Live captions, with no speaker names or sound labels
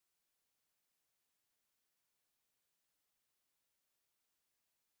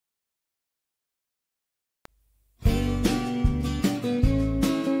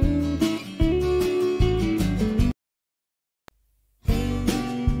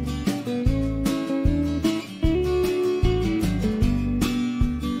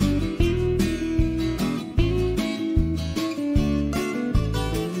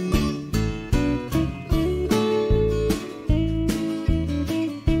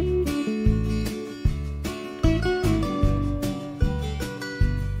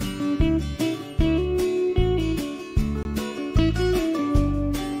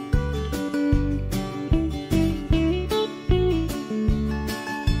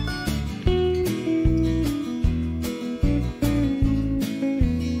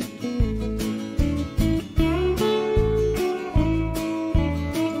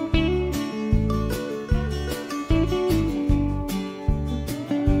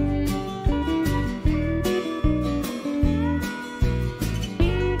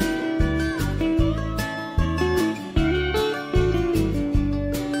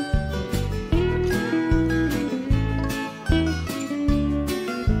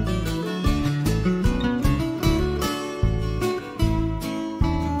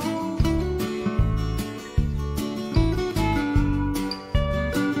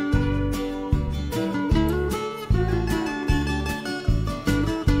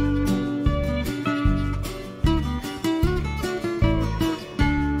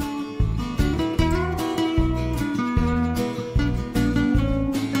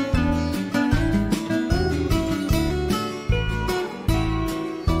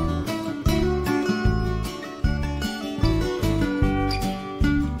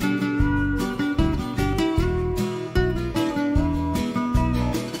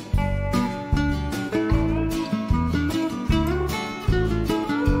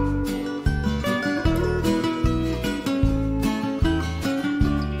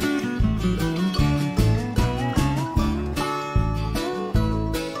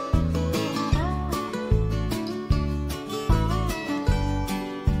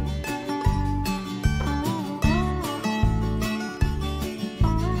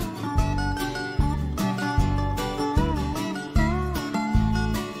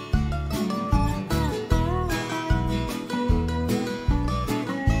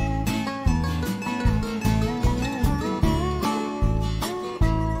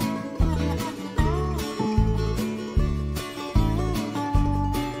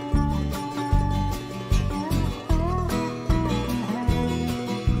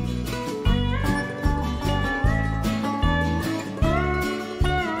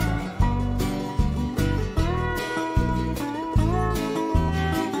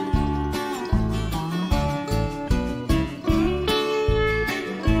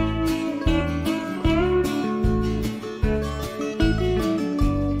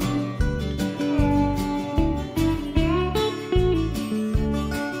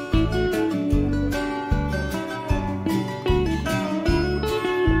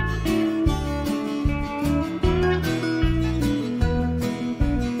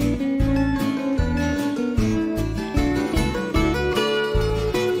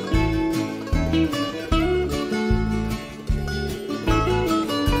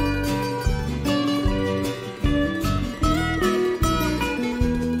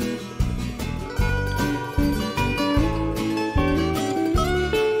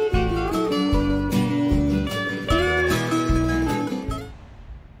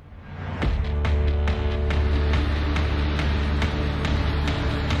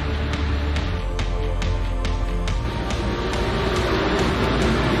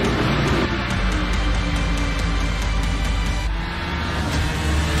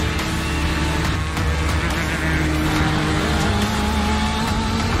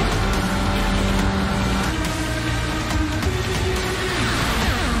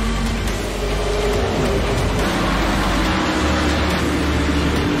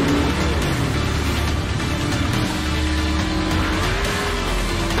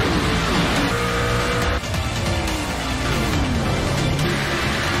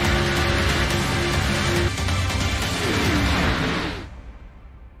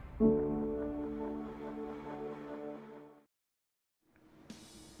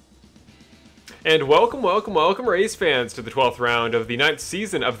And welcome, race fans, to the 12th round of the 9th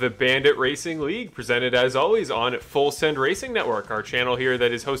season of the Bandit Racing League, presented as always on Full Send Racing Network, our channel here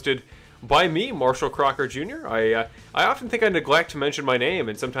that is hosted by me, Marshall Crocker Jr. I often think I neglect to mention my name,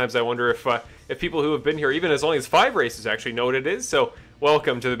 and sometimes I wonder if people who have been here even as long as 5 races actually know what it is. So,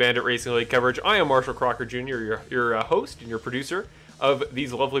 welcome to the Bandit Racing League coverage. I am Marshall Crocker Jr., your host and your producer of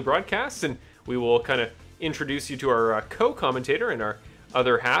these lovely broadcasts, and we will kind of introduce you to our co-commentator and our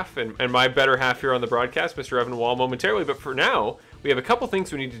other half and my better half here on the broadcast, Mr. Evan Wall, momentarily. But for now, we have a couple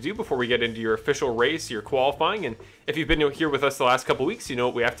things we need to do before we get into your official race, your qualifying. And if you've been here with us the last couple weeks, you know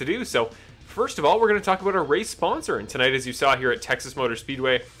what we have to do. So first of all, we're going to talk about our race sponsor. And tonight, as you saw here at Texas Motor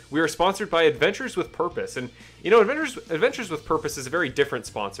Speedway, we are sponsored by Adventures with Purpose. And you know, Adventures with Purpose is a very different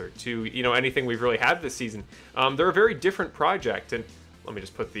sponsor to anything we've really had this season. They're a very different project. And let me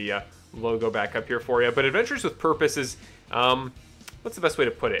just put the logo back up here for you. But Adventures with Purpose is what's the best way to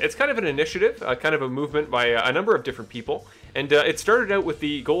put it? It's kind of an initiative, kind of a movement by a number of different people, and it started out with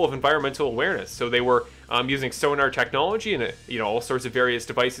the goal of environmental awareness. So they were using sonar technology and all sorts of various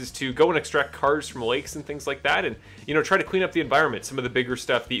devices to go and extract cars from lakes and things like that, and try to clean up the environment. Some of the bigger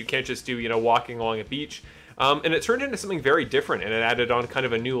stuff that you can't just do, walking along a beach. And it turned into something very different, and it added on kind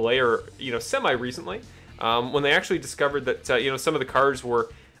of a new layer, semi recently, when they actually discovered that some of the cars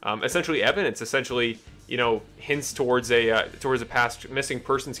were essentially evidence, hints towards a past missing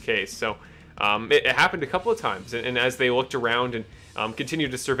persons case. So it happened a couple of times, and as they looked around and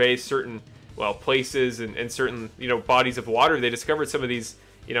continued to survey certain places and certain bodies of water, they discovered some of these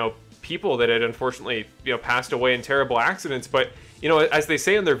people that had unfortunately passed away in terrible accidents. But as they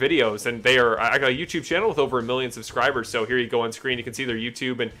say in their videos, and I got a YouTube channel with over 1 million subscribers. So here you go on screen, you can see their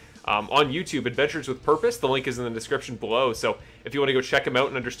YouTube, and on YouTube, Adventures with Purpose. The link is in the description below. So if you want to go check them out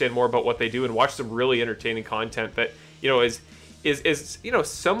and understand more about what they do and watch some really entertaining content that is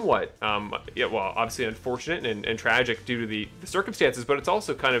somewhat obviously unfortunate and tragic due to the circumstances, but it's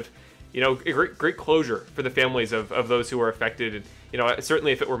also kind of a great closure for the families of those who are affected. And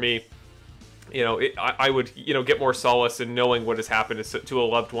certainly if it were me, I would get more solace in knowing what has happened to a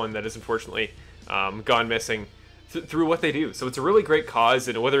loved one that has unfortunately gone missing through what they do. So it's a really great cause,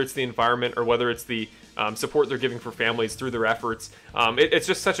 and whether it's the environment or whether it's the support they're giving for families through their efforts, it's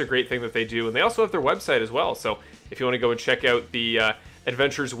just such a great thing that they do. And they also have their website as well. So if you want to go and check out the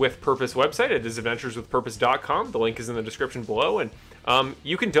Adventures with Purpose website, it is adventureswithpurpose.com. The link is in the description below, and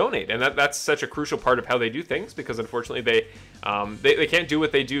you can donate. And that's such a crucial part of how they do things, because unfortunately they can't do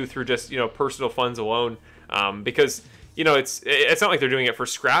what they do through just personal funds alone, because it's not like they're doing it for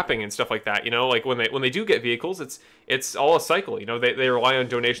scrapping and stuff like that. Like when they do get vehicles, it's all a cycle. They rely on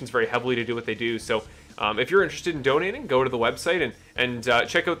donations very heavily to do what they do. So if you're interested in donating, go to the website and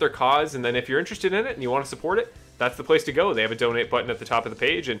check out their cause. And then if you're interested in it and you want to support it, that's the place to go. They have a donate button at the top of the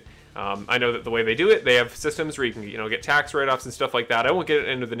page, and I know that the way they do it, they have systems where you can get tax write-offs and stuff like that. I won't get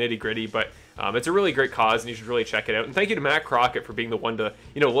into the nitty-gritty, but it's a really great cause, and you should really check it out. And thank you to Matt Crockett for being the one to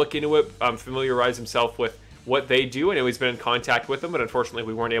look into it, familiarize himself with what they do. I know he's been in contact with them, but unfortunately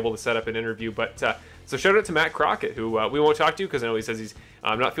we weren't able to set up an interview. But so shout out to Matt Crockett, who we won't talk to because I know he says he's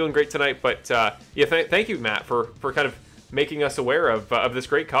not feeling great tonight. But thank you, Matt, for kind of making us aware of this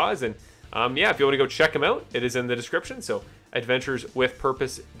great cause. And if you want to go check him out, it is in the description. So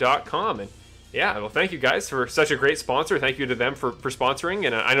adventureswithpurpose.com. And thank you guys for such a great sponsor. Thank you to them for sponsoring.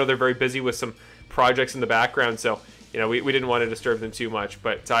 And I know they're very busy with some projects in the background, so we didn't want to disturb them too much.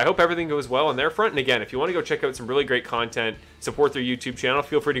 But I hope everything goes well on their front. And again, if you want to go check out some really great content, support their YouTube channel,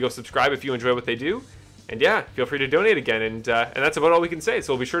 feel free to go subscribe if you enjoy what they do. And feel free to donate again. And that's about all we can say.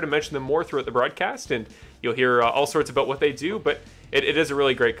 So we'll be sure to mention them more throughout the broadcast, and you'll hear all sorts about what they do. But it is a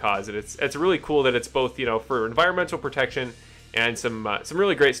really great cause, and it's really cool that it's both for environmental protection and some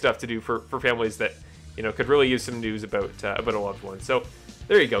really great stuff to do for families that could really use some news about a loved one. So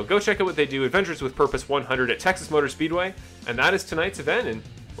there you go. Go check out what they do. Adventures with Purpose 100 at Texas Motor Speedway, and that is tonight's event. And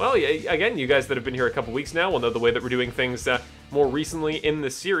again, you guys that have been here a couple weeks now will know the way that we're doing things more recently in the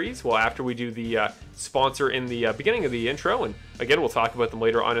series. Well, after we do the sponsor in the beginning of the intro, and again, we'll talk about them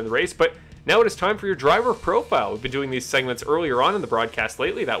later on in the race. But now it is time for your driver profile. We've been doing these segments earlier on in the broadcast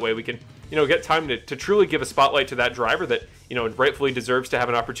lately. That way we can, get time to truly give a spotlight to that driver that, rightfully deserves to have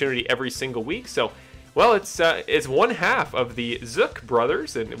an opportunity every single week. So, it's one half of the Zook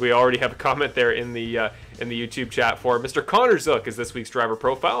brothers, and we already have a comment there in the YouTube chat for Mr. Connor Zook is this week's driver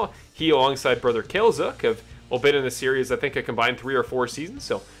profile. He, alongside brother Cale Zook, have been in the series, I think, a combined 3 or 4 seasons,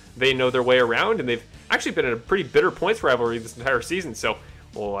 so they know their way around, and they've actually been in a pretty bitter points rivalry this entire season. So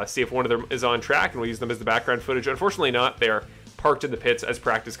we'll see if one of them is on track, and we'll use them as the background footage. Unfortunately not. They are parked in the pits as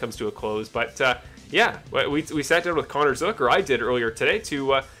practice comes to a close. But we sat down with Connor Zook, or I did earlier today,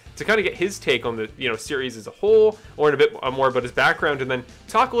 to to kind of get his take on the series as a whole, learn a bit more about his background, and then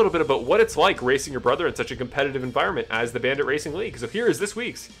talk a little bit about what it's like racing your brother in such a competitive environment as the Bandit Racing League. So here is this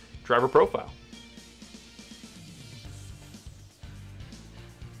week's driver profile.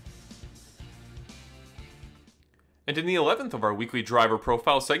 And in the 11th of our weekly driver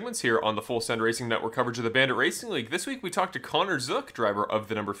profile segments here on the Full Send Racing Network coverage of the Bandit Racing League, this week we talked to Connor Zook, driver of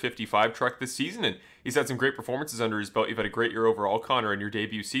the number 55 truck this season, and he's had some great performances under his belt. You've had a great year overall, Connor, in your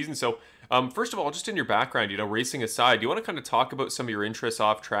debut season. So first of all, just in your background, racing aside, do you want to kind of talk about some of your interests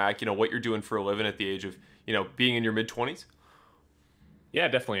off track, what you're doing for a living at the age of, being in your mid-20s? Yeah,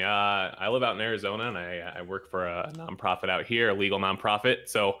 definitely. I live out in Arizona, and I work for a nonprofit out here, a legal nonprofit.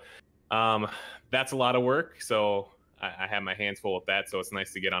 So that's a lot of work. So I have my hands full with that. So it's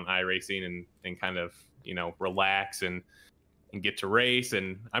nice to get on iRacing and kind of, relax and get to race.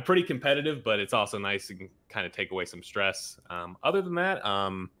 And I'm pretty competitive, but it's also nice to kind of take away some stress. Other than that, I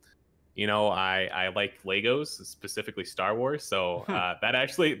like Legos, specifically Star Wars. So that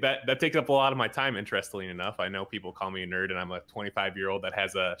actually, that takes up a lot of my time, interestingly enough. I know people call me a nerd, and I'm a 25-year-old that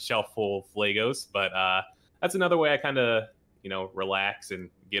has a shelf full of Legos, but that's another way I kind of, relax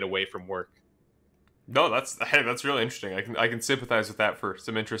and get away from work. No, that's really interesting. I can sympathize with that for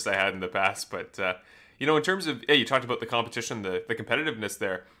some interests I had in the past. But in terms of you talked about the competition, the competitiveness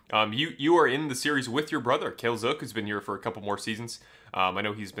there. You are in the series with your brother, Cale Zook, who's been here for a couple more seasons. I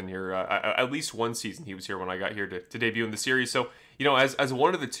know he's been here at least one season. He was here when I got here to debut in the series. So as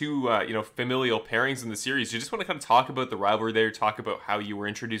one of the two familial pairings in the series, you just want to kind of talk about the rivalry there, talk about how you were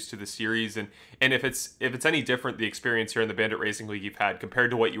introduced to the series, and if it's any different, the experience here in the Bandit Racing League you've had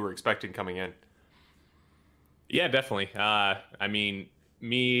compared to what you were expecting coming in. Yeah, definitely.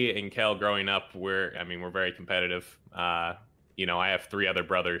 Me and Kel growing up, we're very competitive. I have 3 other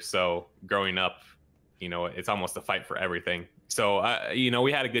brothers, so growing up, it's almost a fight for everything. So,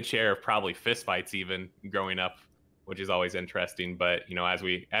 we had a good share of probably fist fights even growing up, which is always interesting. But, as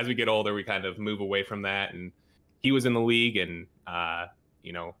we get older, we kind of move away from that. And he was in the league, and,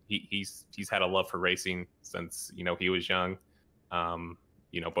 he's had a love for racing since, he was young.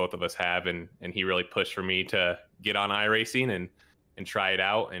 Both of us have, and he really pushed for me to get on iRacing and try it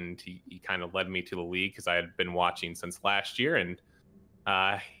out. And he kind of led me to the league because I had been watching since last year. And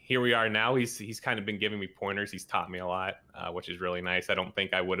here we are now. He's kind of been giving me pointers. He's taught me a lot, which is really nice. I don't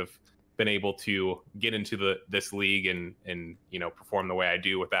think I would have been able to get into this league and perform the way I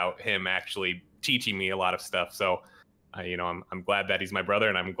do without him actually teaching me a lot of stuff. So, I'm glad that he's my brother,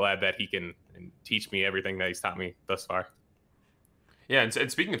 and I'm glad that he can teach me everything that he's taught me thus far. Yeah,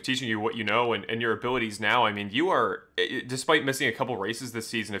 and speaking of teaching you what you know and your abilities now, you are, despite missing a couple races this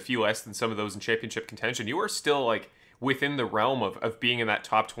season, a few less than some of those in championship contention, you are still within the realm of being in that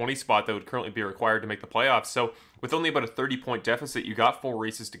top 20 spot that would currently be required to make the playoffs. So with only about a 30-point deficit, you got 4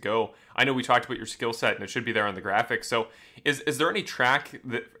 races to go. I know we talked about your skill set, and it should be there on the graphic. So is there any track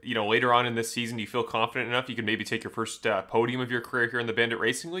that, later on in this season, do you feel confident enough you can maybe take your first podium of your career here in the Bandit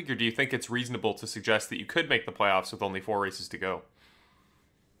Racing League, or do you think it's reasonable to suggest that you could make the playoffs with only 4 races to go?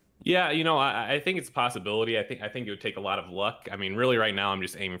 Yeah, I think it's a possibility. I think it would take a lot of luck. Really right now I'm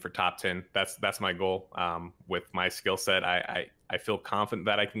just aiming for top 10. That's my goal. With my skill set, I feel confident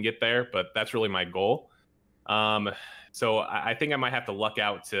that I can get there, but that's really my goal. So I think I might have to luck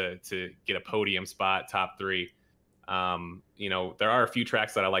out to get a podium spot, top 3. There are a few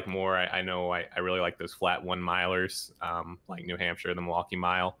tracks that I like more. I know I really like those flat 1-milers, like New Hampshire, the Milwaukee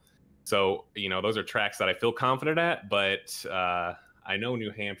Mile. So, those are tracks that I feel confident at, but I know New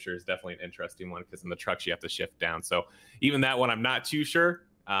Hampshire is definitely an interesting one because in the trucks you have to shift down. So even that one, I'm not too sure.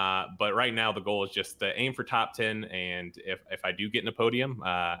 But right now the goal is just to aim for top 10. And if I do get in a podium,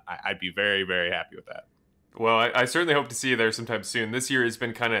 I'd be very, very happy with that. Well, I certainly hope to see you there sometime soon. This year has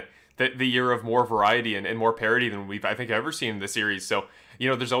been kind of the year of more variety and more parity than we've, I think, ever seen in the series. So,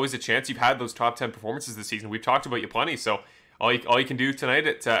 there's always a chance. You've had those top 10 performances this season. We've talked about you plenty. So all you can do tonight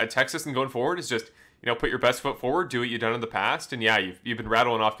at Texas and going forward is just put your best foot forward, do what you've done in the past, and yeah, you've been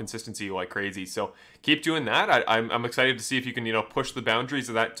rattling off consistency like crazy. So keep doing that. I'm excited to see if you can push the boundaries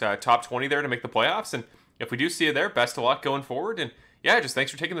of that top 20 there to make the playoffs. And if we do see you there, best of luck going forward. And yeah, just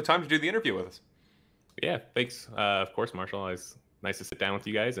thanks for taking the time to do the interview with us. Yeah, thanks. Of course, Marshall. It's nice to sit down with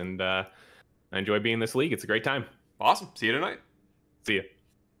you guys, and I enjoy being in this league. It's a great time. Awesome. See you tonight. See you.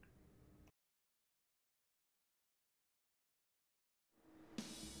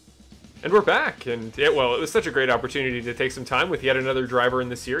 And we're back, and it was such a great opportunity to take some time with yet another driver in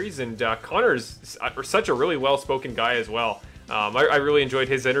the series, and Connor's such a really well-spoken guy as well. I really enjoyed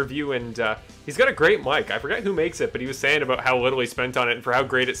his interview, and he's got a great mic. I forget who makes it, but he was saying about how little he spent on it and for how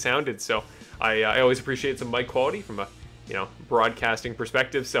great it sounded, so I always appreciate some mic quality from a broadcasting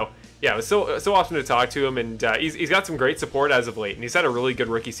perspective. So yeah, it was so awesome to talk to him, and he's got some great support as of late, and he's had a really good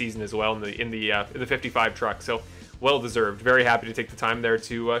rookie season as well in the 55 truck. So well deserved. Very happy to take the time there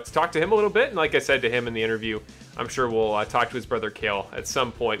to talk to him a little bit, and like I said to him in the interview, I'm sure we'll talk to his brother Cale at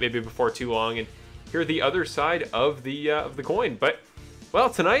some point, maybe before too long, and hear the other side of the coin. But well,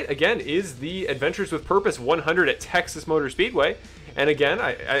 tonight again is the Adventures with Purpose 100 at Texas Motor Speedway. And again,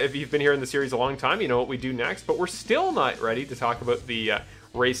 if you've been here in the series a long time, you know what we do next, but we're still not ready to talk about the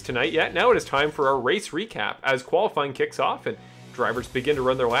race tonight yet. Now it is time for our race recap as qualifying kicks off and drivers begin to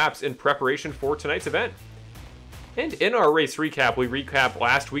run their laps in preparation for tonight's event. And in our race recap, we recap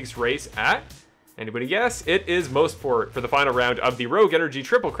last week's race at, anybody guess? It is Mosport for the final round of the Rogue Energy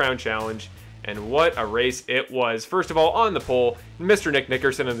Triple Crown Challenge. And what a race it was. First of all, on the pole, Mr. Nick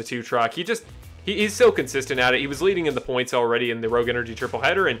Nickerson in the 2 truck. He's so consistent at it. He was leading in the points already in the Rogue Energy Triple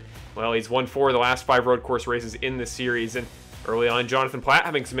Header, and well, he's won 4 of the last 5 road course races in this series. And early on, Jonathan Platt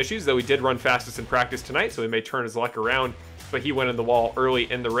having some issues, though he did run fastest in practice tonight, so he may turn his luck around, but he went in the wall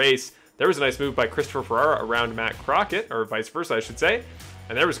early in the race. There was a nice move by Christopher Ferrara around Matt Crockett, or vice versa, I should say.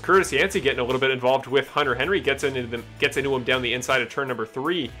 And there was Curtis Yancey getting a little bit involved with Hunter Henry, gets into him down the inside of turn number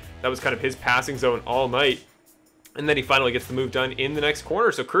 3. That was kind of his passing zone all night. And then he finally gets the move done in the next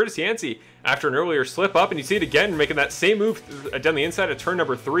corner. So Curtis Yancey, after an earlier slip up, and you see it again, making that same move down the inside of turn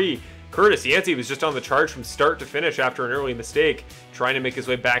number 3. Curtis Yancey was just on the charge from start to finish after an early mistake, trying to make his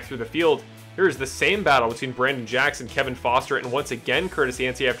way back through the field. Here's the same battle between Brandon Jackson, Kevin Foster, and once again Curtis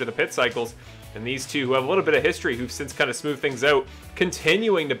Yancey after the pit cycles. And these two, who have a little bit of history, who've since kind of smoothed things out,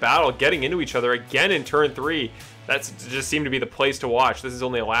 continuing to battle, getting into each other again in turn 3. That's just seemed to be the place to watch. This is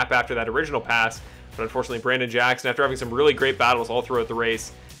only a lap after that original pass. But unfortunately, Brandon Jackson, after having some really great battles all throughout the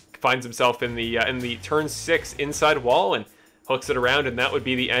race, finds himself in the turn 6 inside wall and hooks it around, and that would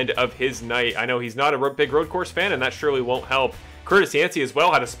be the end of his night. I know he's not a big road course fan, and that surely won't help. Curtis Yancey as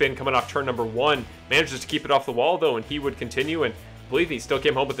well had a spin coming off turn number 1, manages to keep it off the wall though, and he would continue, and I believe he still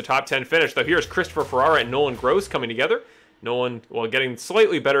came home with the top 10 finish. Though here's Christopher Ferrara and Nolan Gross coming together. Nolan, well, getting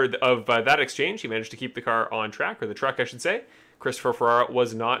slightly better of that exchange. He managed to keep the car on track, or the truck I should say. Christopher Ferrara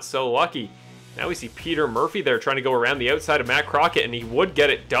was not so lucky. Now we see Peter Murphy there trying to go around the outside of Matt Crockett, and he would get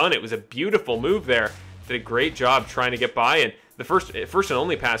it done. It was a beautiful move there. Did a great job trying to get by, and the first and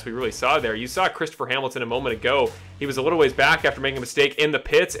only pass we really saw there. You saw Christopher Hamilton a moment ago. He was a little ways back after making a mistake in the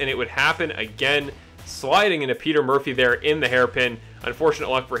pits, and it would happen again, sliding into Peter Murphy there in the hairpin. Unfortunate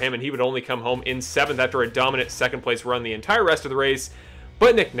luck for him, and he would only come home in 7th after a dominant second place run the entire rest of the race.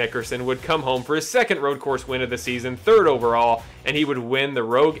 But Nick Nickerson would come home for his 2nd road course win of the season, 3rd overall, and he would win the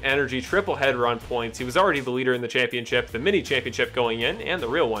Rogue Energy Triple Header on points. He was already the leader in the championship, the mini championship going in, and the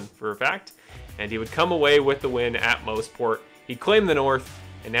real one for a fact. And he would come away with the win at Mosport. He claimed the North,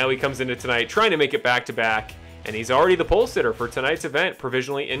 and now he comes into tonight trying to make it back-to-back, and he's already the pole sitter for tonight's event,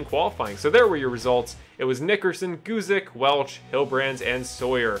 provisionally in qualifying. So there were your results. It was Nickerson, Guzik, Welch, Hilbrands, and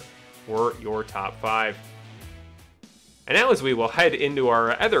Sawyer were your top 5. And now as we will head into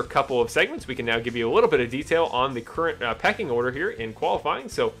our other couple of segments, we can now give you a little bit of detail on the current pecking order here in qualifying.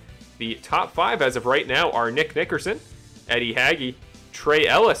 So the top 5 as of right now are Nick Nickerson, Eddie Hagge, Trey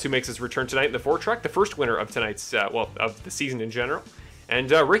Ellis, who makes his return tonight in the 4 truck, the first winner of tonight's, of the season in general. And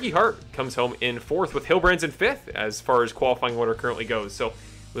Ricky Hart comes home in 4th with Hilbrands in 5th as far as qualifying order currently goes. So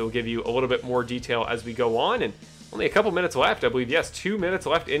we'll give you a little bit more detail as we go on, and only a couple minutes left, I believe. Yes, 2 minutes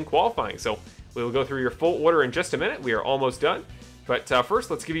left in qualifying. So we will go through your full order in just a minute. We are almost done. But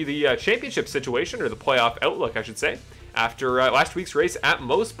first, let's give you the championship situation, or the playoff outlook, I should say, after last week's race at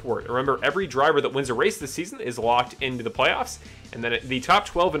Mosport. Remember, every driver that wins a race this season is locked into the playoffs. And then the top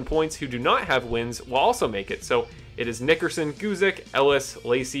 12 in points who do not have wins will also make it. So it is Nickerson, Guzik, Ellis,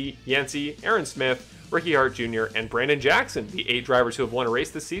 Lacey, Yancey, Aaron Smith, Ricky Hart Jr., and Brandon Jackson, the 8 drivers who have won a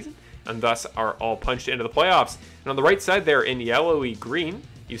race this season, and thus are all punched into the playoffs. And on the right side there in yellowy green,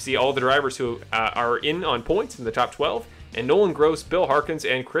 you see all the drivers who are in on points in the top 12, and Nolan Gross, Bill Harkins,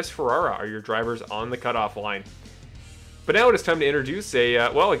 and Chris Ferrara are your drivers on the cutoff line. But now it is time to introduce a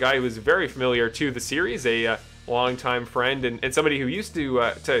guy who is very familiar to the series, a longtime friend, and somebody who used to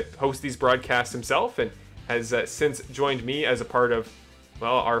host these broadcasts himself, and has since joined me as a part of,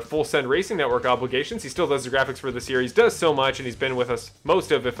 well, our Full Send Racing Network obligations. He still does the graphics for the series, does so much, and he's been with us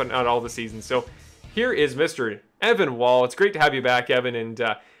most of, if not all, the season. So here is Mr. Evan Wall. It's great to have you back, Evan. And,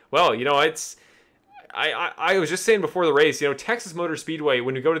 well, you know, I was just saying before the race, you know, Texas Motor Speedway,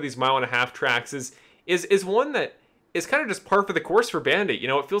 when you go to these 1.5 mile tracks, is one that is kind of just par for the course for Bandit. You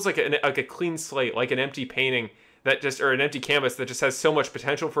know, it feels like a clean slate, like an empty painting. that just, or an empty canvas that just has so much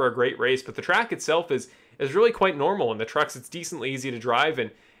potential for a great race. But the track itself is really quite normal, and the trucks, it's decently easy to drive,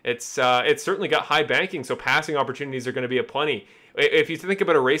 and it's certainly got high banking, so passing opportunities are going to be aplenty. If you think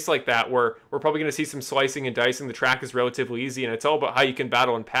about a race like that, where we're probably going to see some slicing and dicing, the track is relatively easy, and it's all about how you can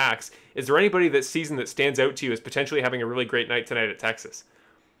battle in packs. Is there anybody this season that stands out to you as potentially having a really great night tonight at Texas?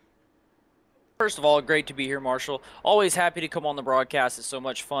 First of all, great to be here, Marshall. Always happy to come on the broadcast. It's so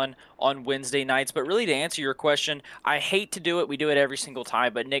much fun on Wednesday nights. But really, to answer your question, I hate to do it. We do it every single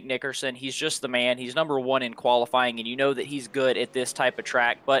time. But Nick Nickerson, he's just the man. He's #1 in qualifying, and you know that he's good at this type of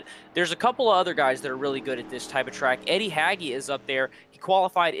track. But there's a couple of other guys that are really good at this type of track. Eddie Hagge is up there. He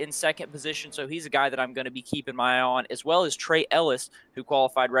qualified in second position, so he's a guy that I'm going to be keeping my eye on, as well as Trey Ellis, who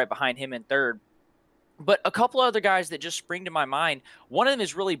qualified right behind him in third. But a couple of other guys that just spring to my mind, one of them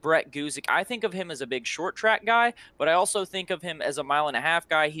is really Brett Guzik. I think of him as a big short track guy, but I also think of him as a 1.5 mile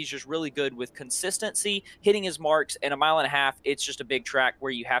guy. He's just really good with consistency, hitting his marks, and 1.5 miles, it's just a big track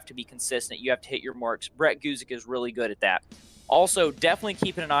where you have to be consistent. You have to hit your marks. Brett Guzik is really good at that. Also, definitely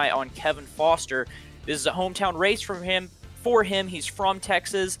keeping an eye on Kevin Foster. This is a hometown race for him. He's from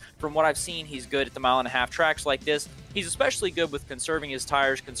Texas. From what I've seen, he's good at the 1.5 mile tracks like this. He's especially good with conserving his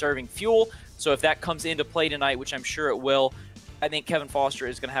tires, conserving fuel. So if that comes into play tonight, which I'm sure it will, I think Kevin Foster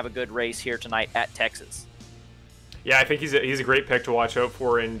is going to have a good race here tonight at Texas. Yeah, I think he's a great pick to watch out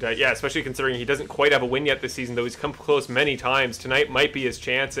for, and yeah, especially considering he doesn't quite have a win yet this season, though he's come close many times. Tonight might be his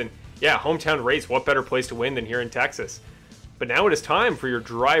chance, and yeah, hometown race, what better place to win than here in Texas? But now it is time for your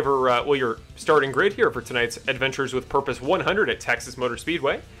driver, your starting grid here for tonight's Adventures with Purpose 100 at Texas Motor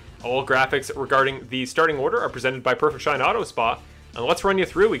Speedway. All graphics regarding the starting order are presented by Perfect Shine Auto Spa. And let's run you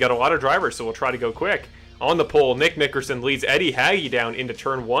through. We got a lot of drivers, so we'll try to go quick. On the pole, Nick Nickerson leads Eddie Hagge down into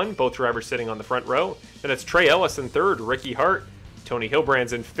turn 1, both drivers sitting on the front row. Then it's Trey Ellis in 3rd, Ricky Hart, Tony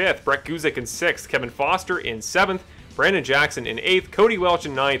Hilbrand's in 5th, Brett Guzik in 6th, Kevin Foster in 7th, Brandon Jackson in 8th, Cody Welch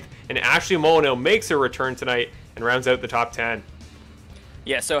in 9th, and Ashley Mullineaux makes her return tonight and rounds out the top 10.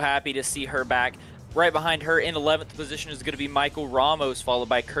 Yeah, so happy to see her back. Right behind her in 11th position is going to be Michael Ramos, followed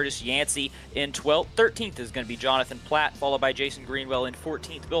by Curtis Yancey in 12th. 13th is going to be Jonathan Platt, followed by Jason Greenwell in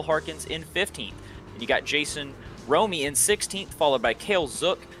 14th. Bill Harkins in 15th. And you got Jason Romey in 16th, followed by Cale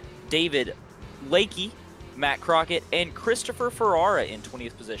Zook, David Lakey, Matt Crockett, and Christopher Ferrara in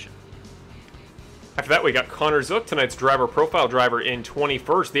 20th position. After that, we got Connor Zook, tonight's driver profile driver, in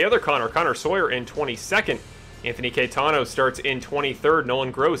 21st. The other Connor Sawyer, in 22nd. Anthony Caetano starts in 23rd.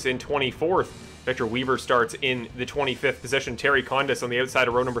 Nolan Gross in 24th. Victor Weaver starts in the 25th position. Terry Condis on the outside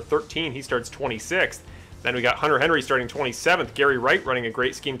of row number 13. He starts 26th. Then we got Hunter Henry starting 27th. Gary Wright running a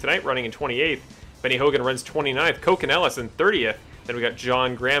great scheme tonight, running in 28th. Benny Hogan runs 29th. Coke and Ellis in 30th. Then we got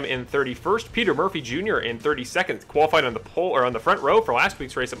John Graham in 31st. Peter Murphy Jr. in 32nd. Qualified on the pole or on the front row for last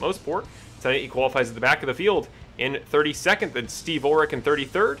week's race at Mosport. Tonight he qualifies at the back of the field in 32nd. Then Steve Ulrich in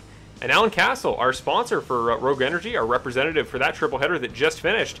 33rd. And Alan Castle, our sponsor for Rogue Energy, our representative for that triple header that just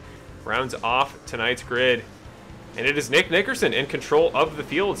finished, rounds off tonight's grid. And it is Nick Nickerson in control of the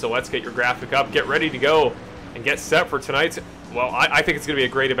field, so let's get your graphic up, get ready to go, and get set for tonight's, well, I think it's going to be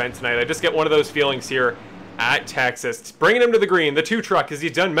a great event tonight. I just get one of those feelings here at Texas. It's bringing him to the green, the 2 truck, as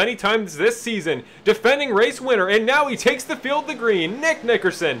he's done many times this season, defending race winner, and now he takes the field to green. Nick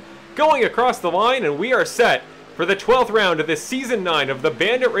Nickerson going across the line, and we are set for the 12th round of this Season 9 of the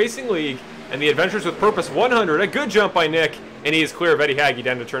Bandit Racing League and the Adventures with Purpose 100. A good jump by Nick, and he is clear of Eddie Hagge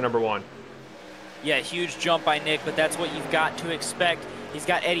down to turn number 1. Yeah, huge jump by Nick, but that's what you've got to expect. He's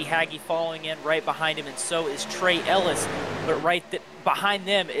got Eddie Hagge following in right behind him, and so is Trey Ellis. But behind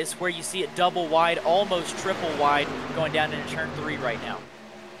them is where you see it double wide, almost triple wide, going down into turn 3 right now.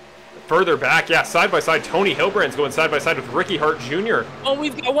 Further back, yeah, side by side, Tony Hilbrand's going side by side with Ricky Hart Jr. Oh,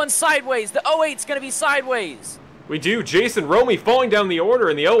 we've got one sideways. The 08's going to be sideways. We do. Jason Romey falling down the order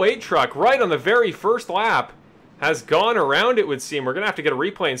in the 08 truck right on the very first lap. Has gone around, it would seem. We're going to have to get a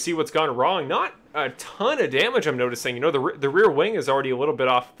replay and see what's gone wrong. Not a ton of damage, I'm noticing. You know, the rear wing is already a little bit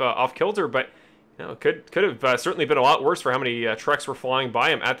off kilter, but you know, could have certainly been a lot worse for how many trucks were flying by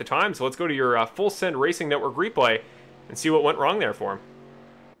him at the time. So let's go to your Full Send Racing Network replay and see what went wrong there for him.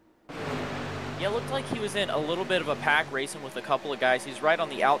 Yeah, it looked like he was in a little bit of a pack racing with a couple of guys. He's right on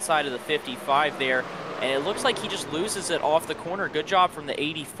the outside of the 55 there, and it looks like he just loses it off the corner. Good job from the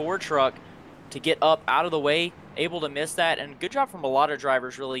 84 truck to get up out of the way, able to miss that, and good job from a lot of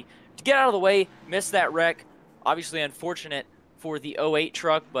drivers, really, to get out of the way, miss that wreck. Obviously unfortunate for the 08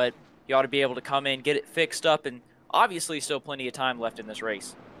 truck, but you ought to be able to come in, get it fixed up, and obviously still plenty of time left in this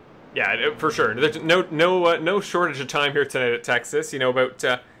race. Yeah, for sure. There's no shortage of time here tonight at Texas. You know, about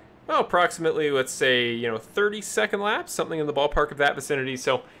approximately, let's say, 30-second laps, something in the ballpark of that vicinity.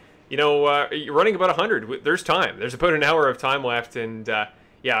 So, you're running about 100. There's time. There's about an hour of time left, and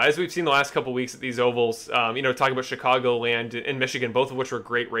yeah, as we've seen the last couple weeks at these ovals, talking about Chicagoland and Michigan, both of which were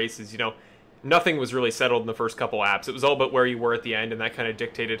great races. Nothing was really settled in the first couple laps. It was all about where you were at the end, and that kind of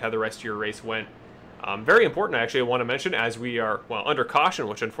dictated how the rest of your race went. Very important, actually, I want to mention, as we are, well, under caution,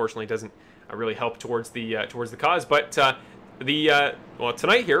 which unfortunately doesn't really help towards the cause. But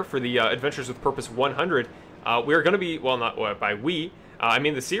tonight here for the Adventures with Purpose 100, we're going to be, well, not by we, I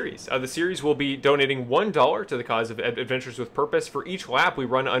mean the series. The series will be donating $1 to the cause of Adventures with Purpose for each lap we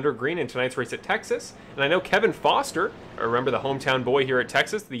run under green in tonight's race at Texas. And I know Kevin Foster, remember the hometown boy here at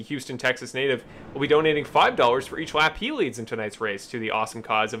Texas, the Houston, Texas native, will be donating $5 for each lap he leads in tonight's race to the awesome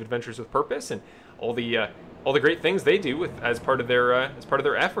cause of Adventures with Purpose and all the great things they do as part of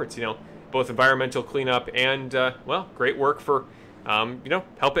their efforts. Both environmental cleanup and great work for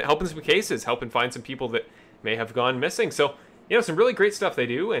helping some cases, helping find some people that may have gone missing. So. Some really great stuff they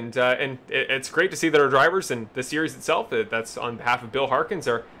do, and it's great to see that our drivers and the series itself, that's on behalf of Bill Harkins,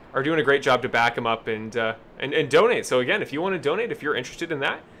 are doing a great job to back them up and donate. So again, if you want to donate, if you're interested in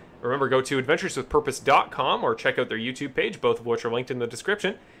that, remember, go to adventureswithpurpose.com or check out their YouTube page, both of which are linked in the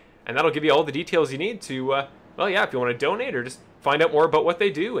description, and that'll give you all the details you need to, if you want to donate or just find out more about what they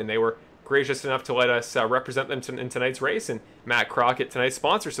do. And they were gracious enough to let us represent them in tonight's race, and Matt Crockett, tonight's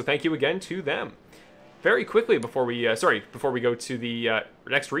sponsor, so thank you again to them. Very quickly before we go to the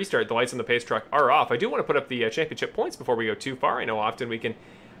next restart, the lights on the pace truck are off. I do want to put up the championship points before we go too far. I know often we can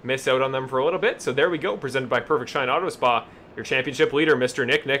miss out on them for a little bit. So there we go, presented by Perfect Shine Auto Spa. Your championship leader, Mr.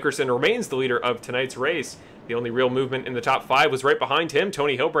 Nick Nickerson, remains the leader of tonight's race. The only real movement in the top 5 was right behind him.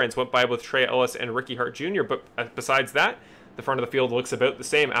 Tony Hilbrands went by with Trey Ellis and Ricky Hart Jr., but besides that, the front of the field looks about the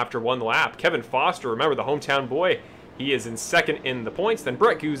same after one lap. Kevin Foster, remember the hometown boy, he is in second in the points. Then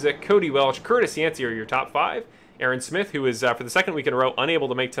Brett Guzik, Cody Welch, Curtis Yancey are your top 5. Aaron Smith, who is, for the second week in a row, unable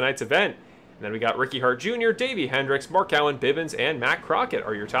to make tonight's event. And then we got Ricky Hart Jr., Davey Hendricks, Mark Allen, Bivens, and Matt Crockett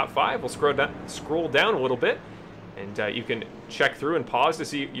are your top 5. We'll scroll down a little bit, and you can check through and pause to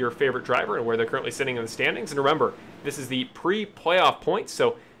see your favorite driver and where they're currently sitting in the standings. And remember, this is the pre-playoff points,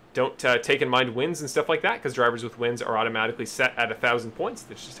 so don't take in mind wins and stuff like that, because drivers with wins are automatically set at 1,000 points.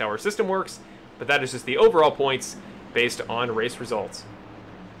 That's just how our system works. But that is just the overall points based on race results.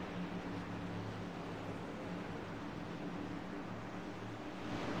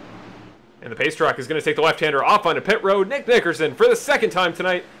 And the pace truck is going to take the left-hander off onto pit road. Nick Nickerson, for the second time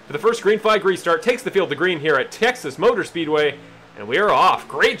tonight, for the first green flag restart, takes the field to green here at Texas Motor Speedway. And we are off.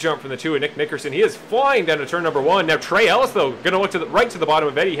 Great jump from the 2 of Nick Nickerson. He is flying down to turn number 1. Now Trey Ellis, though, going to look right to the bottom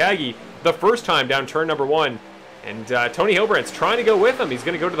of Eddie Hagge the first time down turn number 1. And Tony Hilbrandt's trying to go with him. He's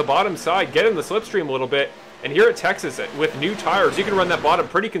going to go to the bottom side, get in the slipstream a little bit. And here at Texas, with new tires, you can run that bottom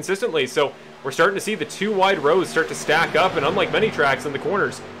pretty consistently. So we're starting to see the 2 wide rows start to stack up. And unlike many tracks in the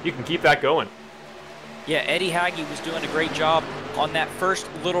corners, you can keep that going. Yeah, Eddie Hagge was doing a great job on that first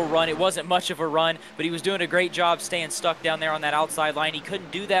little run. It wasn't much of a run, but he was doing a great job staying stuck down there on that outside line. He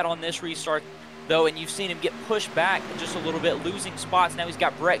couldn't do that on this restart, though, and you've seen him get pushed back just a little bit, losing spots. Now he's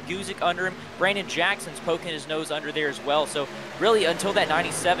got Brett Guzik under him. Brandon Jackson's poking his nose under there as well. So really, until that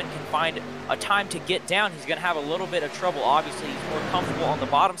 97 can find a time to get down, he's going to have a little bit of trouble. Obviously, he's more comfortable on the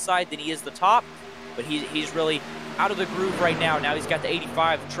bottom side than he is the top, but he's really out of the groove right now. Now he's got the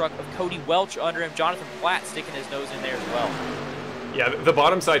 85 truck of Cody Welch under him. Jonathan Platt sticking his nose in there as well. Yeah, the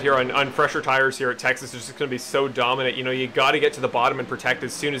bottom side here on fresher tires here at Texas is just going to be so dominant. You got to get to the bottom and protect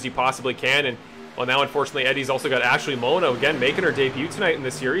as soon as you possibly can. And well, now unfortunately Eddie's also got Ashley Mullineaux again making her debut tonight in the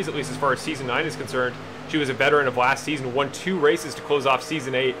series, at least as far as season 9 is concerned. She was a veteran of last season, won 2 races to close off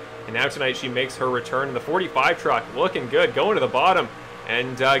season 8, and now tonight she makes her return in the 45 truck, looking good, going to the bottom,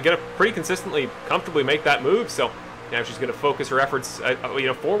 and gonna pretty consistently, comfortably make that move. So now she's going to focus her efforts,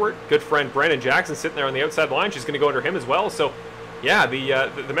 forward. Good friend Brandon Jackson sitting there on the outside line. She's going to go under him as well. So, yeah,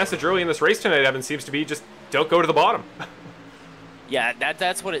 the message early in this race tonight, Evan, seems to be just don't go to the bottom. Yeah,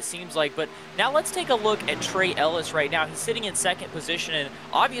 that's what it seems like. But now let's take a look at Trey Ellis right now. He's sitting in second position, and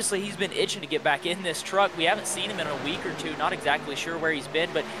obviously he's been itching to get back in this truck. We haven't seen him in a week or two. Not exactly sure where he's been,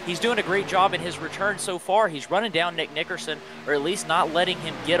 but he's doing a great job in his return so far. He's running down Nick Nickerson, or at least not letting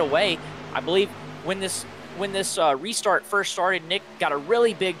him get away. I believe when this restart first started, Nick got a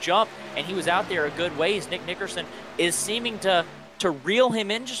really big jump, and he was out there a good ways. Nick Nickerson is seeming to reel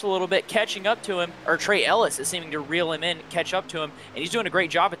him in just a little bit, catching up to him, or Trey Ellis is seeming to reel him in, catch up to him, and he's doing a great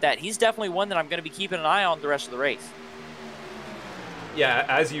job at that. He's definitely one that I'm going to be keeping an eye on the rest of the race. Yeah,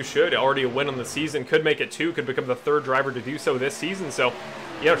 as you should. Already a win on the season. Could make it 2, could become the 3rd driver to do so this season. So,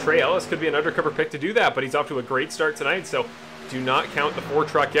 Trey Ellis could be an undercover pick to do that, but he's off to a great start tonight, so do not count the 4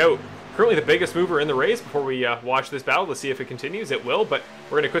 truck out. currently the biggest mover in the race before we watch this battle to see if it continues. It will, but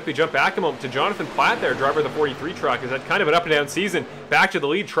we're going to quickly jump back a moment to Jonathan Platt there, driver of the 43 truck. Has had kind of an up and down season. Back to the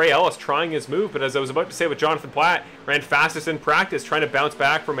lead, Trey Ellis trying his move, but as I was about to say with Jonathan Platt, ran fastest in practice, trying to bounce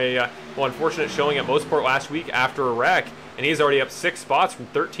back from a unfortunate showing at Mosport last week after a wreck. And he's already up 6 spots from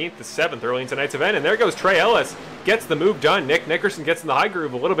 13th to 7th early in tonight's event. And there goes Trey Ellis, gets the move done. Nick Nickerson gets in the high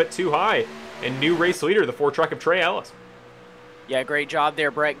groove a little bit too high. And new race leader, the 4 truck of Trey Ellis. Yeah, great job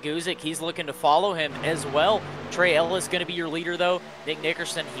there, Brett Guzik. He's looking to follow him as well. Trey Ellis going to be your leader, though. Nick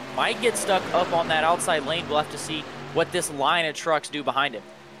Nickerson, he might get stuck up on that outside lane. We'll have to see what this line of trucks do behind him.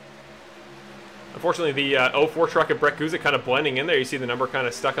 Unfortunately, the 04 truck of Brett Guzik kind of blending in there. You see the number kind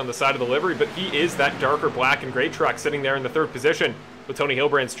of stuck on the side of the livery, but he is that darker black and gray truck sitting there in the 3rd position with Tony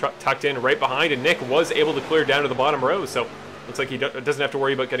Hilbrand's truck tucked in right behind, and Nick was able to clear down to the bottom row, so looks like he doesn't have to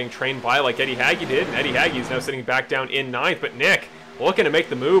worry about getting trained by like Eddie Haggy did, and Eddie Haggy is now sitting back down in 9th, but Nick looking to make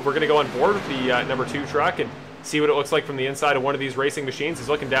the move. We're going to go on board with the number 2 truck and see what it looks like from the inside of one of these racing machines. He's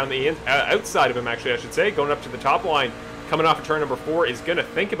looking down the outside of him, actually, I should say, going up to the top line, coming off of turn number 4, is going to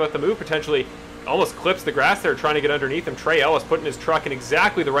think about the move potentially. Almost clips the grass there, trying to get underneath him. Trey Ellis putting his truck in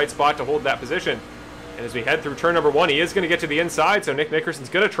exactly the right spot to hold that position. And as we head through turn number 1, he is going to get to the inside, so Nick Nickerson's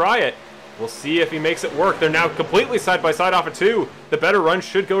going to try it. We'll see if he makes it work. They're now completely side by side off of 2. The better run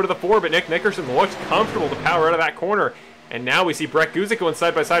should go to the 4, but Nick Nickerson looks comfortable to power out of that corner. And now we see Brett Guzik going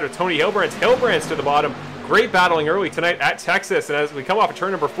side by side with Tony Hilbrand's. Hilbrand's to the bottom. Great battling early tonight at Texas. And as we come off of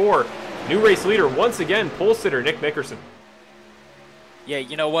turn number 4, new race leader once again, pole sitter Nick Nickerson. Yeah,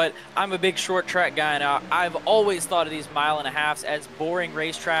 you know what? I'm a big short track guy, and I've always thought of these 1.5 miles as boring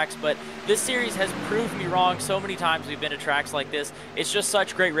racetracks, but this series has proved me wrong so many times we've been to tracks like this. It's just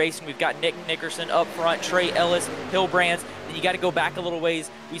such great racing. We've got Nick Nickerson up front, Trey Ellis, Hilbrands, and you got to go back a little ways.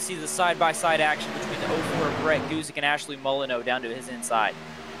 We see the side-by-side action between the 04 of Brett Guzik and Ashley Mullineaux down to his inside.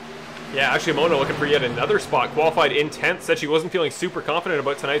 Yeah, Ashley Mullineaux looking for yet another spot. Qualified in 10th, said she wasn't feeling super confident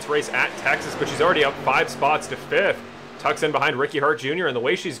about tonight's race at Texas, but she's already up 5 spots to 5th. Tucks in behind Ricky Hart Jr., and the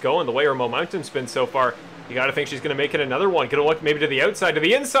way she's going, the way her momentum's been so far, you got to think she's going to make it another one. Going to look maybe to the outside, to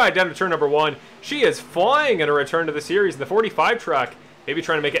the inside, down to turn number 1. She is flying in her return to the series. The 45 truck, maybe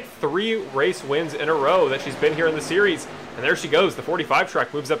trying to make it 3 race wins in a row that she's been here in the series. And there she goes. The 45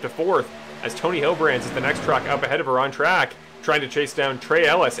 truck moves up to 4th as Tony Hilbrands is the next truck up ahead of her on track, trying to chase down Trey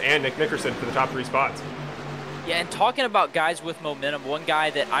Ellis and Nick Nickerson for the top 3 spots. Yeah, and talking about guys with momentum, one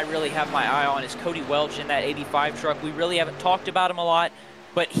guy that I really have my eye on is Cody Welch in that 85 truck. We really haven't talked about him a lot,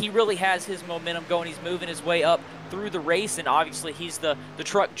 but he really has his momentum going. He's moving his way up through the race, and obviously he's the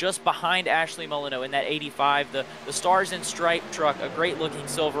truck just behind Ashley Mullineaux in that 85, the Stars and Stripe truck, a great-looking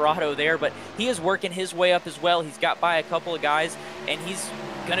Silverado there, but he is working his way up as well. He's got by a couple of guys, and he's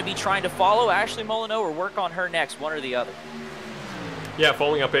going to be trying to follow Ashley Mullineaux or work on her next, one or the other. Yeah,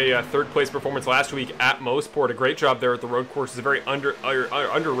 following up a third-place performance last week at Mosport. A great job there at the road course. Is a very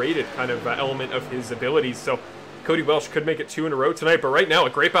underrated kind of element of his abilities. So Cody Welch could make it 2 in a row tonight. But right now, a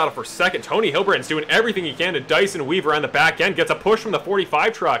great battle for second. Tony Hilbrand's doing everything he can to dice and weave around the back end. Gets a push from the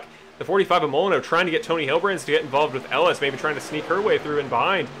 45 truck. The 45 of Mullineaux trying to get Tony Hilbrands to get involved with Ellis, maybe trying to sneak her way through and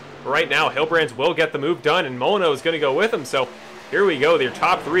behind. But right now, Hilbrands will get the move done, and Mullineaux is going to go with him. So here we go. Their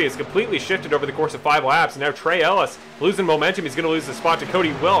top 3 is completely shifted over the course of 5 laps. And now Trey Ellis losing momentum. He's going to lose the spot to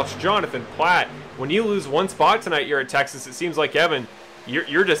Cody Welch, Jonathan Platt. When you lose 1 spot tonight here at Texas, it seems like, Evan,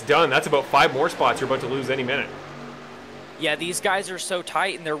 you're just done. That's about 5 more spots you're about to lose any minute. Yeah, these guys are so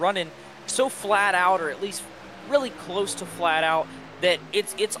tight, and they're running so flat out, or at least really close to flat out, that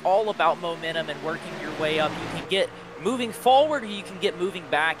it's all about momentum and working your way up. You can get moving forward, or you can get moving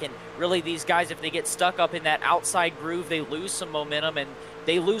back, and really these guys, if they get stuck up in that outside groove, they lose some momentum, and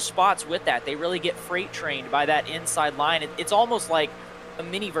they lose spots with that. They really get freight trained by that inside line. It's almost like a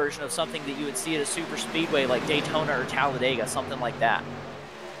mini version of something that you would see at a super speedway like Daytona or Talladega, something like that.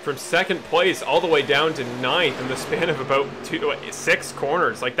 From 2nd place all the way down to 9th in the span of about 6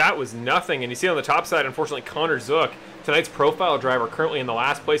 corners. Like, that was nothing. And you see on the top side, unfortunately, Connor Zook, tonight's profile driver, currently in the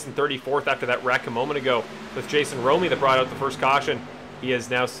last place in 34th after that wreck a moment ago with Jason Romey that brought out the first caution. He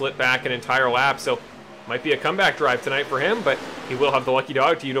has now slipped back an entire lap, so might be a comeback drive tonight for him, but he will have the lucky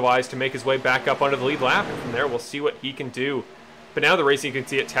dog to utilize to make his way back up onto the lead lap, and from there we'll see what he can do. But now the race you can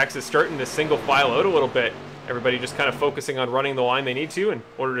see at Texas starting to single file out a little bit. Everybody just kind of focusing on running the line they need to in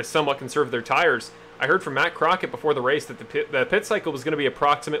order to somewhat conserve their tires. I heard from Matt Crockett before the race that the pit cycle was going to be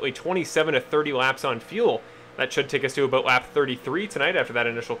approximately 27 to 30 laps on fuel. That should take us to about lap 33 tonight after that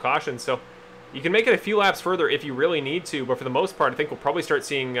initial caution. So you can make it a few laps further if you really need to, but for the most part, I think we'll probably start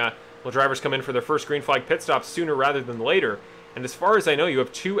seeing drivers come in for their first green flag pit stops sooner rather than later. And as far as I know, you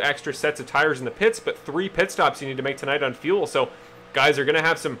have 2 extra sets of tires in the pits, but 3 pit stops you need to make tonight on fuel. So guys are going to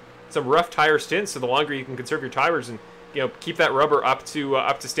have some some rough tire stints. So the longer you can conserve your tires and keep that rubber up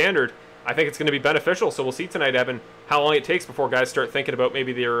to standard, I think it's going to be beneficial. So we'll see tonight, Evan, how long it takes before guys start thinking about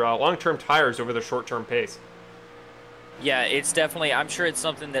maybe their long-term tires over the short-term pace. Yeah, it's definitely, I'm sure it's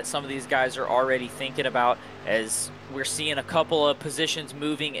something that some of these guys are already thinking about, as we're seeing a couple of positions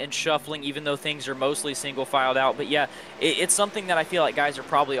moving and shuffling, even though things are mostly single filed out. But yeah, it's something that I feel like guys are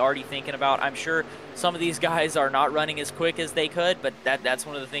probably already thinking about. I'm sure some of these guys are not running as quick as they could, but that's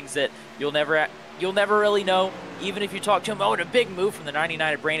one of the things that you'll never really know. Even if you talk to him, a big move from the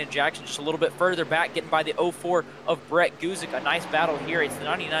 99 of Brandon Jackson, just a little bit further back, getting by the 04 of Brett Guzik. A nice battle here. It's the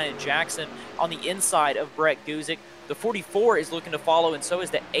 99 of Jackson on the inside of Brett Guzik. The 44 is looking to follow, and so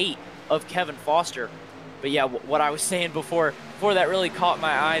is the 8 of Kevin Foster. But yeah, what I was saying before that really caught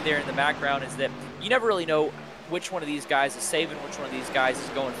my eye there in the background is that you never really know which one of these guys is saving, which one of these guys is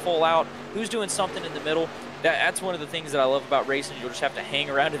going full out, who's doing something in the middle. That's one of the things that I love about racing. You'll just have to hang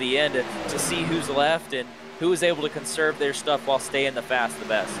around to the end to see who's left and who is able to conserve their stuff while staying the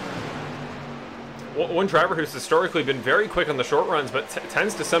best. One driver who's historically been very quick on the short runs, but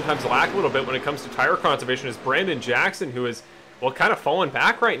tends to sometimes lack a little bit when it comes to tire conservation, is Brandon Jackson, who is, kind of falling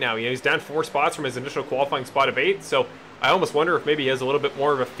back right now. He's down 4 spots from his initial qualifying spot of 8, so I almost wonder if maybe he has a little bit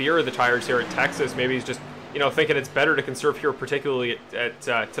more of a fear of the tires here at Texas. Maybe he's just, thinking it's better to conserve here, particularly at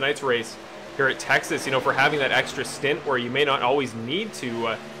tonight's race here at Texas, for having that extra stint where you may not always need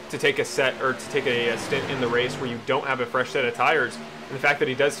to take a set or to take a stint in the race where you don't have a fresh set of tires. And the fact that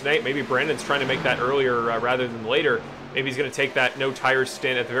he does tonight, maybe Brandon's trying to make that earlier rather than later. Maybe he's going to take that no tires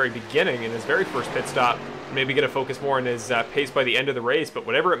stint at the very beginning in his very first pit stop, and maybe going to focus more on his pace by the end of the race. But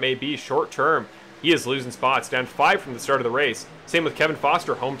whatever it may be, short term, he is losing spots, down 5 from the start of the race. Same with Kevin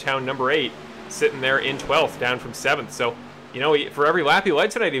Foster, hometown number 8, sitting there in 12th, down from 7th. So, for every lap he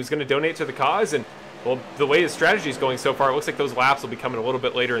led tonight, he was going to donate to the cause. And, well, the way his strategy is going so far, it looks like those laps will be coming a little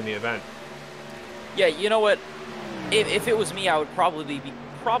bit later in the event. Yeah, you know what? If it was me, I would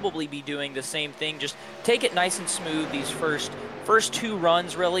probably be doing the same thing. Just take it nice and smooth these first 2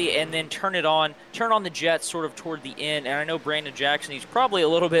 runs, really, and then turn on the jets sort of toward the end. And I know Brandon Jackson, he's probably a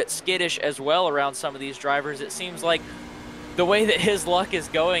little bit skittish as well around some of these drivers. It seems like the way that his luck is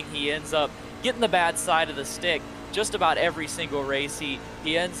going, he ends up getting the bad side of the stick just about every single race. He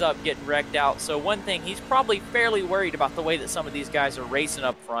ends up getting wrecked out. So one thing, he's probably fairly worried about the way that some of these guys are racing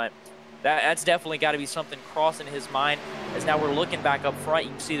up front. That's definitely got to be something crossing his mind. As now we're looking back up front, you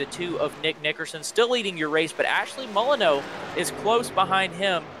can see the 2 of Nick Nickerson still leading your race, but Ashley Mullineaux is close behind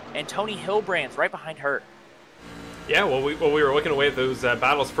him, and Tony Hilbrand's right behind her. Yeah, well, we were looking away at those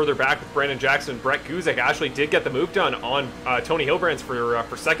battles further back with Brandon Jackson and Brett Guzik. Ashley did get the move done on Tony Hilbrand's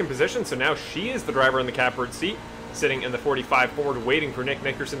for second position, so now she is the driver in the catbird seat, sitting in the 45 forward, waiting for Nick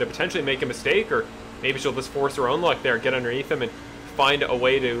Nickerson to potentially make a mistake, or maybe she'll just force her own luck there, get underneath him, and find a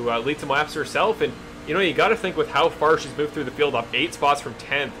way to lead some laps herself. And you got to think with how far she's moved through the field, up 8 spots from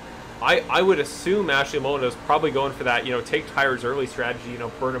 10th. I would assume Ashley Mullineaux is probably going for that take tires early strategy,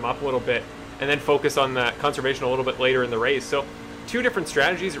 burn them up a little bit, and then focus on that conservation a little bit later in the race. So 2 different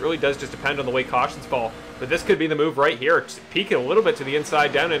strategies. It really does just depend on the way cautions fall, but this could be the move right here. Just peek it a little bit to the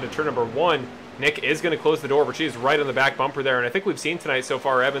inside, down into turn number 1. Nick is going to close the door, but she's right on the back bumper there. And I think we've seen tonight so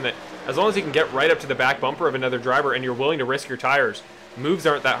far, Evan, that as long as you can get right up to the back bumper of another driver and you're willing to risk your tires, moves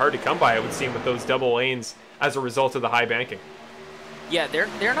aren't that hard to come by, it would seem, with those double lanes as a result of the high banking. Yeah,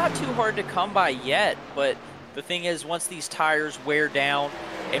 they're not too hard to come by yet, but the thing is, once these tires wear down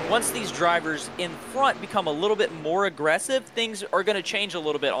and once these drivers in front become a little bit more aggressive, things are going to change a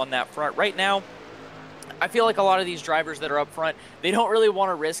little bit on that front. Right now, I feel like a lot of these drivers that are up front, they don't really want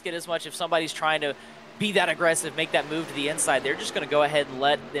to risk it as much. If somebody's trying to be that aggressive, make that move to the inside, they're just going to go ahead and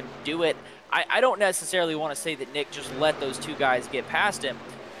let them do it. I don't necessarily want to say that Nick just let those 2 guys get past him,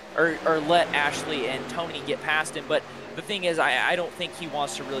 or let Ashley and Tony get past him, but the thing is, I don't think he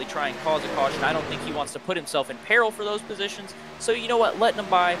wants to really try and cause a caution. I don't think he wants to put himself in peril for those positions. So you know what, letting them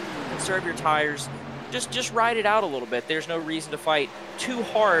by, conserve your tires, just ride it out a little bit. There's no reason to fight too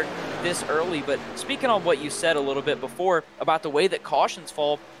hard this early. But speaking on what you said a little bit before about the way that cautions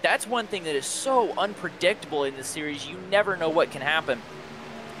fall, that's one thing that is so unpredictable in this series. You never know what can happen,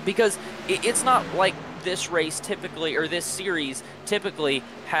 because it's not like this race typically, or this series typically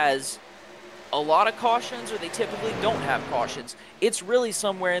has a lot of cautions, or they typically don't have cautions. It's really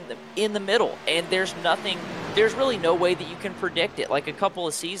somewhere in the middle, and there's really no way that you can predict it. Like a couple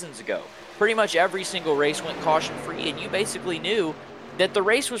of seasons ago, pretty much every single race went caution free, and you basically knew that the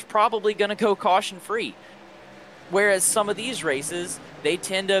race was probably going to go caution free. Whereas some of these races, they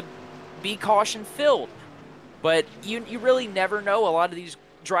tend to be caution filled, but you really never know. A lot of these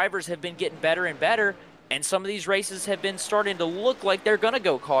drivers have been getting better and better, And some of these races have been starting to look like they're going to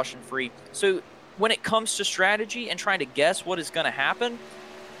go caution-free. So when it comes to strategy and trying to guess what is going to happen,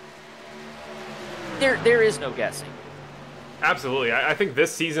 there is no guessing. Absolutely. I think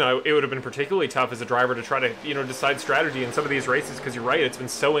this season it would have been particularly tough as a driver to try to, decide strategy in some of these races, because you're right, it's been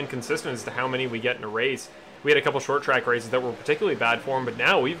so inconsistent as to how many we get in a race. We had a couple short track races that were particularly bad for him, but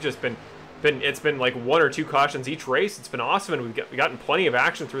now we've just it's been like 1 or 2 cautions each race. It's been awesome, and we've gotten plenty of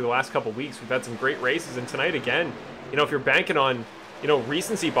action through the last couple weeks. We've had some great races, and tonight again, if you're banking on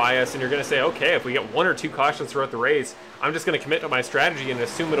recency bias and you're going to say, okay, if we get 1 or 2 cautions throughout the race, I'm just going to commit to my strategy and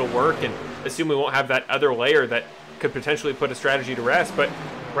assume it'll work and assume we won't have that other layer that could potentially put a strategy to rest. But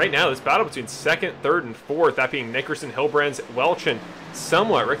right now, this battle between 2nd, 3rd, and 4th, that being Nickerson, Hilbrands, Welch, and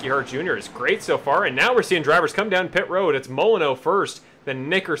somewhat Ricky Hart Jr. is great so far. And now we're seeing drivers come down pit road. It's Mullineaux first, then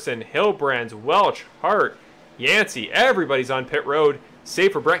Nickerson, Hilbrands, Welch, Hart, Yancey. Everybody's on pit road,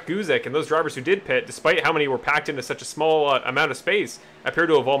 save for Brett Guzik, and those drivers who did pit, despite how many were packed into such a small amount of space, appear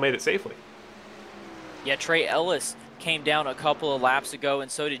to have all made it safely. Yeah, Trey Ellis came down a couple of laps ago, and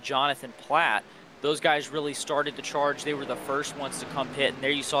so did Jonathan Platt. Those guys really started the charge. They were the first ones to come pit, and there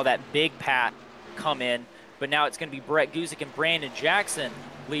you saw that big Pat come in. But now it's going to be Brett Guzik and Brandon Jackson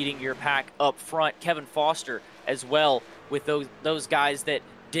leading your pack up front. Kevin Foster as well, with those guys that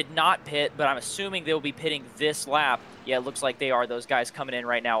did not pit, but I'm assuming they'll be pitting this lap. Yeah, it looks like they are. Those guys coming in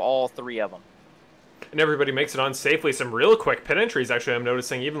right now, all 3 of them. And everybody makes it on safely. Some real quick pit entries, actually, I'm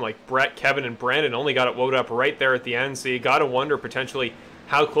noticing. Even like Brett, Kevin, and Brandon only got it wound up right there at the end, so you got to wonder potentially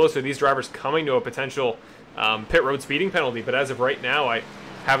how close are these drivers coming to a potential pit road speeding penalty. But as of right now, I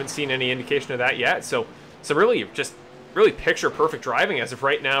haven't seen any indication of that yet. So really picture perfect driving as of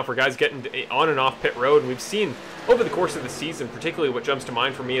right now for guys getting on and off pit road. And we've seen over the course of the season, particularly what jumps to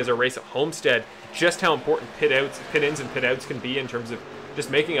mind for me is our race at Homestead, just how important pit ins and pit outs can be in terms of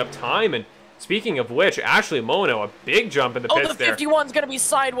just making up time. And speaking of which, Ashley Mullineaux, a big jump in the pits there. Oh, the 51's going to be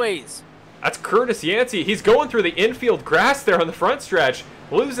sideways. That's Curtis Yancey. He's going through the infield grass there on the front stretch,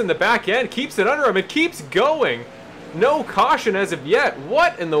 losing the back end, keeps it under him, and keeps going. No caution as of yet.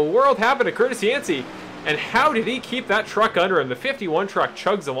 What in the world happened to Curtis Yancey? And how did he keep that truck under him? The 51 truck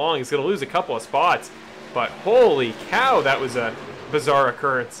chugs along. He's going to lose a couple of spots. But holy cow, that was a bizarre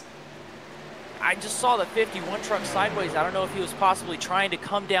occurrence. I just saw the 51 truck sideways. I don't know if he was possibly trying to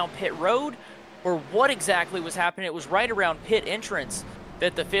come down pit road or what exactly was happening. It was right around pit entrance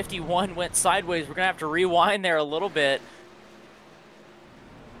that the 51 went sideways. We're going to have to rewind there a little bit.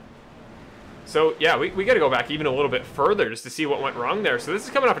 So, yeah, we got to go back even a little bit further just to see what went wrong there. So this is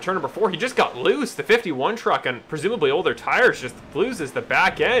coming off of turn number 4. He just got loose. The 51 truck on presumably older tires just loses the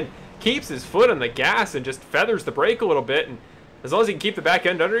back end, keeps his foot on the gas, and just feathers the brake a little bit. And as long as he can keep the back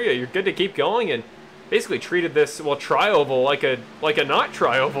end under you, you're good to keep going. And basically treated this, tri-oval like a not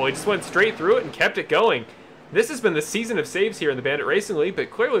tri-oval. He just went straight through it and kept it going. This has been the season of saves here in the Bandit Racing League,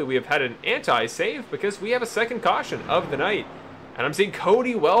 but clearly we have had an anti-save because we have a second caution of the night. And I'm seeing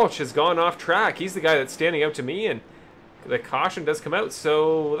Cody Welch has gone off track. He's the guy that's standing out to me, and the caution does come out.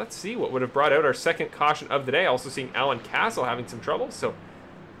 So let's see what would have brought out our second caution of the day. Also seeing Alan Castle having some trouble. So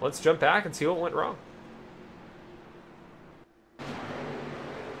let's jump back and see what went wrong.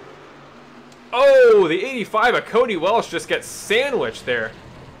 Oh, the 85 of Cody Welch just gets sandwiched there.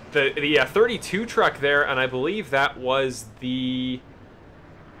 The 32 truck there, and I believe that was the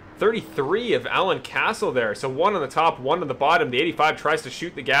 33 of Alan Castle there. So one on the top, one on the bottom. The 85 tries to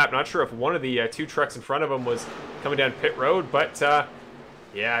shoot the gap. Not sure if one of the 2 trucks in front of him was coming down pit road, but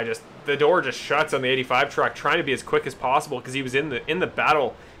yeah, the door just shuts on the 85 truck, trying to be as quick as possible because he was in the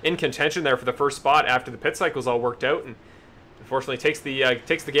battle, in contention there for the first spot after the pit cycles all worked out, and unfortunately takes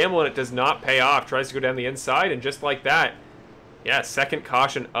the gamble, and it does not pay off. Tries to go down the inside, and just like that, yeah, second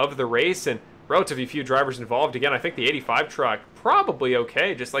caution of the race, and relatively few drivers involved. Again, I think the 85 truck probably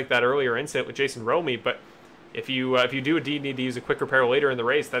okay, just like that earlier incident with Jason Romy. But if you do indeed need to use a quick repair later in the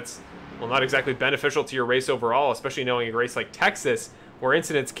race, that's not exactly beneficial to your race overall, especially knowing a race like Texas where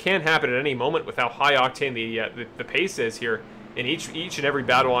incidents can happen at any moment with how high octane the pace is here in each and every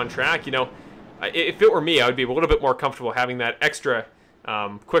battle on track. If it were me, I would be a little bit more comfortable having that extra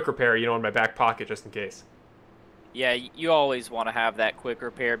quick repair, in my back pocket just in case. Yeah, you always want to have that quick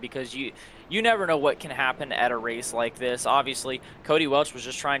repair because you never know what can happen at a race like this. Obviously, Cody Welch was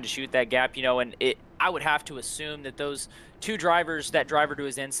just trying to shoot that gap, and I would have to assume that those 2 drivers, that driver to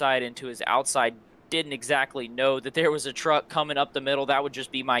his inside and to his outside, didn't exactly know that there was a truck coming up the middle. That would just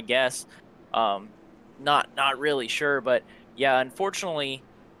be my guess. Not really sure, but yeah, unfortunately,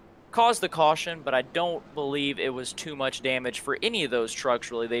 caused the caution, but I don't believe it was too much damage for any of those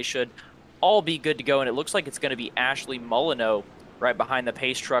trucks, really. They should all be good to go, and it looks like it's going to be Ashley Mullineaux right behind the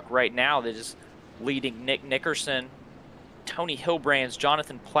pace truck right now that is leading Nick Nickerson, Tony Hilbrands,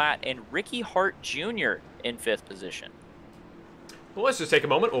 Jonathan Platt, and Ricky Hart Jr. in 5th position. Well, let's just take a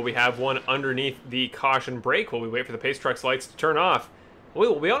moment while we have one underneath the caution brake while we wait for the pace truck's lights to turn off.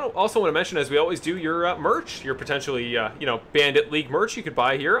 We also want to mention, as we always do, your merch, your potentially, Bandit League merch you could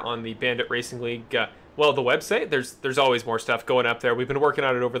buy here on the Bandit Racing League, the website. There's always more stuff going up there. We've been working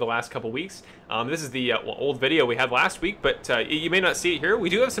on it over the last couple weeks. This is the old video we had last week, but you may not see it here. We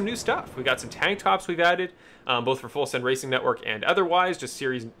do have some new stuff. We got some tank tops we've added, both for Full Send Racing Network and otherwise, just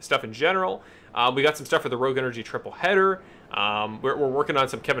series stuff in general. We got some stuff for the Rogue Energy triple header. We're working on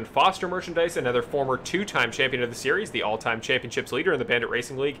some Kevin Foster merchandise, another former 2-time champion of the series, the all-time championships leader in the Bandit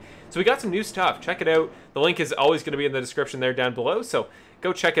Racing League. So we got some new stuff. Check it out. The link is always going to be in the description there down below, so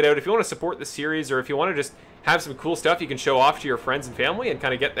go check it out. If you want to support the series, or if you want to just have some cool stuff you can show off to your friends and family and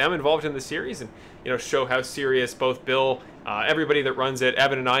kind of get them involved in the series, and show how serious both Bill, everybody that runs it,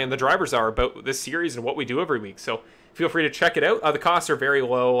 Evan and I, and the drivers are about this series and what we do every week. So feel free to check it out. The costs are very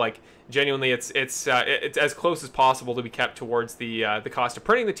low. Like, genuinely, it's as close as possible to be kept towards the cost of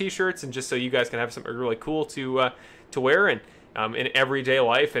printing the t-shirts, and just so you guys can have something really cool to wear and in everyday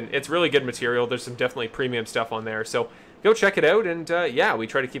life. And it's really good material. There's some definitely premium stuff on there. So go check it out. And yeah, we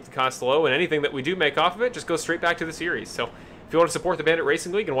try to keep the costs low, and anything that we do make off of it just goes straight back to the series. So if you want to support the Bandit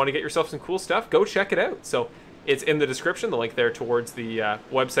Racing League and want to get yourself some cool stuff, go check it out. So it's in the description, the link there towards the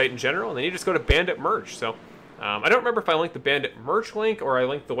website in general, and then you just go to Bandit Merch. So I don't remember if I linked the Bandit merch link or I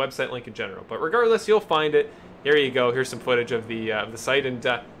linked the website link in general, but regardless, you'll find it. Here you go. Here's some footage of the site, and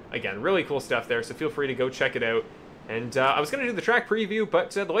again, really cool stuff there, so feel free to go check it out. And I was going to do the track preview,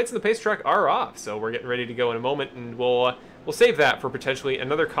 but the lights in the pace truck are off, so we're getting ready to go in a moment, and we'll save that for potentially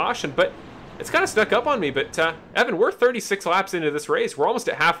another caution. But it's kind of snuck up on me, but Evan, we're 36 laps into this race. We're almost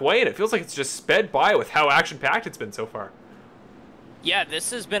at halfway, and it feels like it's just sped by with how action-packed it's been so far. Yeah, this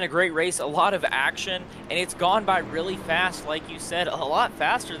has been a great race, a lot of action, and it's gone by really fast, like you said, a lot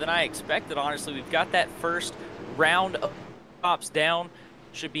faster than I expected, honestly. We've got that first round of stops down,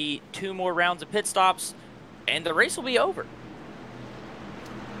 should be 2 more rounds of pit stops, and the race will be over.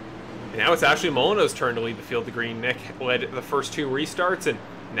 And now it's Ashley Mullineaux's turn to lead the field. The green Nick led the first 2 restarts, and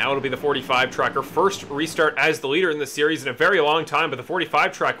now it'll be the 45 truck. Her first restart as the leader in this series in a very long time, but the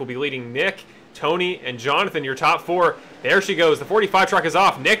 45 truck will be leading Nick, Tony, and Jonathan, your top 4. There she goes. The 45 truck is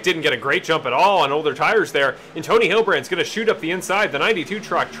off. Nick didn't get a great jump at all on older tires there. And Tony Hilbrand's going to shoot up the inside. The 92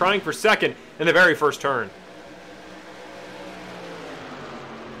 truck trying for second in the very first turn.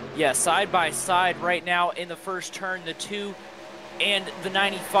 Yeah, side by side right now in the first turn, the 2 and the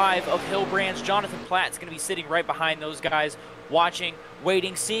 95 of Hilbrands. Jonathan Platt's going to be sitting right behind those guys, watching,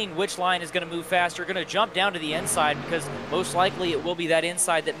 waiting, seeing which line is going to move faster. Going to jump down to the inside because most likely it will be that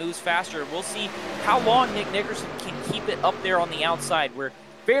inside that moves faster. We'll see how long Nick Nickerson can keep it up there on the outside. We're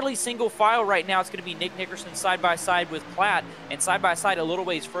fairly single file right now. It's going to be Nick Nickerson side by side with Platt, and side by side a little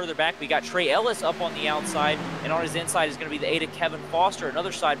ways further back we got Trey Ellis up on the outside, and on his inside is going to be the 8 of Kevin Foster.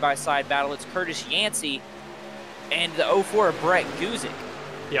 Another side by side battle. It's Curtis Yancey and the 04 of Brett Guzik.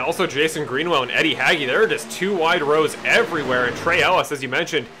 Yeah, also Jason Greenwell and Eddie Hagee. There are just 2 wide rows everywhere. And Trey Ellis, as you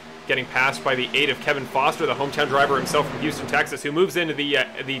mentioned, getting passed by the 8 of Kevin Foster, the hometown driver himself from Houston, Texas, who moves into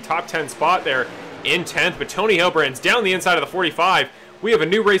the top 10 spot there in 10th. But Tony Hilbrand's down the inside of the 45. We have a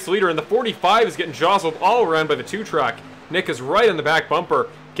new race leader, and the 45 is getting jostled all around by the 2 truck. Nick is right on the back bumper,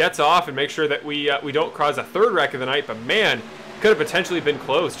 gets off and makes sure that we don't cause a 3rd wreck of the night. But man, could have potentially been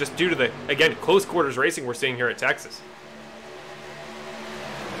close just due to the, again, close quarters racing we're seeing here at Texas.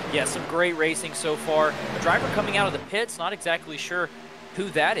 Yeah, some great racing so far. A driver coming out of the pits, not exactly sure who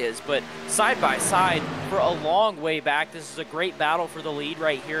that is, but side by side for a long way back. This is a great battle for the lead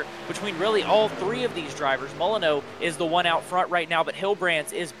right here between really all 3 of these drivers. Mullineaux is the one out front right now, but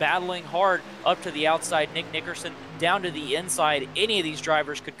Hilbrands is battling hard up to the outside. Nick Nickerson down to the inside. Any of these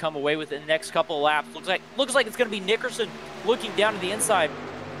drivers could come away with it in the next couple of laps. Looks like it's going to be Nickerson looking down to the inside,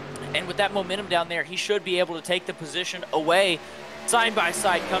 and with that momentum down there, he should be able to take the position away. Side by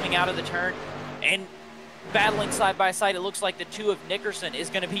side coming out of the turn and battling side by side. It looks like the 2 of Nickerson is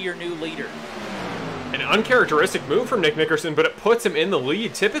going to be your new leader. An uncharacteristic move from Nick Nickerson, but it puts him in the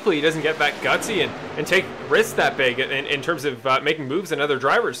lead. Typically, he doesn't get that gutsy and take risks that big in terms of making moves on other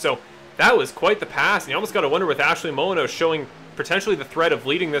drivers. So that was quite the pass. And you almost got to wonder with Ashley Mullineaux showing potentially the threat of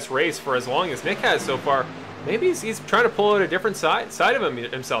leading this race for as long as Nick has so far. Maybe he's trying to pull out a different side of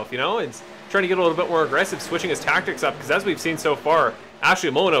himself, and trying to get a little bit more aggressive, switching his tactics up, because as we've seen so far,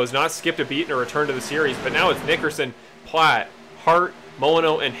 Ashley Mullineaux has not skipped a beat in a return to the series, but now it's Nickerson, Platt, Hart,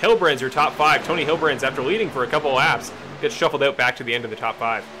 Mullineaux, and Hilbrands, your top 5. Tony Hilbrands, after leading for a couple of laps, gets shuffled out back to the end of the top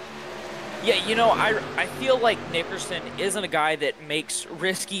 5. Yeah, I feel like Nickerson isn't a guy that makes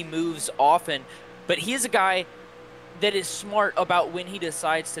risky moves often, but he is a guy that is smart about when he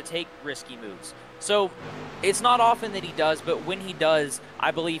decides to take risky moves. So it's not often that he does, but when he does,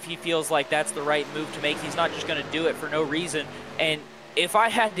 I believe he feels like that's the right move to make. He's not just going to do it for no reason. And if I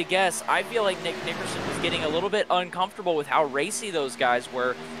had to guess, I feel like Nick Nickerson was getting a little bit uncomfortable with how racy those guys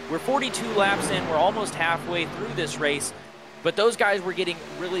were. We're 42 laps in. We're almost halfway through this race, but those guys were getting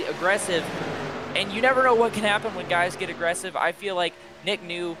really aggressive. And you never know what can happen when guys get aggressive. I feel like Nick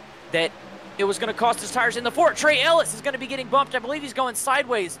knew that it was going to cost his tires in the fourth. Trey Ellis is going to be getting bumped. I believe he's going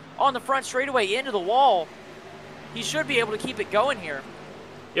sideways on the front straightaway into the wall. He should be able to keep it going here.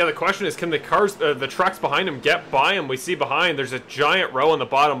 Yeah, the question is, can the cars, the trucks behind him get by him? We see behind, there's a giant row on the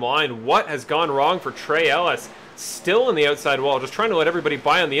bottom line. What has gone wrong for Trey Ellis? Still in the outside wall, just trying to let everybody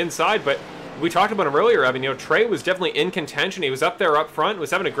by on the inside, but we talked about him earlier. I mean, you know, Trey was definitely in contention. He was up there up front,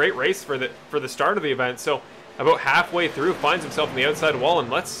 was having a great race for the start of the event. So about halfway through, finds himself in the outside wall, and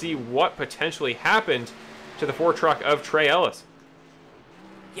let's see what potentially happened to the Ford truck of Trey Ellis.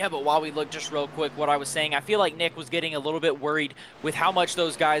 Yeah, but while we look just real quick, what I was saying, I feel like Nick was getting a little bit worried with how much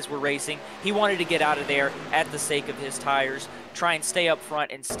those guys were racing. He wanted to get out of there at the sake of his tires, try and stay up front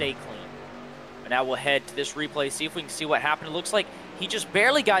and stay clean. And now we'll head to this replay, see if we can see what happened. It looks like he just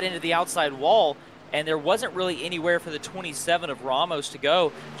barely got into the outside wall, and there wasn't really anywhere for the 27 of Ramos to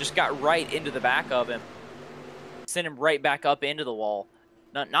go. Just got right into the back of him. Sent him right back up into the wall.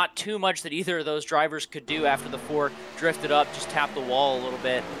 Not too much that either of those drivers could do after the four drifted up, just tapped the wall a little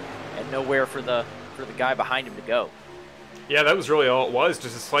bit, and nowhere for the guy behind him to go. Yeah, that was really all it was,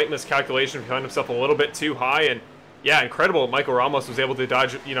 just a slight miscalculation, behind himself a little bit too high, and yeah, incredible. Michael Ramos was able to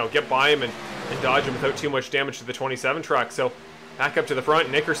dodge, you know, get by him and dodge him without too much damage to the 27 truck. So back up to the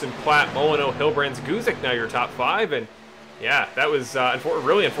front, Nickerson, Platt, Mullineaux, Hilbrands, Guzik, now your top five, and yeah, that was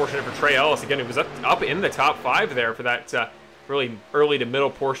really unfortunate for Trey Ellis. Again, he was up in the top five there for that really early to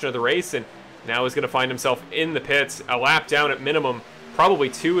middle portion of the race, and now he's going to find himself in the pits, a lap down at minimum, probably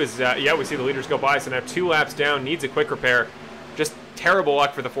two is, yeah, we see the leaders go by, so now 2 laps down, needs a quick repair. Just terrible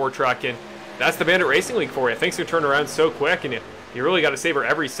luck for the Ford truck, and that's the Bandit Racing League for you. Things can turn around so quick, and you really got to savor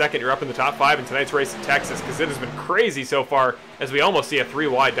every second you're up in the top 5 in tonight's race in Texas, because it has been crazy so far, as we almost see a 3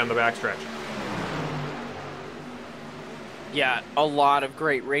 wide down the backstretch. Yeah, a lot of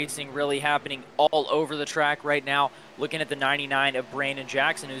great racing really happening all over the track right now. Looking at the 99 of Brandon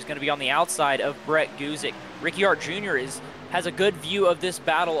Jackson, who's going to be on the outside of Brett Guzik. Ricky Hart Jr. has a good view of this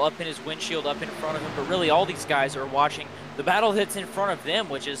battle up in his windshield, up in front of him, but really all these guys are watching the battle that's in front of them,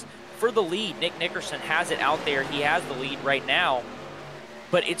 which is for the lead. Nick Nickerson has it out there. He has the lead right now,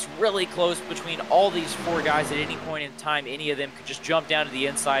 but it's really close between all these 4 guys at any point in time. Any of them could just jump down to the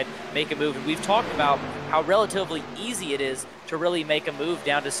inside, make a move, and we've talked about how relatively easy it is to really make a move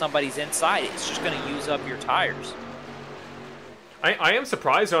down to somebody's inside. It's just going to use up your tires. I am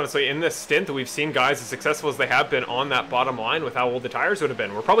surprised, honestly, in this stint that we've seen guys as successful as they have been on that bottom line with how old the tires would have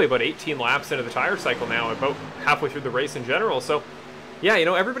been. We're probably about 18 laps into the tire cycle now, about halfway through the race in general. So, yeah, you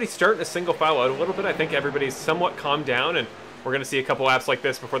know, everybody's starting to single file out a little bit. I think everybody's somewhat calmed down, and we're going to see a couple laps like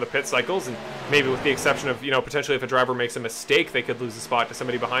this before the pit cycles, and maybe with the exception of, you know, potentially if a driver makes a mistake, they could lose a spot to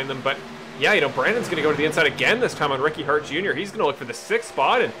somebody behind them. But, yeah, you know, Brandon's going to go to the inside again this time on Ricky Hart Jr. He's going to look for the 6th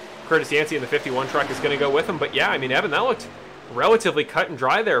spot, and Curtis Yancey in the 51 truck is going to go with him. But, yeah, I mean, Evan, that looked relatively cut and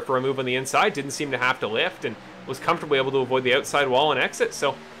dry there for a move on the inside. Didn't seem to have to lift and was comfortably able to avoid the outside wall and exit.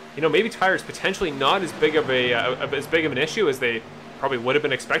 So, you know, maybe tires potentially not as big of an issue as they probably would have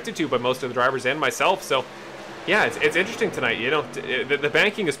been expected to by most of the drivers and myself. So, yeah, it's interesting tonight. You know, the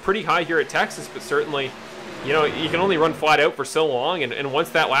banking is pretty high here at Texas, but certainly, you know, you can only run flat out for so long, and once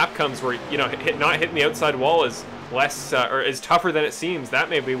that lap comes where, you know, not hitting the outside wall is less or is tougher than it seems, that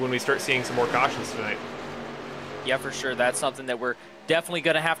may be when we start seeing some more cautions tonight. Yeah, for sure. That's something that we're definitely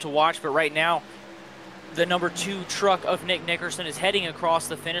going to have to watch. But right now, the number 2 truck of Nick Nickerson is heading across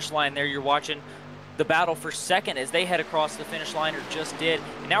the finish line there. You're watching the battle for second as they head across the finish line, or just did.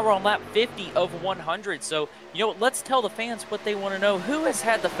 And now we're on lap 50 of 100. So, you know, let's tell the fans what they want to know. Who has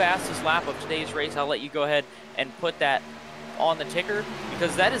had the fastest lap of today's race? I'll let you go ahead and put that on the ticker,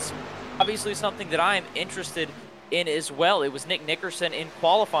 because that is obviously something that I am interested in as well. It was Nick Nickerson in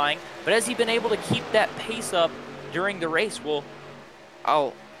qualifying, but has he been able to keep that pace up during the race? Well,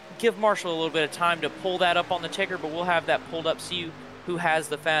 I'll give Marshall a little bit of time to pull that up on the ticker, but we'll have that pulled up, see who has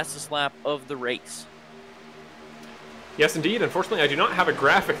the fastest lap of the race. Yes, indeed. Unfortunately, I do not have a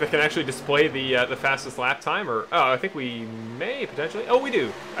graphic that can actually display the fastest lap time, or I think we may potentially. Oh, we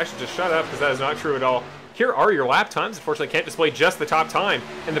do. I should just shut up, because that is not true at all. Here are your lap times. Unfortunately, I can't display just the top time.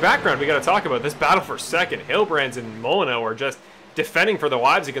 In the background, we got to talk about this battle for second. Hilbrands and Mullineaux are just defending for their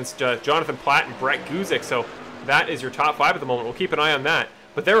lives against Jonathan Platt and Brett Guzik. So that is your top 5 at the moment. We'll keep an eye on that.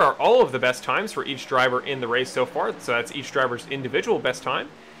 But there are all of the best times for each driver in the race so far, so that's each driver's individual best time.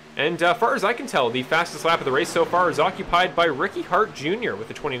 And far as I can tell, the fastest lap of the race so far is occupied by Ricky Hart Jr. with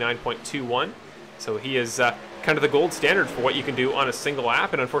a 29.21. So he is kind of the gold standard for what you can do on a single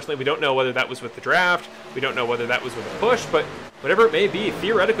lap, and unfortunately we don't know whether that was with the draft, we don't know whether that was with a push, but whatever it may be,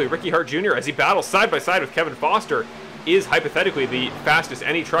 theoretically Ricky Hart Jr., as he battles side by side with Kevin Foster, is hypothetically the fastest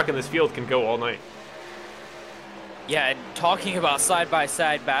any truck in this field can go all night. Yeah, and talking about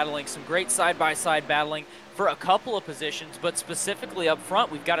side-by-side battling, some great side-by-side battling for a couple of positions, but specifically up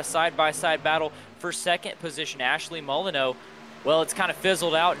front, we've got a side-by-side battle for second position. Ashley Mullineaux, well, it's kind of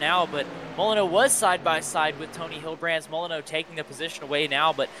fizzled out now, but Mullineaux was side-by-side with Tony Hilbrands. Mullineaux taking the position away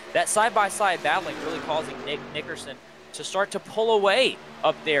now, but that side-by-side battling really causing Nick Nickerson to start to pull away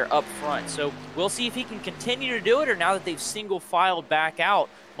up there up front. So we'll see if he can continue to do it, or now that they've single-filed back out,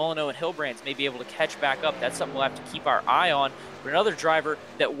 Mullineaux and Hilbrands may be able to catch back up. That's something we'll have to keep our eye on. But another driver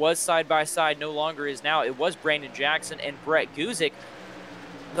that was side-by-side, no longer is now, it was Brandon Jackson and Brett Guzik.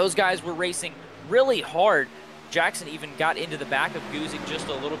 Those guys were racing really hard. Jackson even got into the back of Guzik just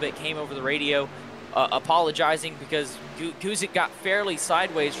a little bit, came over the radio apologizing because Guzik got fairly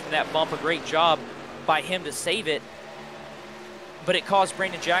sideways from that bump. A great job by him to save it. But it caused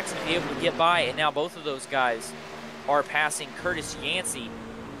Brandon Jackson to be able to get by, and now both of those guys are passing Curtis Yancey.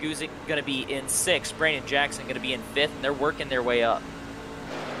 Guzik going to be in 6th, Brandon Jackson going to be in 5th, and they're working their way up.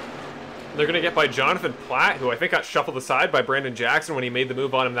 They're going to get by Jonathan Platt, who I think got shuffled aside by Brandon Jackson when he made the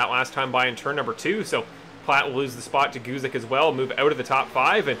move on him that last time by in turn number 2. So Platt will lose the spot to Guzik as well, move out of the top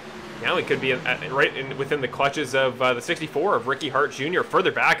 5, and now he could be within the clutches of the 64 of Ricky Hart Jr.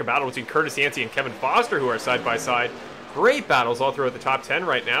 Further back, a battle between Curtis Yancey and Kevin Foster, who are side by side. Great battles all throughout the top 10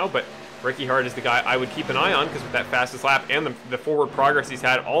 right now, but Ricky Hart is the guy I would keep an eye on, because with that fastest lap and the forward progress he's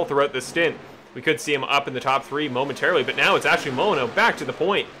had all throughout this stint, we could see him up in the top 3 momentarily. But now it's actually Mullineaux back to the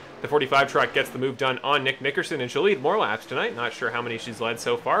point. The 45 truck gets the move done on Nick Nickerson, and she'll lead more laps tonight. Not sure how many she's led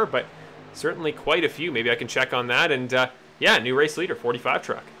so far, but certainly quite a few. Maybe I can check on that. And yeah, new race leader, 45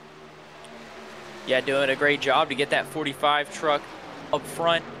 truck. Yeah, doing a great job to get that 45 truck up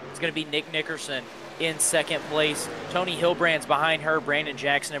front. It's going to be Nick Nickerson in 2nd place. Tony Hilbrands behind her, Brandon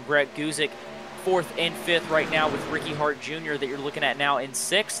Jackson and Brett Guzik 4th and 5th right now, with Ricky Hart Jr. that you're looking at now in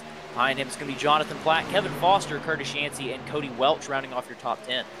 6th. Behind him is going to be Jonathan Platt, Kevin Foster, Curtis Yancey, and Cody Welch rounding off your top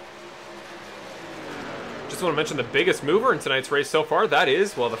 10. Just want to mention the biggest mover in tonight's race so far. That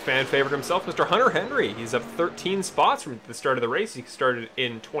is, well, the fan favorite himself, Mr. Hunter Henry. He's up 13 spots from the start of the race. He started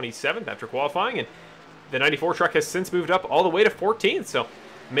in 27th after qualifying, and the 94 truck has since moved up all the way to 14th. So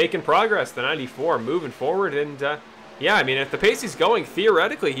making progress, the 94 moving forward, and yeah, I mean, if the pace he's going,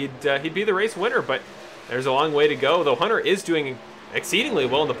 theoretically he'd be the race winner, but there's a long way to go. Though Hunter is doing exceedingly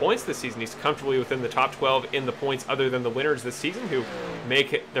well in the points this season. He's comfortably within the top 12 in the points, other than the winners this season who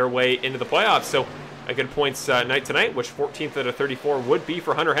make their way into the playoffs. So a good points night tonight, which 14th out of 34 would be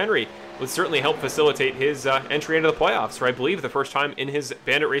for Hunter Henry, would certainly help facilitate his entry into the playoffs for, I believe, the first time in his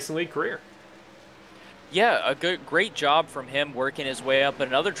Bandit Racing League career. Yeah, a great job from him working his way up. But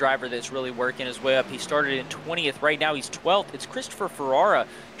another driver that's really working his way up, he started in 20th. Right now he's 12th. It's Christopher Ferrara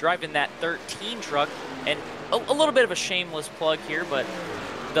driving that 13 truck. And a little bit of a shameless plug here, but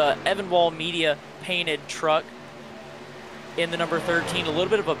the Evanwall Media painted truck in the number 13, a little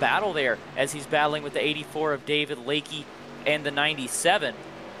bit of a battle there as he's battling with the 84 of David Lakey and the 97.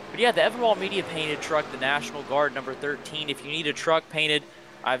 But yeah, the Evanwall Media painted truck, the National Guard number 13. If you need a truck painted,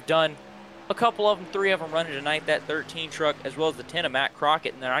 I've done a couple of them, 3 of them running tonight, that 13 truck, as well as the 10 of Matt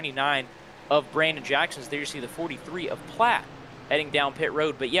Crockett and the 99 of Brandon Jackson's. There you see the 43 of Platt heading down pit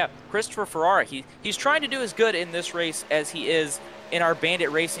road. But yeah, Christopher Ferrara, he's trying to do as good in this race as he is in our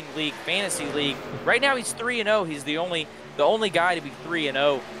Bandit Racing League Fantasy League. Right now he's 3-0. He's the only guy to be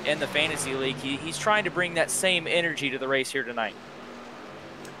 3-0 in the Fantasy League. He's trying to bring that same energy to the race here tonight.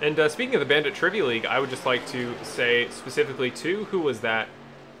 And speaking of the Bandit Trivia League, I would just like to say specifically to, who was that?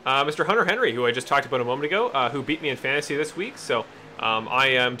 Mr. Hunter Henry, who I just talked about a moment ago, who beat me in fantasy this week. So I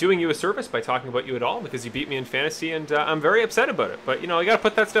am doing you a service by talking about you at all, because you beat me in fantasy, and I'm very upset about it. But, you know, I got to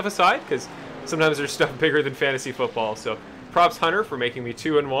put that stuff aside, because sometimes there's stuff bigger than fantasy football. So props Hunter for making me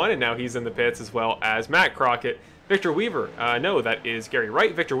 2-1, and now he's in the pits, as well as Matt Crockett. Victor Weaver, no, that is Gary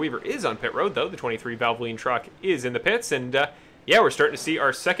Wright. Victor Weaver is on pit road, though. The 23 Valvoline truck is in the pits, and yeah, we're starting to see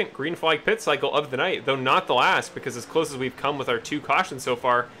our second green flag pit cycle of the night, though not the last, because as close as we've come with our 2 cautions so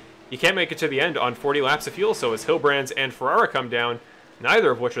far, you can't make it to the end on 40 laps of fuel. So as Hilbrands and Ferrara come down, neither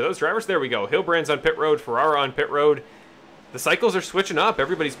of which are those drivers. There we go. Hilbrands on pit road, Ferrara on pit road. The cycles are switching up.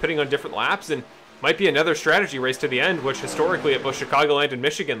 Everybody's pitting on different laps, and might be another strategy race to the end, which historically at both Chicagoland and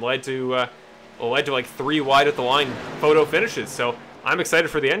Michigan led to like 3 wide at the line photo finishes. So I'm excited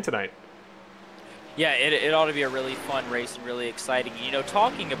for the end tonight. Yeah, it ought to be a really fun race and really exciting. You know,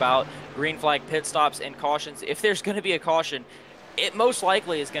 talking about green flag pit stops and cautions, if there's going to be a caution, it most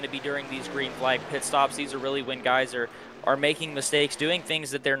likely is going to be during these green flag pit stops. These are really when guys are making mistakes, doing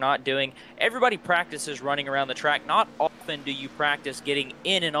things that they're not doing. Everybody practices running around the track. Not often do you practice getting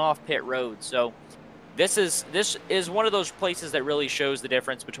in and off pit road. So this is one of those places that really shows the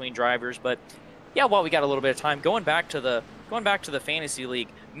difference between drivers. But yeah, while we got a little bit of time, going back to the fantasy league,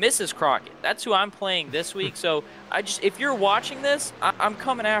 Mrs. Crockett, that's who I'm playing this week. So if you're watching this, I'm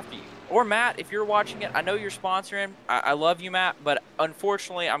coming after you. Or Matt, if you're watching it, I know you're sponsoring. I love you, Matt, but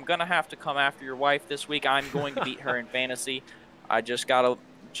unfortunately, I'm gonna have to come after your wife this week. I'm going to beat her in fantasy. I just gotta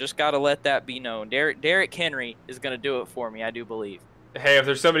let that be known. Derrick Henry is gonna do it for me, I do believe. Hey, if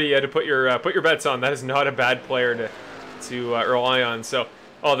there's somebody you had to put your bets on, that is not a bad player to rely on. So,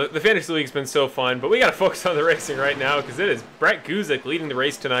 the fantasy league's been so fun, but we got to focus on the racing right now because it is Brett Guzik leading the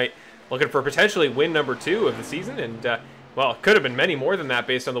race tonight, looking for potentially win number 2 of the season, and well, it could have been many more than that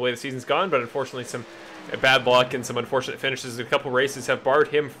based on the way the season's gone, but unfortunately some bad luck and some unfortunate finishes. A couple races have barred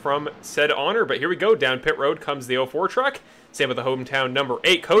him from said honor, but here we go. Down pit road comes the 04 truck. Same with the hometown number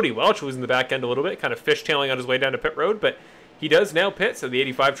 8, Cody Welch, who was in the back end a little bit, kind of fishtailing on his way down to pit road, but he does now pit, so the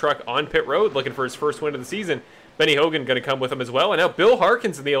 85 truck on pit road, looking for his first win of the season. Benny Hogan going to come with him as well, and now Bill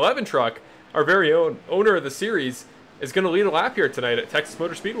Harkins in the 11 truck, our very own owner of the series, is going to lead a lap here tonight at Texas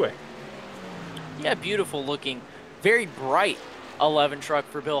Motor Speedway. Yeah, beautiful looking. Very bright 11 truck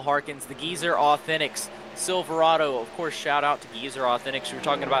for Bill Harkins. The Geezer Authentics Silverado. Of course, shout out to Geezer Authentics. We were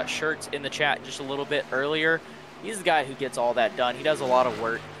talking about shirts in the chat just a little bit earlier. He's the guy who gets all that done. He does a lot of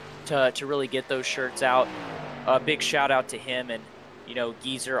work to really get those shirts out. A big shout out to him and, you know,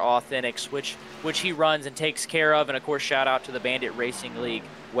 Geezer Authentics, which he runs and takes care of. And, of course, shout out to the Bandit Racing League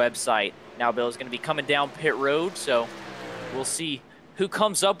website. Now Bill is going to be coming down pit road, so we'll see who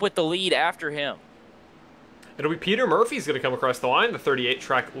comes up with the lead after him. It'll be Peter Murphy's going to come across the line. The 38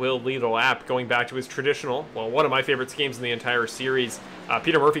 truck will lead a lap, going back to his traditional, well, one of my favorite schemes in the entire series.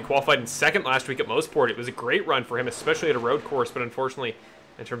 Peter Murphy qualified in second last week at Mosport. It was a great run for him, especially at a road course, but unfortunately,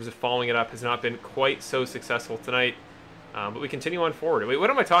 in terms of following it up, has not been quite so successful tonight. But we continue on forward. Wait, what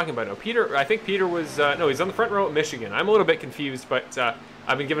am I talking about now? Peter, I think Peter was, no, he's on the front row at Michigan. I'm a little bit confused, but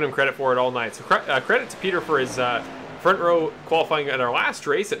I've been giving him credit for it all night. So credit to Peter for his front row qualifying at our last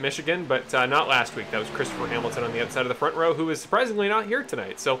race at Michigan, but not last week. That was Christopher Hamilton on the outside of the front row, who is surprisingly not here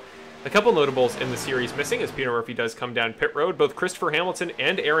tonight. So a couple notables in the series missing as Peter Murphy does come down pit road. Both Christopher Hamilton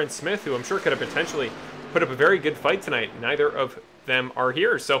and Aaron Smith, who I'm sure could have potentially put up a very good fight tonight. Neither of them are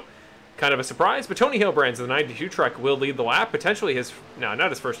here, so kind of a surprise. But Tony Hilbrands of the 92 truck will lead the lap, potentially not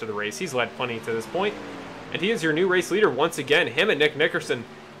his first of the race. He's led plenty to this point, and he is your new race leader once again. Him and Nick Nickerson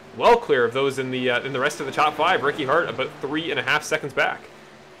well clear of those in the rest of the top 5. Ricky Hart about 3.5 seconds back.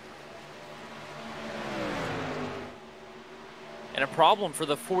 And a problem for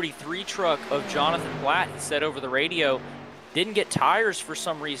the 43 truck of Jonathan Blatt. He said over the radio, didn't get tires for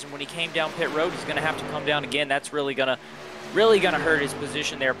some reason when he came down pit road. He's going to have to come down again. That's really gonna hurt his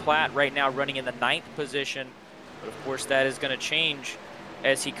position there. Platt right now running in the 9th position, but of course that is going to change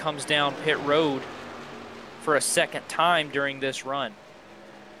as he comes down pit road for a second time during this run.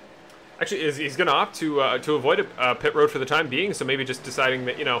 Actually, he's going to opt to avoid a pit road for the time being, so maybe just deciding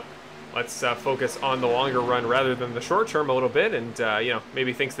that, you know, let's focus on the longer run rather than the short term a little bit, and you know,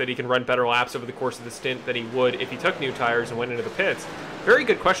 maybe thinks that he can run better laps over the course of the stint than he would if he took new tires and went into the pits. Very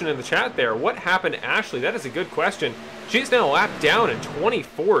good question in the chat there. What happened to Ashley? That is a good question. She's now lapped down in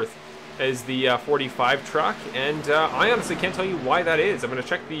 24th as the 45 truck, and I honestly can't tell you why that is. I'm going to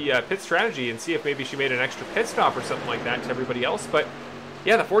check the pit strategy and see if maybe she made an extra pit stop or something like that to everybody else, but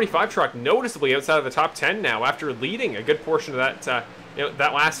yeah, the 45 truck noticeably outside of the top 10 now after leading a good portion of that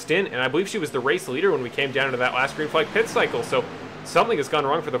that last stint, and I believe she was the race leader when we came down to that last green flag pit cycle, so something has gone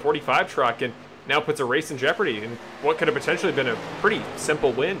wrong for the 45 truck and now puts a race in jeopardy and what could have potentially been a pretty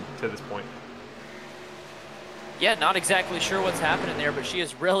simple win to this point. Yeah, not exactly sure what's happening there, but she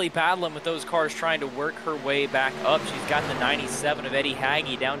is really battling with those cars trying to work her way back up. She's got the 97 of Eddie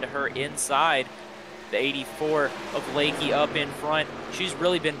Hagge down to her inside. The 84 of Lakey up in front. She's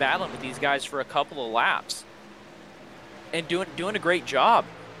really been battling with these guys for a couple of laps and doing a great job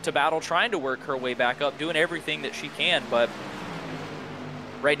to battle, trying to work her way back up, doing everything that she can, but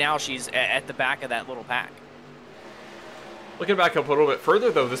right now she's at the back of that little pack. Looking back up a little bit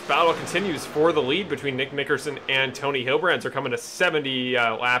further, though, this battle continues for the lead between Nick Nickerson and Tony Hilbrands. Are coming to 70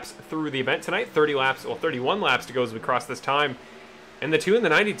 laps through the event tonight, 31 laps to go as we cross this time. And the 2 and the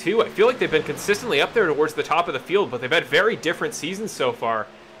 92, I feel like they've been consistently up there towards the top of the field, but they've had very different seasons so far.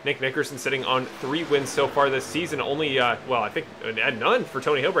 Nick Nickerson sitting on 3 wins so far this season. Only, well, I think none for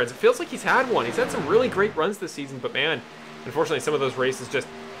Tony Hilbrands. It feels like he's had one. He's had some really great runs this season, but man, unfortunately, some of those races just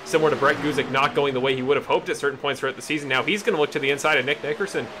similar to Brett Guzik not going the way he would have hoped at certain points throughout the season. Now he's going to look to the inside of Nick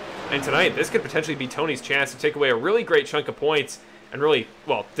Nickerson, and tonight this could potentially be Tony's chance to take away a really great chunk of points and really,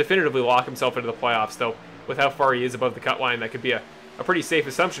 well, definitively lock himself into the playoffs, though with how far he is above the cut line, that could be a pretty safe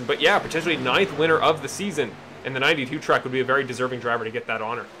assumption. But yeah, potentially 9th winner of the season, and the 92 truck would be a very deserving driver to get that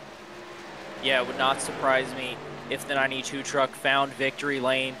honor. Yeah, it would not surprise me if the 92 truck found victory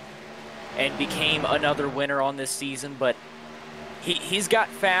lane and became another winner on this season, but he's got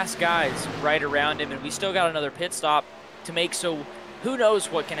fast guys right around him, and we still got another pit stop to make, so who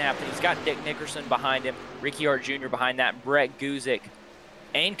knows what can happen. He's got Nick Nickerson behind him, Ricky Hart Jr. behind that, Brett Guzik,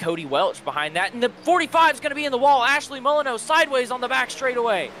 and Cody Welch behind that, and the 45 is going to be in the wall. Ashley Mullineaux sideways on the back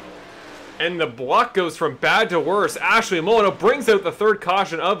straightaway. And the block goes from bad to worse. Ashley Mullineaux brings out the 3rd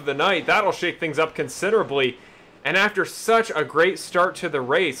caution of the night. That'll shake things up considerably. And after such a great start to the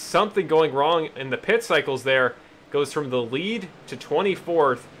race, something going wrong in the pit cycles there, goes from the lead to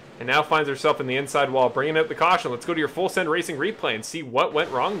 24th, and now finds herself in the inside wall, bringing out the caution. Let's go to your Full Send Racing replay and see what went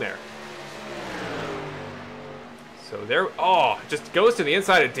wrong there. So there, just goes to the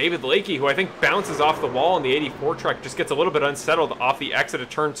inside of David Lakey, who I think bounces off the wall, and the 84 truck just gets a little bit unsettled off the exit of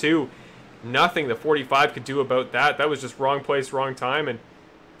turn 2. Nothing the 45 could do about that. That was just wrong place, wrong time, and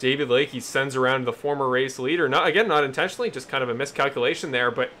David Lakey sends around the former race leader. Not intentionally, just kind of a miscalculation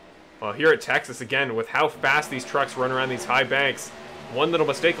there, but well, here at Texas, again, with how fast these trucks run around these high banks, one little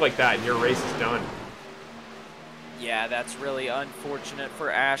mistake like that and your race is done. Yeah, that's really unfortunate for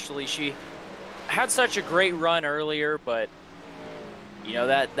Ashley. She had such a great run earlier, but you know,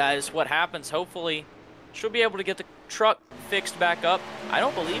 that is what happens. Hopefully she'll be able to get the truck fixed back up. I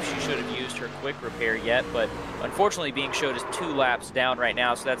don't believe she should have used her quick repair yet, but unfortunately being showed as 2 laps down right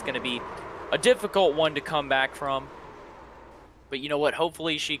now, so that's going to be a difficult one to come back from. But you know what?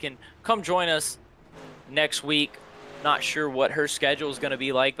 Hopefully she can come join us next week. Not sure what her schedule is going to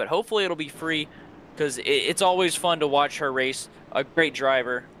be like, but hopefully it'll be free, because it's always fun to watch her race. A great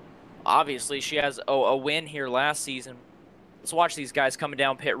driver. Obviously, she has a win here last season. Let's watch these guys coming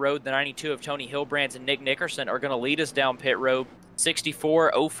down pit road. The 92 of Tony Hilbrands and Nick Nickerson are going to lead us down pit road.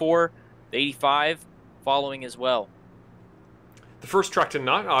 64, 04, the 85 following as well. The first truck to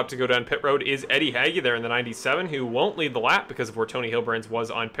not opt to go down pit road is Eddie Hagee there in the 97, who won't lead the lap because of where Tony Hilbrands was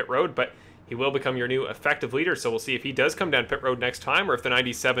on pit road, but he will become your new effective leader, so we'll see if he does come down pit road next time, or if the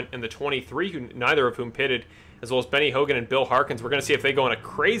 97 and the 23, neither of whom pitted, as well as Benny Hogan and Bill Harkins, we're going to see if they go on a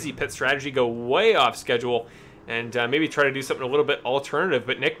crazy pit strategy, go way off schedule, and maybe try to do something a little bit alternative.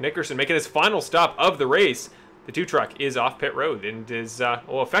 But Nick Nickerson making his final stop of the race. The 2 truck is off pit road and is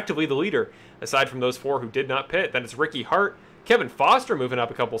effectively the leader, aside from those 4 who did not pit. Then it's Ricky Hart, Kevin Foster moving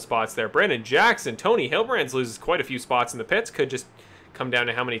up a couple spots there, Brandon Jackson, Tony Hilbrands loses quite a few spots in the pits, could just come down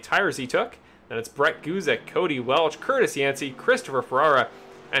to how many tires he took. Then it's Brett Guzik, Cody Welch, Curtis Yancey, Christopher Ferrara,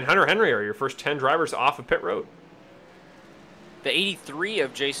 and Hunter Henry are your first 10 drivers off of pit road. The 83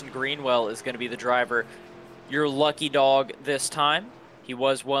 of Jason Greenwell is going to be the driver. Your lucky dog this time. He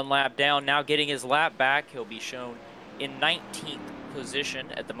was 1 lap down, now getting his lap back. He'll be shown in 19th position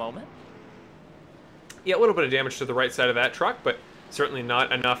at the moment. Yeah, a little bit of damage to the right side of that truck, but certainly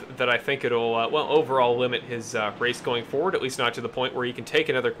not enough that I think it'll, overall limit his race going forward, at least not to the point where he can take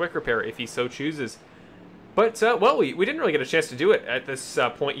another quick repair if he so chooses. But, we didn't really get a chance to do it at this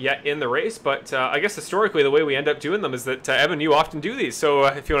point yet in the race, but I guess historically the way we end up doing them is that, Evan, you often do these, so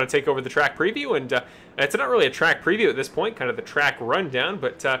if you want to take over the track preview, and it's not really a track preview at this point, kind of the track rundown,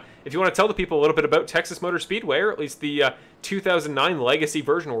 but if you want to tell the people a little bit about Texas Motor Speedway, or at least the 2009 Legacy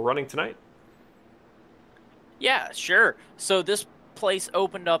version we're running tonight. Yeah, sure. So this place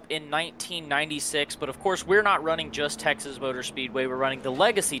opened up in 1996, but of course we're not running just Texas Motor Speedway, we're running the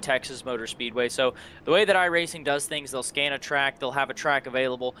Legacy Texas Motor Speedway. So the way that iRacing does things, they'll scan a track, they'll have a track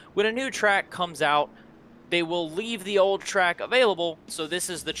available. When a new track comes out, they will leave the old track available. So this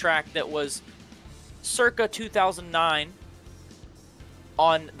is the track that was circa 2009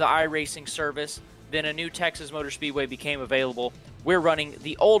 on the iRacing service. Then a new Texas Motor Speedway became available. We're running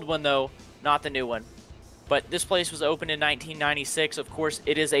the old one though, not the new one. But this place was opened in 1996. Of course,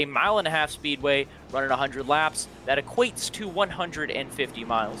 it is a 1.5 mile speedway running 100 laps. That equates to 150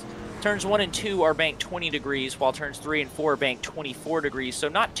 miles. Turns 1 and 2 are banked 20 degrees, while turns 3 and 4 are banked 24 degrees. So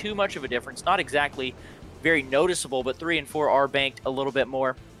not too much of a difference. Not exactly very noticeable, but 3 and 4 are banked a little bit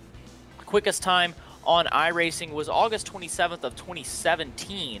more. Quickest time on iRacing was August 27th of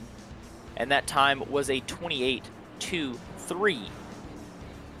 2017. And that time was a 28.23.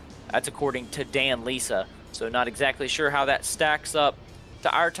 That's according to Dan Lisa. So not exactly sure how that stacks up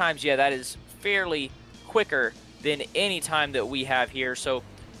to our times, yeah, that is fairly quicker than any time that we have here. So,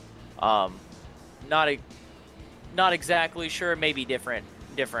 not exactly sure. Maybe different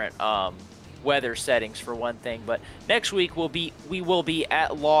weather settings for one thing. But next week we will be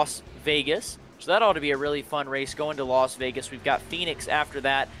at Las Vegas, so that ought to be a really fun race. Going to Las Vegas, we've got Phoenix after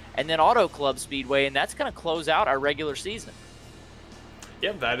that, and then Auto Club Speedway, and that's going to close out our regular season.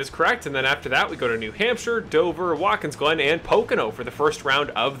 Yep, that is correct. And then after that, we go to New Hampshire, Dover, Watkins Glen, and Pocono for the first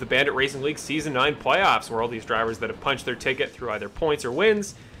round of the Bandit Racing League Season 9 playoffs, where all these drivers that have punched their ticket through either points or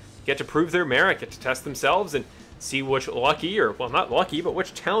wins get to prove their merit, get to test themselves, and see which lucky, or, well, not lucky, but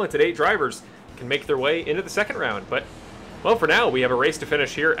which talented 8 drivers can make their way into the second round. But, well, for now, we have a race to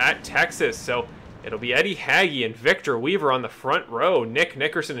finish here at Texas, so it'll be Eddie Hagge and Victor Weaver on the front row, Nick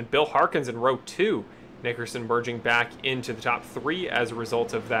Nickerson and Bill Harkins in row 2. Nickerson merging back into the top 3 as a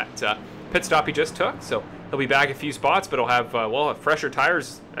result of that pit stop he just took. So he'll be back a few spots, but he'll have, well, fresher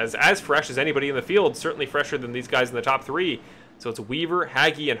tires, as fresh as anybody in the field, certainly fresher than these guys in the top 3. So it's Weaver,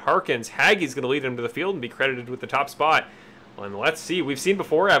 Hagge, and Harkins. Hagge's going to lead him to the field and be credited with the top spot. Well, and let's see. We've seen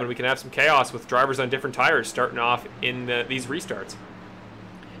before, Evan, we can have some chaos with drivers on different tires starting off in these restarts.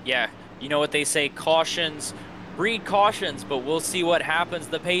 Yeah, you know what they say, cautions breed cautions, but we'll see what happens.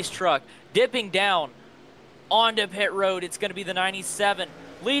 The pace truck dipping down onto pit road. It's going to be the 97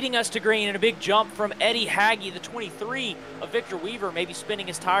 leading us to green, and a big jump from Eddie Hagge, the 23 of Victor Weaver, maybe spinning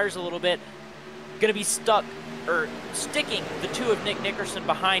his tires a little bit. Going to be sticking the 2 of Nick Nickerson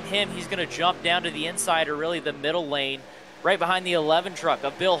behind him. He's going to jump down to the inside, or really the middle lane, right behind the 11 truck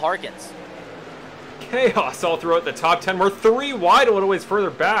of Bill Harkins. Chaos all throughout the top 10. We're 3 wide a little ways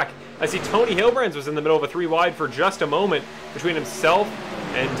further back. I see Tony Hilbrands was in the middle of a 3 wide for just a moment between himself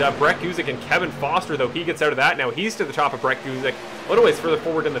and Brett Guzik and Kevin Foster, though he gets out of that. Now he's to the top of Brett Guzik. A little ways further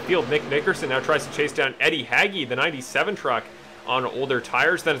forward in the field, Nick Nickerson now tries to chase down Eddie Hagge, the 97 truck, on older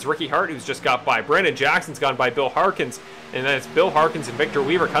tires. Then it's Ricky Hart who's just got by. Brandon Jackson's gone by Bill Harkins, and then it's Bill Harkins and Victor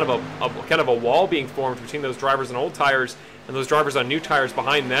Weaver, kind of a wall being formed between those drivers on old tires and those drivers on new tires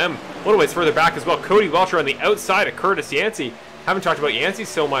behind them. A little ways further back as well, Cody Welcher on the outside of Curtis Yancey. Haven't talked about Yancey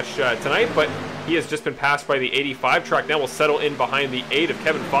so much tonight, but he has just been passed by the 85 truck. Now we'll settle in behind the 8 of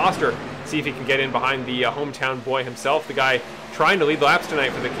Kevin Foster, see if he can get in behind the hometown boy himself, the guy trying to lead laps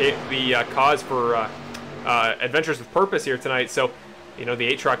tonight for the cause for Adventures with Purpose here tonight. So, you know, the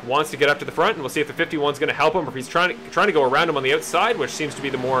 8 truck wants to get up to the front, and we'll see if the 51's going to help him, or if he's trying to go around him on the outside, which seems to be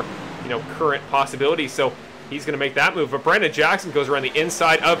the more, you know, current possibility. So he's going to make that move. But Brandon Jackson goes around the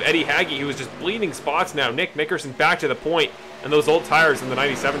inside of Eddie Hagge, who is just bleeding spots now. Nick Nickerson back to the point, and those old tires in the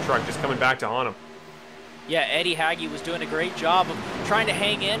 97 truck just coming back to haunt him. Yeah, Eddie Hagge was doing a great job of trying to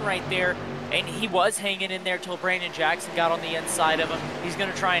hang in right there, and he was hanging in there till Brandon Jackson got on the inside of him. He's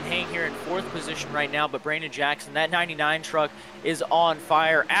going to try and hang here in 4th position right now, but Brandon Jackson, that 99 truck, is on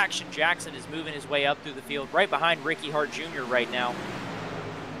fire. Action Jackson is moving his way up through the field, right behind Ricky Hart Jr. right now.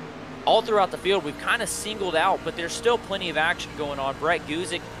 All throughout the field, we've kind of singled out, but there's still plenty of action going on. Brett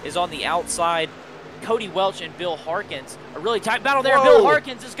Guzik is on the outside. Cody Welch and Bill Harkins. A really tight battle there. Whoa. Bill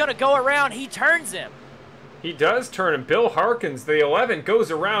Harkins is going to go around. He turns him. He does turn him. Bill Harkins, the 11, goes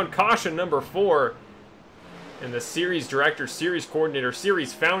around caution number 4. And the series director, series coordinator,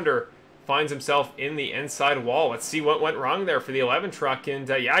 series founder finds himself in the inside wall. Let's see what went wrong there for the 11 truck. And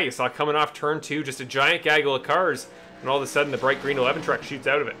yeah, you saw coming off turn 2, just a giant gaggle of cars. And all of a sudden, the bright green 11 truck shoots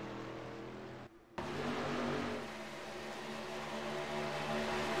out of it.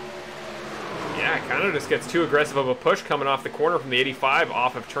 Yeah, kind of just gets too aggressive of a push coming off the corner from the 85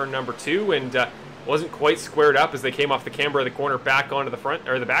 off of turn number 2, and wasn't quite squared up as they came off the camber of the corner back onto the front,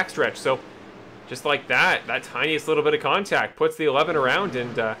 or the backstretch. So just like that tiniest little bit of contact puts the 11 around,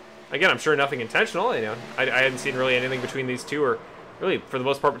 and again, I'm sure nothing intentional. You know, I hadn't seen really anything between these two, or really for the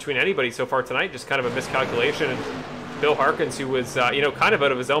most part between anybody so far tonight. Just kind of a miscalculation. And Bill Harkins, who was you know, kind of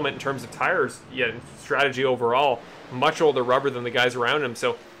out of his element in terms of tires, yet strategy overall, much older rubber than the guys around him.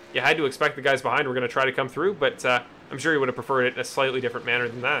 So you had to expect the guys behind were going to try to come through, but I'm sure he would have preferred it in a slightly different manner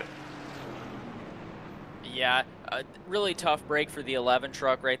than that. Yeah, a really tough break for the 11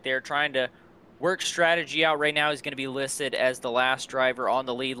 truck right there, trying to work strategy out. Right now he's going to be listed as the last driver on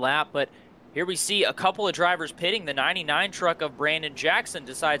the lead lap, but here we see a couple of drivers pitting. The 99 truck of Brandon Jackson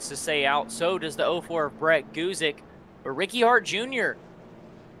decides to stay out. So does the 04 of Brett Guzik, but Ricky Hart Jr.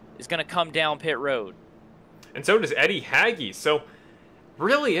 is going to come down pit road. And so does Eddie Hagge. So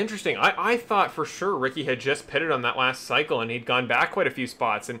really interesting. I thought for sure Ricky had just pitted on that last cycle and he'd gone back quite a few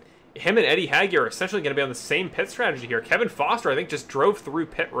spots. And him and Eddie Hagge are essentially going to be on the same pit strategy here. Kevin Foster, I think, just drove through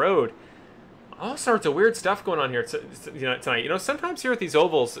pit road. All sorts of weird stuff going on here tonight. You know, sometimes here at these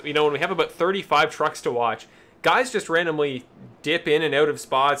ovals, you know, when we have about 35 trucks to watch, guys just randomly dip in and out of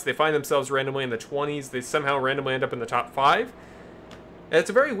spots. They find themselves randomly in the 20s. They somehow randomly end up in the top 5. It's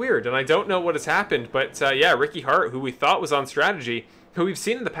very weird, and I don't know what has happened. But yeah, Ricky Hart, who we thought was on strategy, who we've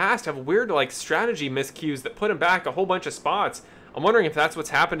seen in the past have weird like strategy miscues that put him back a whole bunch of spots. I'm wondering if that's what's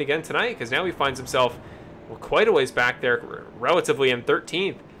happened again tonight, because now he finds himself quite a ways back there, relatively in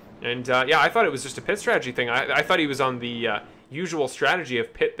 13th. And yeah, I thought it was just a pit strategy thing. I thought he was on the usual strategy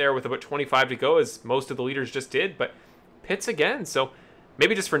of pit there with about 25 to go, as most of the leaders just did, but pits again. So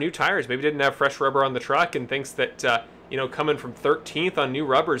maybe just for new tires, maybe didn't have fresh rubber on the truck and thinks that, you know, coming from 13th on new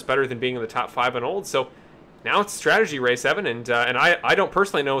rubber is better than being in the top 5 on old. So now it's a strategy race, Evan, and I don't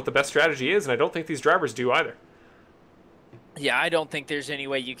personally know what the best strategy is, and I don't think these drivers do either. Yeah, I don't think there's any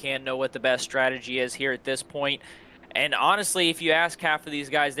way you can know what the best strategy is here at this point. And honestly, if you ask half of these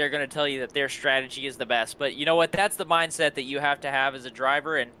guys, they're going to tell you that their strategy is the best. But you know what? That's the mindset that you have to have as a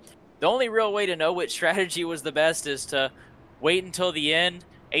driver. And the only real way to know which strategy was the best is to wait until the end,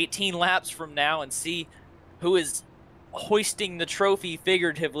 18 laps from now, and see who is hoisting the trophy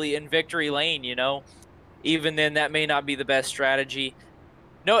figuratively in victory lane, you know? Even then, that may not be the best strategy.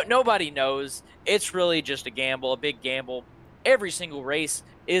 No, nobody knows. It's really just a gamble, a big gamble. Every single race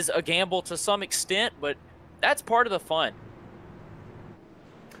is a gamble to some extent, but that's part of the fun.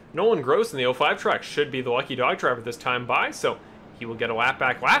 Nolan Gross in the 05 truck should be the lucky dog driver this time by, so he will get a lap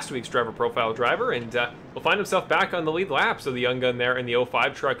back last week's driver profile driver, and will find himself back on the lead lap. So the young gun there in the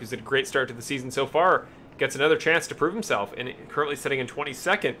 05 truck, who's had a great start to the season so far, gets another chance to prove himself, and currently sitting in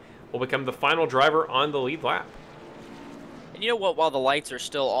 22nd, will become the final driver on the lead lap. And you know what, while the lights are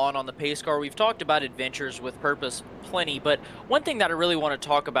still on the pace car, we've talked about adventures with purpose plenty, but one thing that I really want to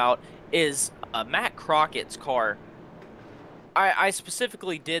talk about is Matt Crockett's car. I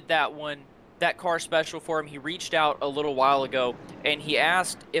specifically did that car special for him. He reached out a little while ago, and he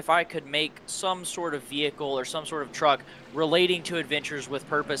asked if I could make some sort of vehicle or some sort of truck relating to Adventures with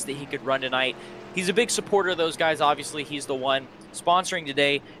Purpose that he could run tonight. He's a big supporter of those guys. Obviously, he's the one sponsoring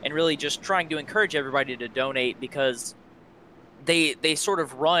today and really just trying to encourage everybody to donate, because they sort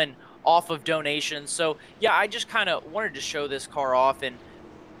of run off of donations. So yeah, I just kind of wanted to show this car off, and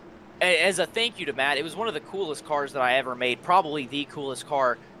as a thank you to Matt. It was one of the coolest cars that I ever made, probably the coolest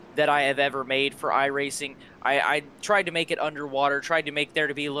car that I have ever made for iRacing. I tried to make it underwater, tried to make there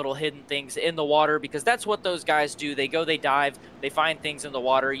to be little hidden things in the water, because that's what those guys do. They go, they dive, they find things in the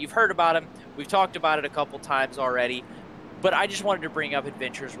water. You've heard about them. We've talked about it a couple times already. But I just wanted to bring up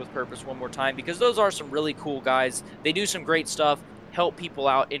Adventures with Purpose one more time, because those are some really cool guys. They do some great stuff, help people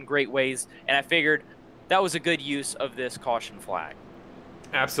out in great ways, and I figured that was a good use of this caution flag.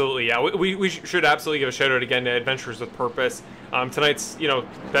 Absolutely, yeah. We should absolutely give a shout out again to Adventures with Purpose. Tonight's, you know,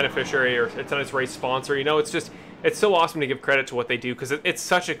 beneficiary, or tonight's race sponsor. You know, it's so awesome to give credit to what they do, because it's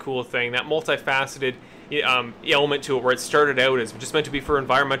such a cool thing. That multifaceted element to it, where it started out as just meant to be for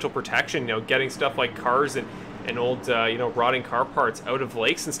environmental protection. You know, getting stuff like cars and old you know, rotting car parts out of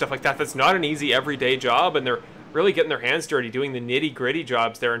lakes and stuff like that. That's not an easy everyday job, and they're really getting their hands dirty doing the nitty-gritty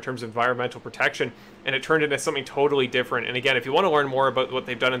jobs there in terms of environmental protection, and it turned into something totally different. And again, if you want to learn more about what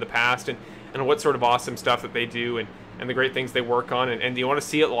they've done in the past and what sort of awesome stuff that they do and the great things they work on, and you want to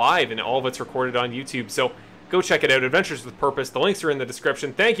see it live, and all of it's recorded on YouTube, so go check it out, Adventures with Purpose. The links are in the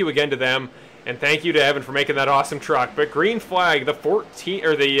description. Thank you again to them, and thank you to Evan for making that awesome truck. But green flag, the 14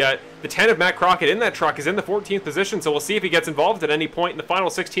 or the 10 of Matt Crockett in that truck is in the 14th position, so we'll see if he gets involved at any point in the final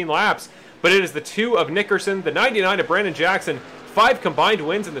 16 laps. But it is the 2 of Nickerson, the 99 of Brandon Jackson, 5 combined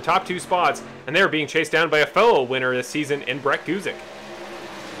wins in the top 2 spots, and they are being chased down by a fellow winner this season in Brett Guzik.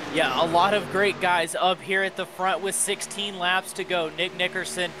 Yeah, a lot of great guys up here at the front with 16 laps to go. Nick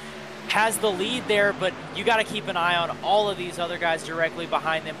Nickerson has the lead there, but you got to keep an eye on all of these other guys directly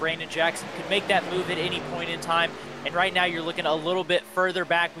behind them. Brandon Jackson could make that move at any point in time, and right now you're looking a little bit further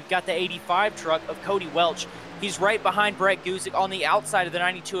back. We've got the 85 truck of Cody Welch. He's right behind Brett Guzik on the outside of the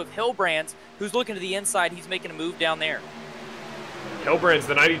 92 of Hillbrands, who's looking to the inside. He's making a move down there. Hillbrands,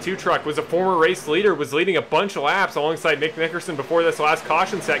 the 92 truck, was a former race leader, was leading a bunch of laps alongside Nick Nickerson before this last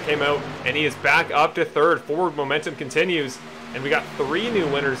caution set came out, and he is back up to 3rd. Forward momentum continues, and we got 3 new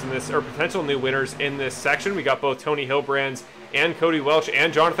winners in this, or potential new winners in this section. We got both Tony Hillbrands and Cody Welch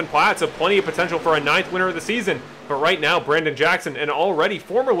and Jonathan Platt, so plenty of potential for a 9th winner of the season. But right now, Brandon Jackson, an already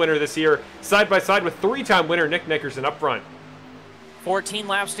former winner this year, side by side with 3-time winner Nick Nickerson up front. 14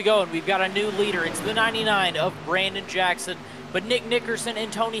 laps to go, and we've got a new leader. It's the 99 of Brandon Jackson. But Nick Nickerson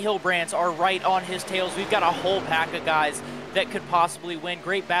and Tony Hillbrands are right on his tails. We've got a whole pack of guys that could possibly win.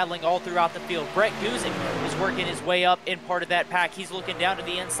 Great battling all throughout the field. Brett Guzik is working his way up in part of that pack. He's looking down to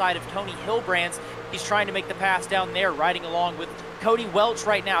the inside of Tony Hillbrands. He's trying to make the pass down there, riding along with Cody Welch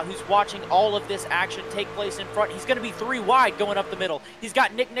right now, who's watching all of this action take place in front. He's going to be 3 wide going up the middle. He's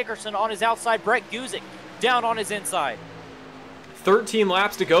got Nick Nickerson on his outside, Brett Guzik down on his inside. 13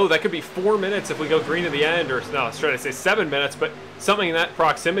 laps to go. That could be 4 minutes if we go green to the end, or no, I was trying to say 7 minutes, but something in that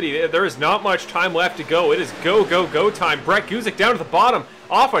proximity. There is not much time left to go. It is go, go, go time. Brett Guzik down to the bottom,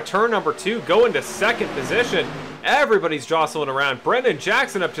 off of turn number 2, going to second position. Everybody's jostling around. Brendan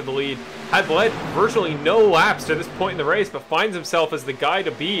Jackson up to the lead. Had led virtually no laps to this point in the race, but finds himself as the guy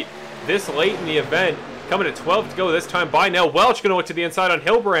to beat this late in the event. Coming at 12 to go this time by now. Welch going to look to the inside on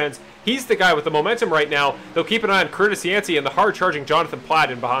Hilbrands. He's the guy with the momentum right now. They'll keep an eye on Curtis Yancey and the hard-charging Jonathan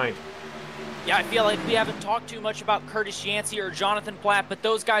Platt in behind. Yeah, I feel like we haven't talked too much about Curtis Yancey or Jonathan Platt, but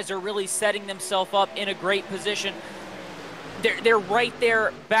those guys are really setting themselves up in a great position. They're right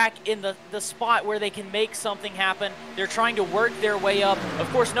there back in the spot where they can make something happen. They're trying to work their way up. Of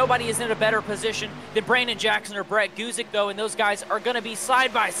course, nobody is in a better position than Brandon Jackson or Brett Guzik, though, and those guys are going to be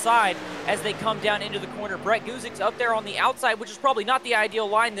side by side as they come down into the corner. Brett Guzik's up there on the outside, which is probably not the ideal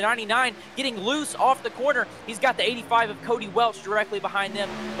line. The 99 getting loose off the corner. He's got the 85 of Cody Welch directly behind them,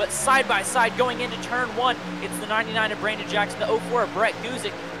 but side by side going into turn 1, it's the 99 of Brandon Jackson, the 04 of Brett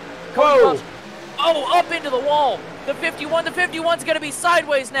Guzik. Cody Welch, oh, up into the wall. The 51, the 51's going to be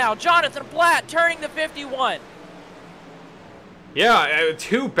sideways now. Jonathan Platt turning the 51. Yeah,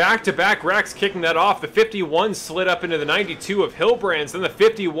 2 back-to-back wrecks kicking that off. The 51 slid up into the 92 of Hilbrands. Then the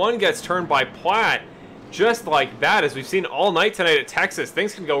 51 gets turned by Platt. Just like that, as we've seen all night tonight at Texas.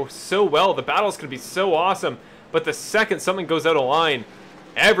 Things can go so well. The battle's going to be so awesome. But the second something goes out of line,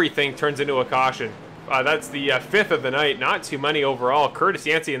 everything turns into a caution. That's the 5th of the night. Not too many overall. Curtis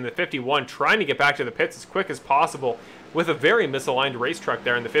Yancey in the 51 trying to get back to the pits as quick as possible with a very misaligned race truck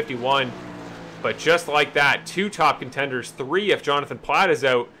there in the 51. But just like that, 2 top contenders, 3 if Jonathan Platt is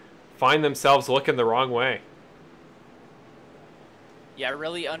out, find themselves looking the wrong way. Yeah,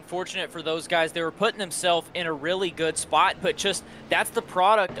 really unfortunate for those guys. They were putting themselves in a really good spot, but just that's the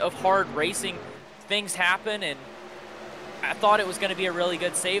product of hard racing. Things happen, and I thought it was going to be a really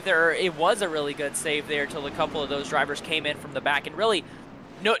good save there. It was a really good save there until a couple of those drivers came in from the back, and really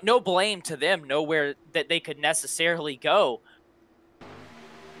no blame to them, nowhere that they could necessarily go.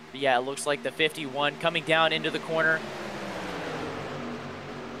 But yeah, it looks like the 51 coming down into the corner.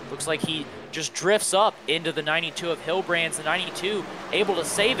 Looks like he just drifts up into the 92 of Hilbrands. The 92 able to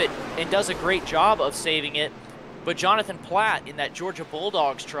save it and does a great job of saving it. But Jonathan Platt in that Georgia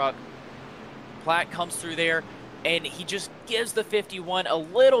Bulldogs truck, Platt comes through there, and he just gives the 51 a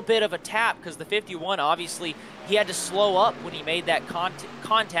little bit of a tap, because the 51, obviously, he had to slow up when he made that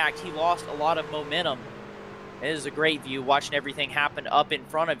contact. He lost a lot of momentum. It is a great view watching everything happen up in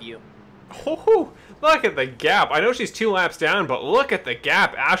front of you. Oh, look at the gap. I know she's 2 laps down, but look at the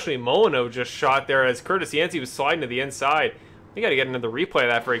gap Ashley Mullineaux just shot there as Curtis Yancey was sliding to the inside. We got to get another replay of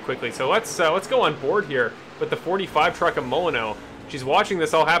that very quickly. So let's go on board here with the 45 truck of Mullineaux. She's watching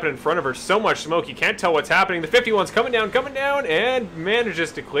this all happen in front of her. So much smoke, you can't tell what's happening. The 51's coming down, and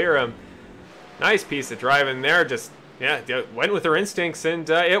manages to clear him. Nice piece of driving there. Just, yeah, went with her instincts, and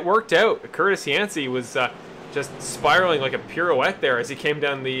it worked out. Curtis Yancey was just spiraling like a pirouette there as he came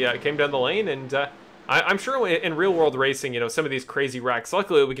down the lane, and I'm sure in real-world racing, you know, some of these crazy wrecks,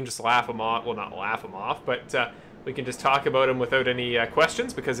 luckily we can just laugh them off. Well, not laugh them off, but we can just talk about them without any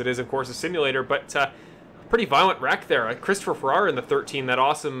questions, because it is, of course, a simulator, but pretty violent wreck there. Christopher Ferrara in the 13, that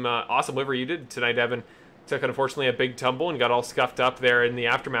awesome livery you did tonight, Evan, took unfortunately a big tumble and got all scuffed up there in the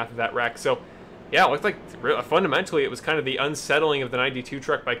aftermath of that wreck. So yeah, it looked like fundamentally it was kind of the unsettling of the 92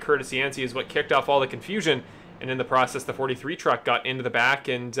 truck by Curtis Yancey is what kicked off all the confusion, and in the process the 43 truck got into the back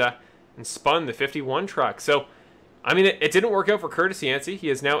and spun the 51 truck. So I mean, it didn't work out for Curtis Yancey.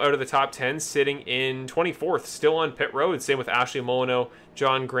 He is now out of the top 10, sitting in 24th, still on pit road. Same with Ashley Mullineaux,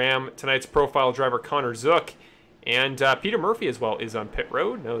 John Graham, tonight's profile driver Connor Zook, and Peter Murphy as well is on pit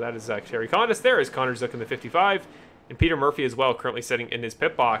road. No, that is Terry Condis. There is Connor Zook in the 55, and Peter Murphy as well, currently sitting in his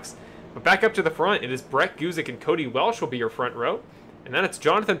pit box. But back up to the front, it is Brett Guzik and Cody Welch will be your front row. And then it's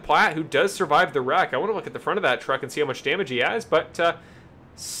Jonathan Platt, who does survive the wreck. I want to look at the front of that truck and see how much damage he has, but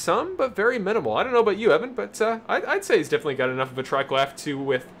some, but very minimal. I don't know about you, Evan, but I'd say he's definitely got enough of a truck left to,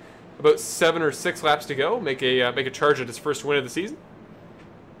 with about 7 or 6 laps to go, make a charge at his first win of the season.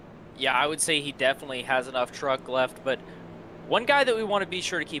 Yeah, I would say he definitely has enough truck left, but one guy that we want to be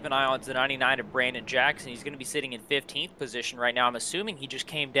sure to keep an eye on is the 99 of Brandon Jackson. He's going to be sitting in 15th position right now. I'm assuming he just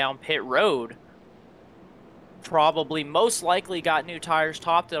came down pit road. Probably, most likely got new tires,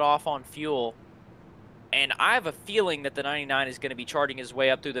 topped it off on fuel. And I have a feeling that the 99 is going to be charting his way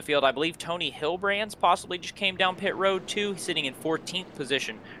up through the field. I believe Tony Hilbrands possibly just came down pit road too, sitting in 14th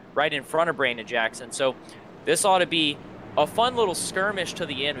position right in front of Brandon Jackson. So this ought to be a fun little skirmish to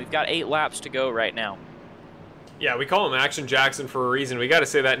the end. We've got 8 laps to go right now. Yeah, we call him Action Jackson for a reason. We got to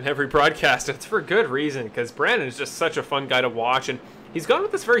say that in every broadcast. It's for good reason, because Brandon is just such a fun guy to watch, and he's gone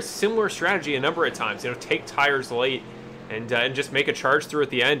with this very similar strategy a number of times. You know, take tires late and just make a charge through at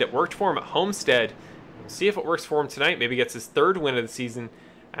the end. It worked for him at Homestead. We'll see if it works for him tonight. Maybe gets his 3rd win of the season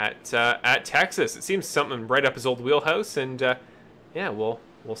at Texas. It seems something right up his old wheelhouse, and yeah, we'll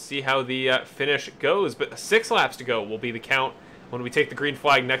see how the finish goes. But 6 laps to go will be the count when we take the green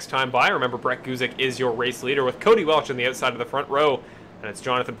flag next time by. Remember, Brett Guzik is your race leader with Cody Welch on the outside of the front row. And it's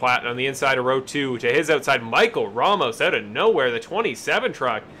Jonathan Platt on the inside of row 2. To his outside, Michael Ramos out of nowhere, the 27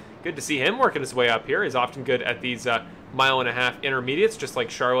 truck. Good to see him working his way up here. He's often good at these mile-and-a-half intermediates, just like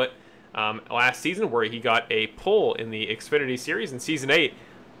Charlotte last season, where he got a pole in the Xfinity Series in Season 8.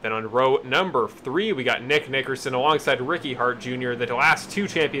 Then on row number 3, we got Nick Nickerson alongside Ricky Hart Jr., the last 2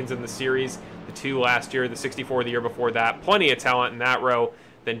 champions in the series. The 2 last year, the 64 the year before that. Plenty of talent in that row.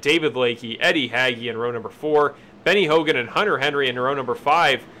 Then David Lakey, Eddie Hagge in row number 4. Benny Hogan and Hunter Henry in row number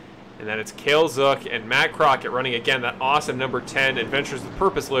 5. And then it's Cale Zook and Matt Crockett running again that awesome number 10 Adventures with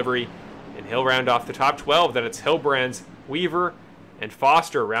Purpose livery. And he'll round off the top 12. Then it's Hilbrands, Weaver, and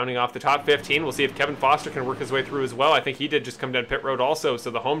Foster rounding off the top 15. We'll see if Kevin Foster can work his way through as well. I think he did just come down pit road also.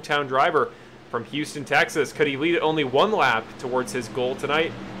 So the hometown driver from Houston, Texas, could he lead only 1 lap towards his goal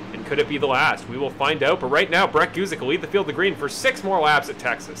tonight? And could it be the last? We will find out. But right now, Brett Guzik will lead the field to green for 6 more laps at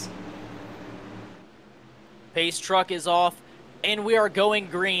Texas. Pace truck is off, and we are going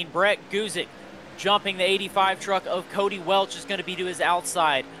green. Brett Guzik jumping the 85 truck of Cody Welch is going to be to his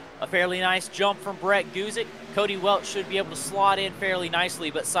outside. A fairly nice jump from Brett Guzik. Cody Welch should be able to slot in fairly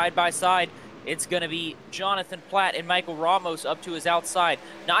nicely, but side by side, it's going to be Jonathan Platt and Michael Ramos up to his outside.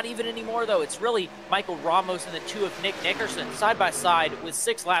 Not even anymore, though. It's really Michael Ramos and the 2 of Nick Nickerson side by side with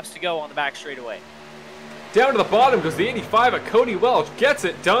 6 laps to go on the back straightaway. Down to the bottom goes the 85 of Cody Welch. Gets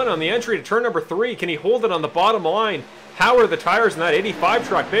it done on the entry to turn number 3. Can he hold it on the bottom line? How are the tires in that 85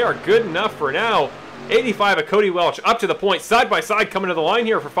 truck? They are good enough for now. 85 of Cody Welch up to the point. Side by side coming to the line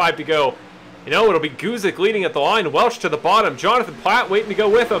here for 5 to go. You know, it'll be Guzik leading at the line. Welch to the bottom. Jonathan Platt waiting to go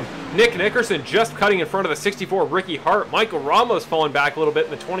with him. Nick Nickerson just cutting in front of the 64 Ricky Hart. Michael Ramos falling back a little bit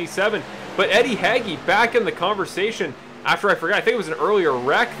in the 27. But Eddie Hagge back in the conversation after I forgot. I think it was an earlier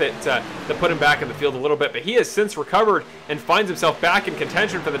wreck that put him back in the field a little bit. But he has since recovered and finds himself back in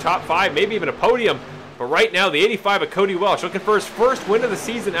contention for the top 5, maybe even a podium. But right now, the 85 of Cody Welch looking for his first win of the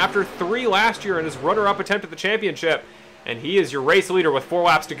season after 3 last year in his runner-up attempt at the championship. And he is your race leader with 4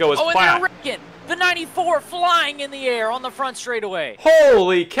 laps to go as Platt. And the 94 flying in the air on the front straightaway.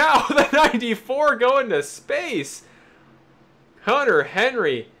 Holy cow, the 94 going to space. Hunter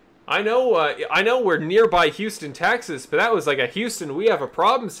Henry. I know we're nearby Houston, Texas, but that was like a Houston, we have a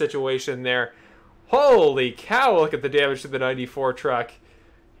problem situation there. Holy cow, look at the damage to the 94 truck.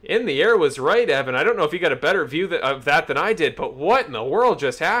 In the air was right, Evan. I don't know if you got a better view of that than I did, but what in the world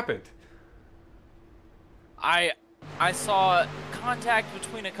just happened? I saw contact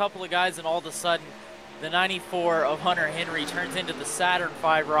between a couple of guys, and all of a sudden, the 94 of Hunter Henry turns into the Saturn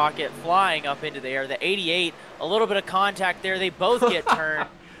V rocket flying up into the air. The 88, a little bit of contact there. They both get turned,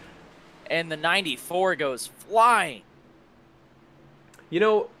 and the 94 goes flying. You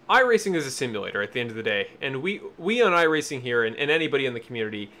know, iRacing is a simulator at the end of the day, and we on iRacing here, and anybody in the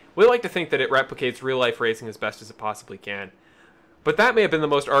community, we like to think that it replicates real-life racing as best as it possibly can. But that may have been the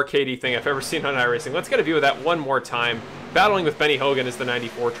most arcadey thing I've ever seen on iRacing. Let's get a view of that one more time. Battling with Benny Hogan is the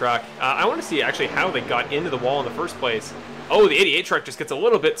 94 truck. I want to see actually how they got into the wall in the first place. Oh, the 88 truck just gets a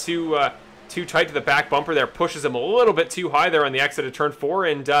little bit too tight to the back bumper there, pushes him a little bit too high there on the exit of turn 4,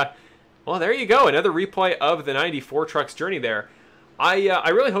 and well, there you go, another replay of the 94 truck's journey there. I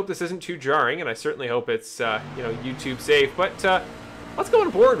really hope this isn't too jarring, and I certainly hope it's you know, YouTube safe. But let's go on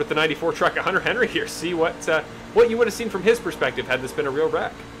board with the 94 truck of Hunter Henry here. See what you would have seen from his perspective had this been a real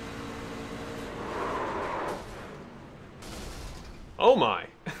wreck. Oh my!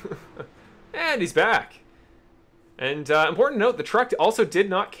 And he's back. And important to note, the truck also did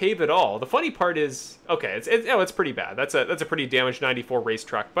not cave at all. The funny part is, okay, it's pretty bad. That's a pretty damaged 94 race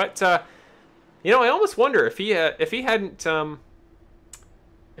truck. But you know, I almost wonder if he hadn't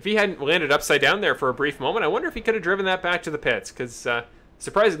landed upside down there for a brief moment, I wonder if he could have driven that back to the pits, because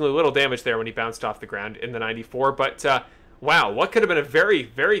surprisingly little damage there when he bounced off the ground in the 94. But wow, what could have been a very,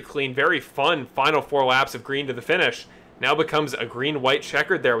 very clean, very fun final 4 laps of green to the finish now becomes a green-white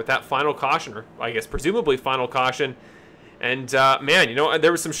checkered there with that final caution, or I guess presumably final caution. And man, you know,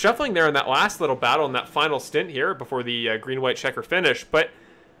 there was some shuffling there in that last little battle in that final stint here before the green-white checker finish. But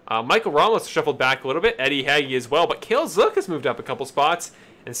Michael Ramos shuffled back a little bit, Eddie Hagge as well, but Cale Zook has moved up a couple spots.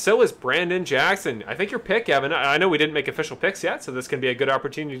 and so is Brandon Jackson. I think your pick, Evan, I know we didn't make official picks yet, so this can be a good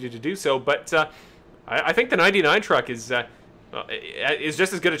opportunity to do so, but I think the 99 truck is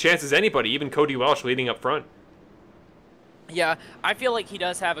just as good a chance as anybody, even Cody Welch leading up front. Yeah, I feel like he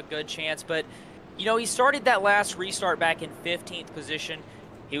does have a good chance, but, you know, he started that last restart back in 15th position.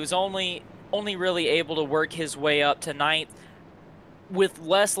 He was only really able to work his way up to 9th. With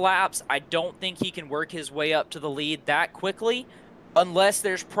less laps, I don't think he can work his way up to the lead that quickly unless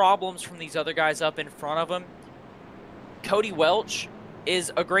there's problems from these other guys up in front of him. Cody Welch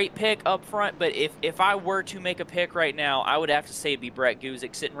is a great pick up front, but if I were to make a pick right now, I would have to say it'd be Brett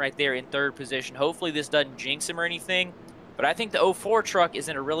Guzik sitting right there in 3rd position. Hopefully this doesn't jinx him or anything, but I think the 04 truck is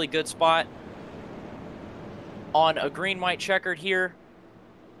in a really good spot on a green-white checkered here.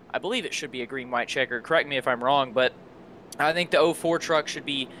 I believe it should be a green-white checkered. Correct me if I'm wrong, but I think the 04 truck should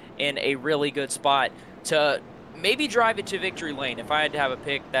be in a really good spot to maybe drive it to victory lane. If I had to have a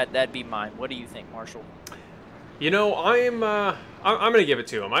pick, that'd be mine. What do you think, Marshall? You know, I'm going to give it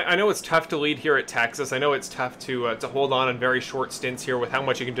to him. I know it's tough to lead here at Texas. I know it's tough to hold on in very short stints here with how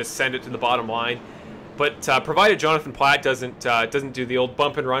much you can just send it to the bottom line. But provided Jonathan Platt doesn't do the old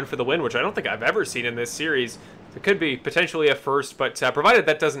bump and run for the win, which I don't think I've ever seen in this series, it could be potentially a first. But provided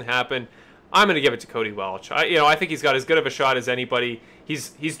that doesn't happen, I'm going to give it to Cody Welch. I think he's got as good of a shot as anybody.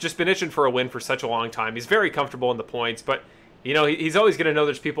 He's just been itching for a win for such a long time. He's very comfortable in the points, but you know he's always going to know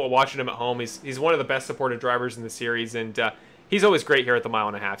there's people watching him at home. He's one of the best supported drivers in the series, and he's always great here at the mile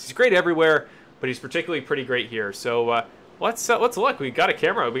and a half. He's great everywhere, but he's particularly pretty great here. So let's look. We got a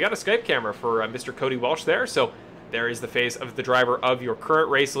camera. We got a Skype camera for Mr. Cody Welch there. So there is the face of the driver of your current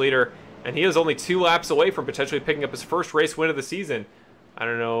race leader, and he is only 2 laps away from potentially picking up his first race win of the season. I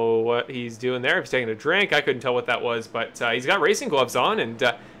don't know what he's doing there. If he's taking a drink, I couldn't tell what that was, but he's got racing gloves on, and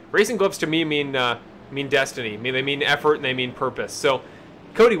racing gloves to me mean destiny. They mean effort and they mean purpose. So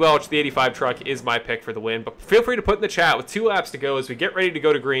Cody Welch, the 85 truck, is my pick for the win. But feel free to put in the chat with 2 laps to go as we get ready to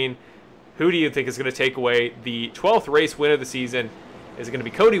go to green. Who do you think is going to take away the 12th race win of the season? Is it going to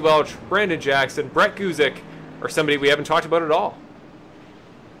be Cody Welch, Brandon Jackson, Brett Guzik, or somebody we haven't talked about at all?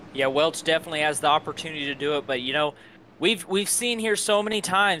 Yeah, Welch definitely has the opportunity to do it, but you know, we've seen here so many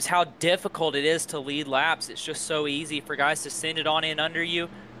times how difficult it is to lead laps. It's just so easy for guys to send it on in under you.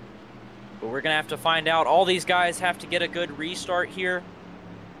 But we're going to have to find out. All these guys have to get a good restart here.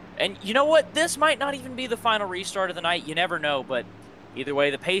 And you know what? This might not even be the final restart of the night. You never know. But either way,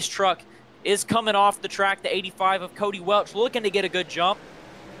 the pace truck is coming off the track. The 85 of Cody Welch looking to get a good jump.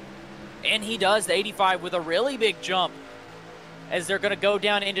 And he does, the 85 with a really big jump, as they're going to go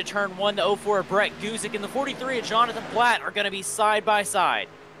down into turn 1. The 04 of Brett Guzik and the 43 of Jonathan Platt are going to be side by side.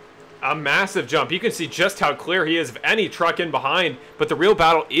 A massive jump. You can see just how clear he is of any truck in behind, but the real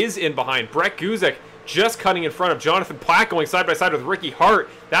battle is in behind. Brett Guzik just cutting in front of Jonathan Platt, going side by side with Ricky Hart.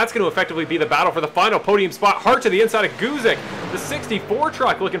 That's going to effectively be the battle for the final podium spot. Hart to the inside of Guzik. The 64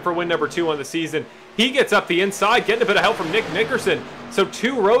 truck looking for win number 2 on the season. He gets up the inside, getting a bit of help from Nick Nickerson. So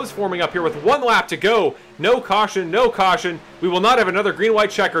 2 rows forming up here with 1 lap to go. No caution, no caution. We will not have another green-white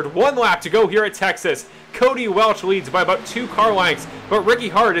checkered. 1 lap to go here at Texas. Cody Welch leads by about 2 car lengths, but Ricky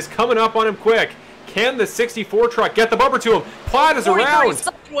Hart is coming up on him quick. Can the 64 truck get the bumper to him? Platt is around.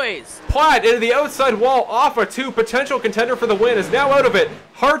 Sideways. Platt into the outside wall, off a 2, potential contender for the win, is now out of it.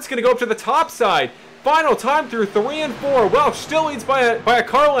 Hart's going to go up to the top side. Final time through 3 and 4. Welch still leads by a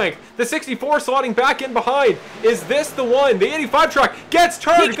car length. The 64 slotting back in behind. Is this the one? The 85 truck gets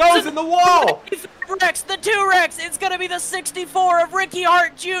turned, goes in the wall. The 2 Rex. It's going to be the 64 of Ricky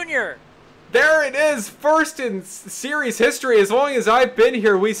Hart Jr. There it is, first in series history. As long as I've been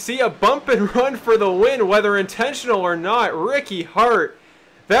here, we see a bump and run for the win, whether intentional or not. Ricky Hart.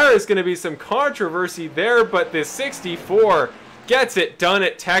 There is going to be some controversy there, but the 64 gets it done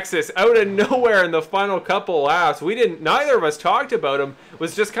at Texas out of nowhere in the final couple laps. Neither of us talked about him,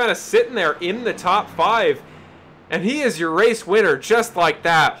 was just kind of sitting there in the top 5. And he is your race winner just like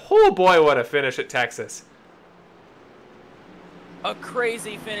that. Oh boy, what a finish at Texas. A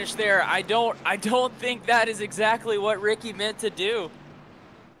crazy finish there. I don't think that is exactly what Ricky meant to do.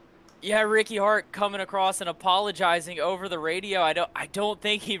 Yeah, Ricky Hart coming across and apologizing over the radio. I don't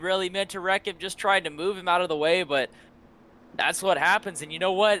think he really meant to wreck him, just tried to move him out of the way, but that's what happens. And you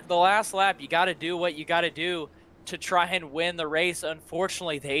know what? The last lap, you got to do what you got to do to try and win the race.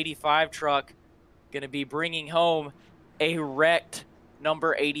 Unfortunately, the 85 truck going to be bringing home a wrecked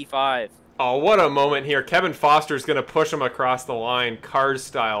number 85. Oh, what a moment here. Kevin Foster's going to push him across the line, Cars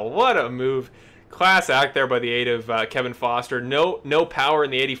style. What a move. Class act there by the 8 of Kevin Foster. No power in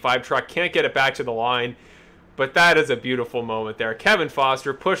the 85 truck. Can't get it back to the line. But that is a beautiful moment there. Kevin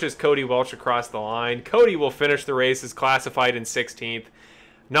Foster pushes Cody Welch across the line. Cody will finish the race as classified in 16th.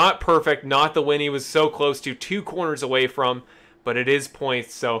 Not perfect, not the win he was so close to, 2 corners away from, but it is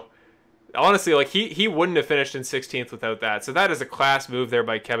points. So honestly, like he wouldn't have finished in 16th without that. So that is a class move there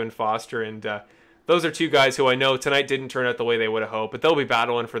by Kevin Foster, and those are 2 guys who I know tonight didn't turn out the way they would have hoped, but they'll be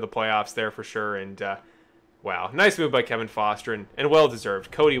battling for the playoffs there for sure. And wow, nice move by Kevin Foster, and well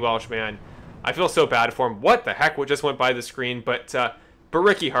deserved. Cody Welsh, man, I feel so bad for him. What the heck? What just went by the screen? But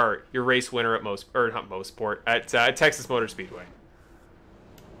Ricky Hart, your race winner at Mosport at Texas Motor Speedway.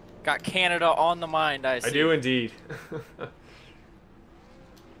 Got Canada on the mind, I see. I do indeed.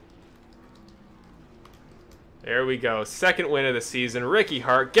 There we go. Second win of the season. Ricky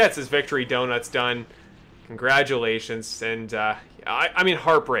Hart gets his victory donuts done. Congratulations. And I mean,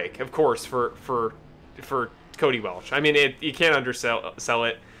 heartbreak, of course, for Cody Welsh. I mean, you can't undersell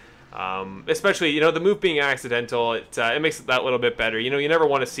it. Especially, the move being accidental, it makes it that little bit better. You never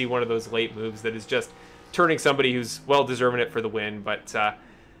want to see one of those late moves that is just turning somebody who's well deserving it for the win. But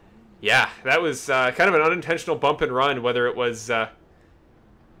yeah, that was kind of an unintentional bump and run. Whether it was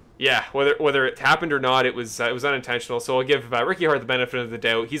whether it happened or not, it was unintentional. So I'll give Ricky Hart the benefit of the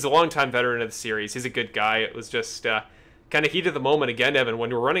doubt. He's a longtime veteran of the series. He's a good guy. It was just kind of heat of the moment again, Evan,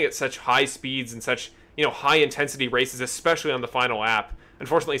 when we're running at such high speeds and such high intensity races, especially on the final lap.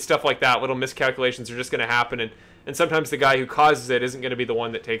 Unfortunately, stuff like that, little miscalculations are just going to happen, and sometimes the guy who causes it isn't going to be the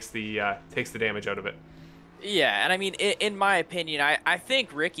one that takes the damage out of it. Yeah, and I mean, in my opinion, I think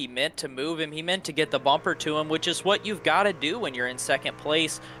Ricky meant to move him. He meant to get the bumper to him, which is what you've got to do when you're in second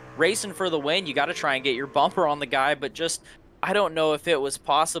place. Racing for the win, you got to try and get your bumper on the guy, but just, I don't know if it was just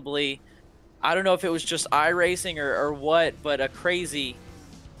iRacing or what, but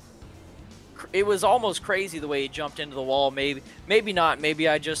it was almost crazy the way he jumped into the wall. Maybe not. Maybe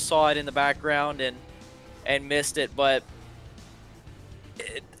I just saw it in the background and missed it, but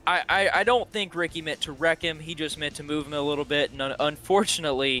I don't think Ricky meant to wreck him. He just meant to move him a little bit, and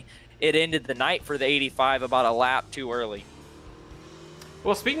unfortunately, it ended the night for the 85 about a lap too early.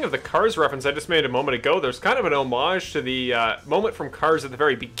 Well, speaking of the Cars reference I just made a moment ago, there's kind of an homage to the moment from Cars at the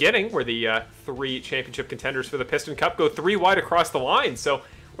very beginning where the 3 championship contenders for the Piston Cup go 3 wide across the line. So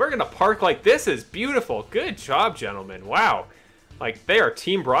we're going to park like this is beautiful. Good job, gentlemen. Wow. Like, they are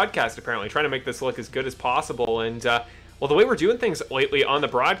team broadcast, apparently, trying to make this look as good as possible. And, well, the way we're doing things lately on the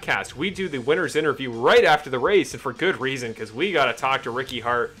broadcast, we do the winner's interview right after the race, and for good reason, because we got to talk to Ricky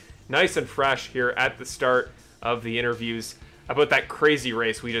Hart nice and fresh here at the start of the interviews about that crazy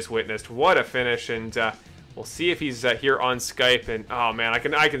race we just witnessed. What a finish, and we'll see if he's here on Skype. And oh man,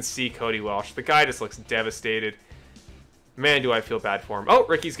 I can see Cody Welsh. The guy just looks devastated. Man, do I feel bad for him. Oh,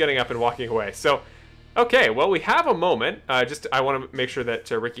 Ricky's getting up and walking away. So, okay, well, we have a moment. I want to make sure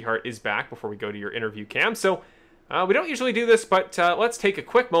that Ricky Hart is back before we go to your interview, Cam. So, we don't usually do this, but let's take a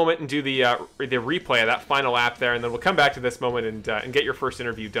quick moment and do the replay of that final lap there, and then we'll come back to this moment and get your first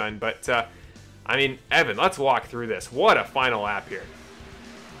interview done. But I mean, Evan, let's walk through this. What a final lap here.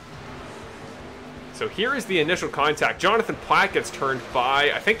 So here is the initial contact. Jonathan Platt gets turned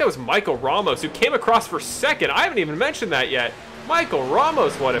by, I think that was Michael Ramos, who came across for second. I haven't even mentioned that yet. Michael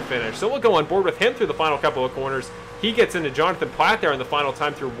Ramos, what a finish. So we'll go on board with him through the final couple of corners. He gets into Jonathan Platt there in the final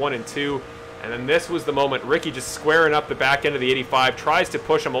time through 1 and 2. And then this was the moment. Ricky just squaring up the back end of the 85, tries to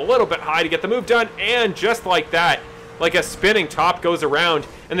push him a little bit high to get the move done, and just like that, like a spinning top goes around,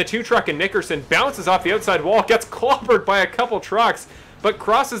 and the 2-truck in Nickerson bounces off the outside wall, gets clobbered by a couple trucks, but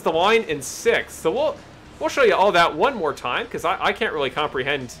crosses the line in 6th. So we'll show you all that one more time, because I can't really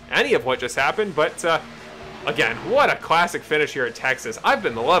comprehend any of what just happened, but again, what a classic finish here at Texas. I've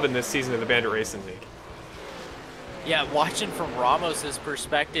been loving this season of the Bandit Racing League. Yeah, watching from Ramos's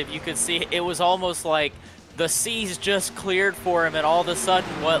perspective, you could see it was almost like the seas just cleared for him, and all of a sudden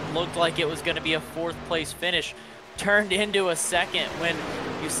what looked like it was going to be a 4th place finish turned into a 2nd when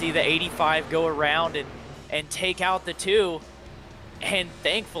you see the 85 go around and take out the 2. And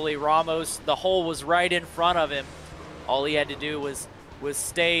thankfully Ramos, the hole was right in front of him. All he had to do was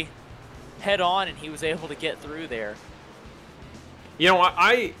stay head on, and he was able to get through there. You know,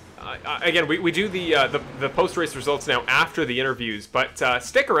 again, we do the post-race results now after the interviews, but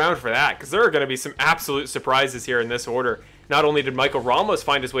stick around for that, because there are going to be some absolute surprises here in this order. Not only did Michael Ramos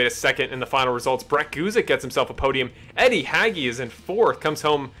find his way to 2nd in the final results, Brett Guzik gets himself a podium. Eddie Hagge is in 4th, comes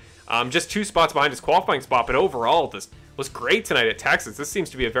home just 2 spots behind his qualifying spot, but overall this was great tonight at Texas. This seems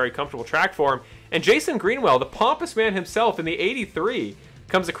to be a very comfortable track for him. And Jason Greenwell, the pompous man himself in the 83,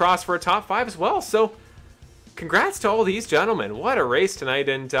 comes across for a top 5 as well. So congrats to all these gentlemen. What a race tonight.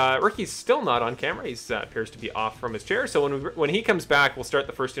 And Ricky's still not on camera. He appears to be off from his chair. So when he comes back, we'll start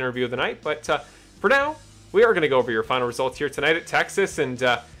the first interview of the night. But for now, we are going to go over your final results here tonight at Texas. And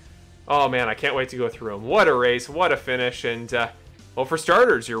oh man, I can't wait to go through them. What a race. What a finish. And Well, for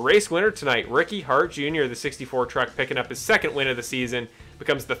starters, your race winner tonight, Ricky Hart Jr., the 64 truck, picking up his second win of the season,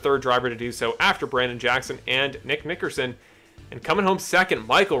 becomes the third driver to do so after Brandon Jackson and Nick Nickerson. And coming home second,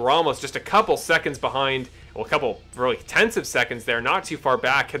 Michael Ramos, just a couple seconds behind, well, a couple really tenths of seconds there, not too far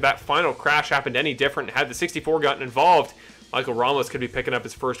back. Had that final crash happened any different, had the 64 gotten involved, Michael Ramos could be picking up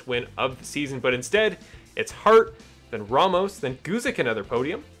his first win of the season, but instead, it's Hart, then Ramos, then Guzik another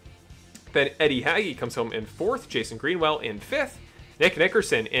podium. Then Eddie Hagge comes home in fourth, Jason Greenwell in fifth, Nick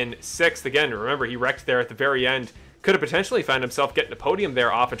Nickerson in sixth. Again, remember, he wrecked there at the very end. Could have potentially found himself getting a podium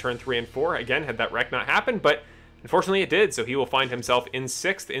there off of turn 3 and 4. Again, had that wreck not happened, but unfortunately it did, so he will find himself in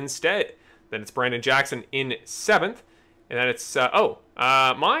sixth instead. Then it's Brandon Jackson in seventh. And then it's,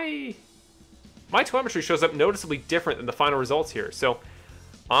 my telemetry shows up noticeably different than the final results here. So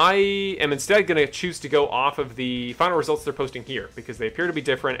I am instead going to choose to go off of the final results they're posting here because they appear to be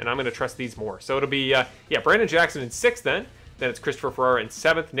different, and I'm going to trust these more. So it'll be, Brandon Jackson in sixth then. Then it's Christopher Ferrara in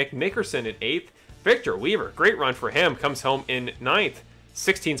seventh, Nick Nickerson in eighth, Victor Weaver, great run for him, comes home in ninth,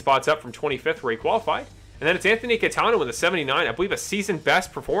 16 spots up from 25th where he qualified. And then it's Anthony Catano in the 79, I believe a season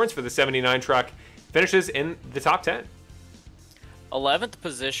best performance for the 79 truck, finishes in the top 10. 11th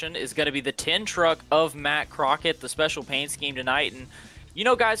position is going to be the 10 truck of Matt Crockett, the special paint scheme tonight. And you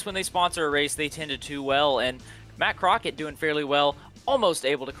know, guys, when they sponsor a race, they tend to do well. And Matt Crockett doing fairly well, almost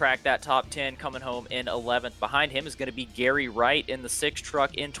able to crack that top 10, coming home in 11th. Behind him is going to be Gary Wright in the 6th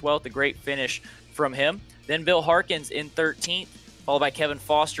truck in 12th, a great finish from him. Then Bill Harkins in 13th, followed by Kevin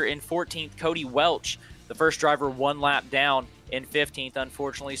Foster in 14th. Cody Welch, the first driver, one lap down in 15th,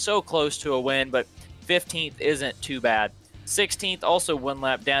 unfortunately. So close to a win, but 15th isn't too bad. 16th, also one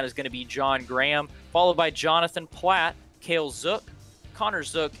lap down, is going to be John Graham, followed by Jonathan Platt, Cale Zook, Connor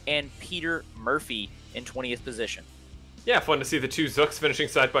Zook, and Peter Murphy in 20th position. Yeah, fun to see the two Zooks finishing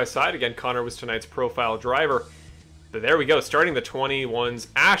side by side. Again, Connor was tonight's profile driver. But there we go, starting the 21s,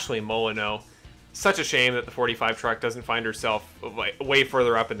 Ashley Mullineaux. Such a shame that the 45 truck doesn't find herself way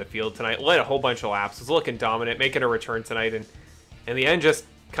further up in the field tonight. Led a whole bunch of laps, was looking dominant, making a return tonight, and in the end, just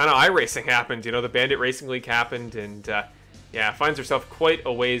kind of iRacing happened. You know, the Bandit Racing League happened, and finds herself quite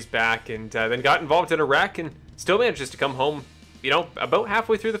a ways back, and then got involved in a wreck, and still manages to come home, about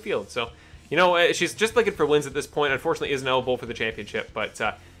halfway through the field. So, she's just looking for wins at this point. Unfortunately, isn't eligible for the championship, but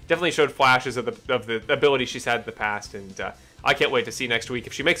definitely showed flashes of the ability she's had in the past, and I can't wait to see next week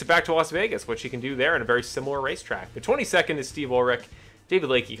if she makes it back to Las Vegas, what she can do there in a very similar racetrack. The 22nd is Steve Ulrich. David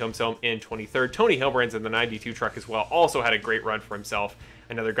Lakey comes home in 23rd. Tony Hilbrand's in the 92 truck as well. Also had a great run for himself.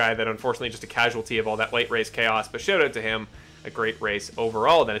 Another guy that unfortunately just a casualty of all that late race chaos, but shout out to him. A great race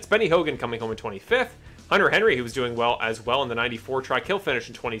overall. Then it's Benny Hogan coming home in 25th. Hunter Henry, who was doing well as well in the 94 truck, he'll finish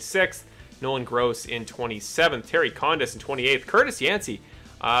in 26th. Nolan Gross in 27th. Terry Condis in 28th. Curtis Yancey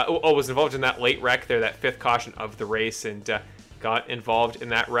was involved in that late wreck there, that fifth caution of the race, and got involved in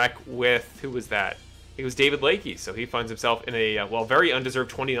that wreck with, who was that? It was David Lakey, so he finds himself in a, very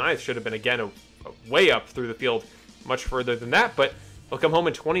undeserved 29th. Should have been, again, a way up through the field, much further than that, but he'll come home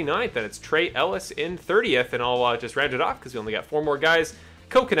in 29th, and it's Trey Ellis in 30th, and I'll just round it off because we only got 4 more guys.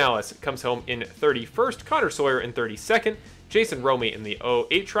 Cole Canales comes home in 31st, Connor Sawyer in 32nd, Jason Romey in the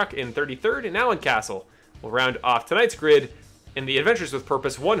 08 truck in 33rd, and Alan Castle will round off tonight's grid in the Adventures with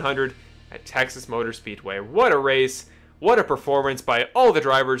Purpose 100 at Texas Motor Speedway. What a race, what a performance by all the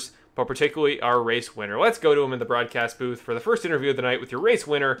drivers, but particularly our race winner. Let's go to him in the broadcast booth for the first interview of the night with your race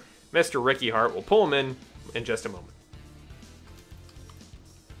winner, Mr. Ricky Hart. We'll pull him in just a moment.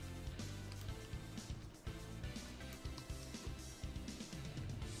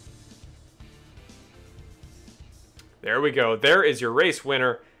 There we go. There is your race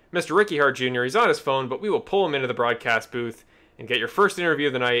winner, Mr. Ricky Hart Jr. He's on his phone, but we will pull him into the broadcast booth and get your first interview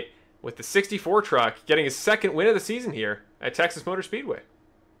of the night with the 64 truck, getting his second win of the season here at Texas Motor Speedway.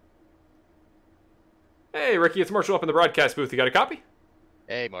 Hey, Ricky, it's Marshall up in the broadcast booth. You got a copy?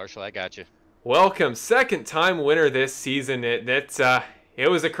 Hey, Marshall, I got you. Welcome. Second-time winner this season. It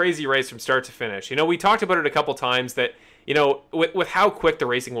was a crazy race from start to finish. We talked about it a couple times that, with how quick the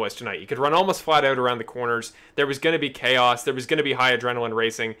racing was tonight, you could run almost flat out around the corners. There was going to be chaos. There was going to be high adrenaline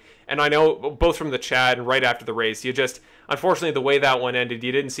racing. And I know both from the chat and right after the race, unfortunately, the way that one ended,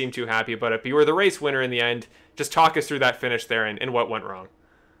 you didn't seem too happy about it. But you were the race winner in the end. Just talk us through that finish there and what went wrong.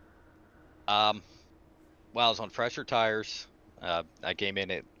 Well, I was on fresher tires. I came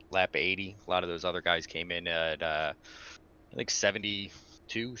in at lap 80. A lot of those other guys came in at, I think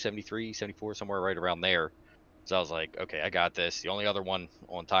 72, 73, 74, somewhere right around there. So I was like, okay, I got this. The only other one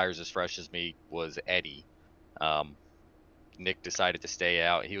on tires as fresh as me was Eddie. Nick decided to stay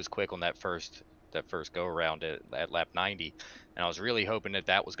out. He was quick on that first that first go around at lap 90, and I was really hoping that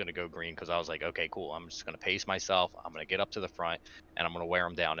that was going to go green, because I was like, okay, cool, I'm just going to pace myself, I'm going to get up to the front, and I'm going to wear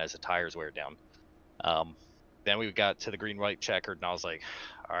them down as the tires wear down. Then we got to the green white checkered, and I was like,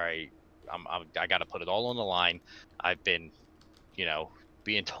 all right, I got to put it all on the line. I've been, you know,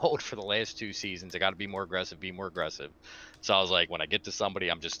 being told for the last 2 seasons I got to be more aggressive, be more aggressive. So I was like, when I get to somebody,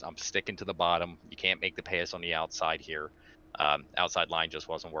 I'm sticking to the bottom. You can't make the pass on the outside here. Outside line just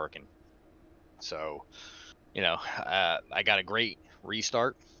wasn't working. So, you know, I got a great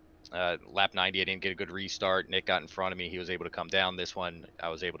restart. Lap 90, I didn't get a good restart. Nick got in front of me. He was able to come down. This one, I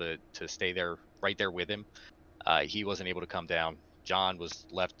was able to stay there, right there with him. He wasn't able to come down. John was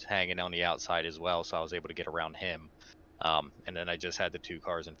left hanging on the outside as well, so I was able to get around him. And then I just had the 2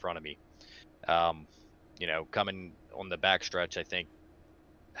 cars in front of me. You know, coming on the backstretch, I think,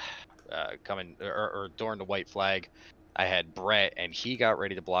 coming or during the white flag, I had Brett, and he got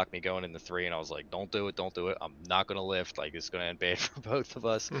ready to block me going in the 3, and I was like, don't do it, don't do it. I'm not going to lift. Like, it's going to end bad for both of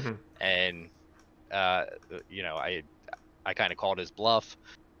us. Mm-hmm. And, you know, I kind of called his bluff.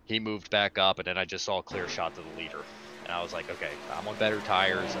 He moved back up, and then I just saw a clear shot to the leader. And I was like, okay, I'm on better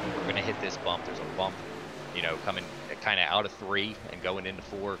tires. We're going to hit this bump. There's a bump, you know, coming kind of out of 3 and going into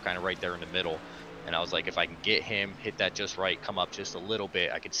 4, kind of right there in the middle. And I was like, if I can get him, hit that just right, come up just a little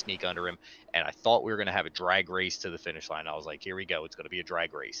bit, I could sneak under him. And I thought we were going to have a drag race to the finish line. I was like, here we go. It's going to be a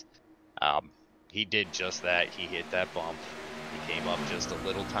drag race. He did just that. He hit that bump. He came up just a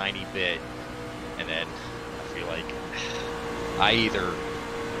little tiny bit. And then I feel like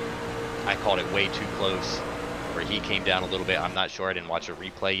I called it way too close, where he came down a little bit. I'm not sure. I didn't watch a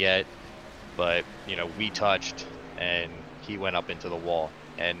replay yet. But, you know, we touched, and he went up into the wall.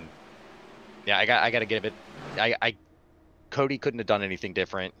 And yeah, I got to give it. Cody couldn't have done anything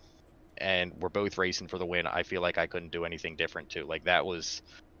different, and we're both racing for the win. I feel like I couldn't do anything different too. Like, that was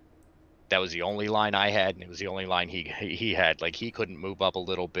the only line I had, and it was the only line he had. Like, he couldn't move up a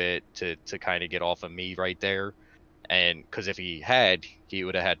little bit to kind of get off of me right there, and because if he had, he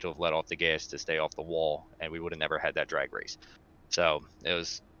would have had to have let off the gas to stay off the wall, and we would have never had that drag race. So it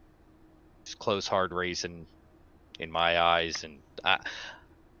was close, hard racing in my eyes, and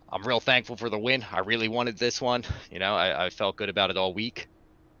I'm real thankful for the win. I really wanted this one. You know, I felt good about it all week,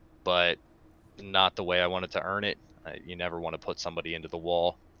 but not the way I wanted to earn it. You never want to put somebody into the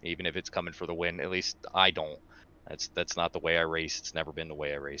wall, even if it's coming for the win. At least I don't. That's not the way I race. It's never been the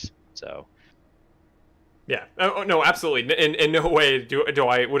way I race. So. Yeah. Oh, no, absolutely. In no way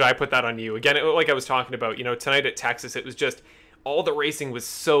would I put that on you. Again, like I was talking about, you know, tonight at Texas, it was just all the racing was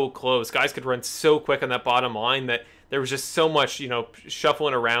so close. Guys could run so quick on that bottom line that there was just so much, you know,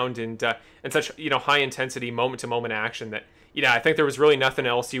 shuffling around and such, you know, high intensity moment to moment action that, you know, I think there was really nothing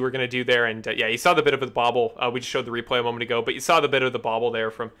else you were going to do there. And yeah, you saw the bit of the bobble. We just showed the replay a moment ago, but you saw the bit of the bobble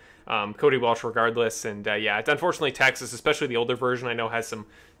there from Cody Welch regardless. And yeah, unfortunately Texas, especially the older version, I know has some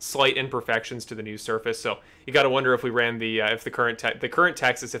slight imperfections to the new surface. So you got to wonder if we ran if the current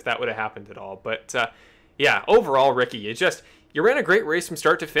Texas, if that would have happened at all. But yeah, overall, Ricky, you ran a great race from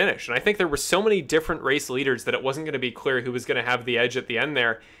start to finish, and I think there were so many different race leaders that it wasn't going to be clear who was going to have the edge at the end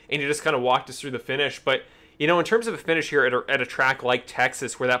there, and you just kind of walked us through the finish. But, you know, in terms of a finish here at a track like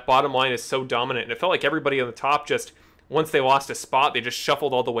Texas, where that bottom line is so dominant, and it felt like everybody on the top just, once they lost a spot, they just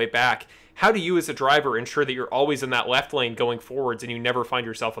shuffled all the way back. How do you as a driver ensure that you're always in that left lane going forwards and you never find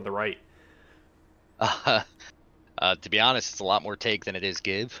yourself on the right? To be honest, it's a lot more take than it is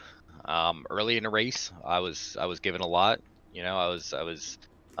give. Early in the race, I was given a lot. You know, I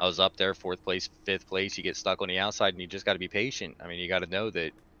was up there, 4th place, 5th place. You get stuck on the outside, and you just got to be patient. I mean, you got to know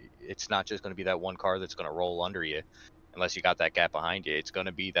that it's not just going to be that one car that's going to roll under you, unless you got that gap behind you. It's going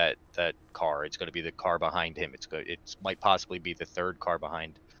to be that car. It's going to be the car behind him. It might possibly be the 3rd car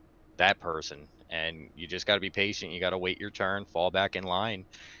behind that person, and you just got to be patient. You got to wait your turn, fall back in line,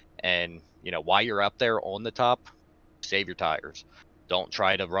 and you know, while you're up there on the top, save your tires. Don't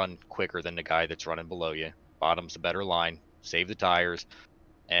try to run quicker than the guy that's running below you. Bottom's a better line. Save the tires,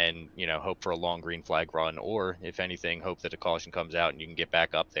 and you know, hope for a long green flag run, or if anything, hope that a caution comes out and you can get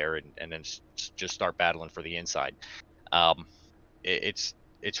back up there and then just start battling for the inside. It's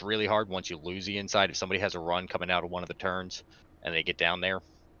really hard once you lose the inside. If somebody has a run coming out of one of the turns and they get down there,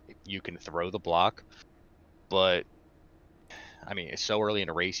 you can throw the block, but I mean, it's so early in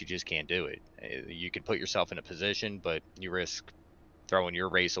a race, you just can't do it. You could put yourself in a position, but you risk throwing your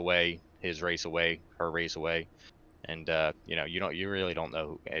race away, his race away, her race away. And you know, you really don't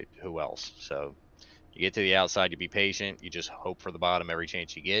know who else. So you get to the outside, you be patient, you just hope for the bottom every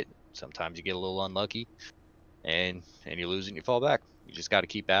chance you get. Sometimes you get a little unlucky, and you lose it and you fall back. You just got to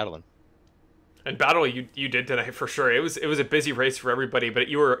keep battling. And battle you did tonight for sure. It was a busy race for everybody, but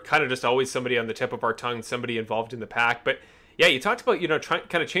you were kind of just always somebody on the tip of our tongue, somebody involved in the pack. But yeah, you talked about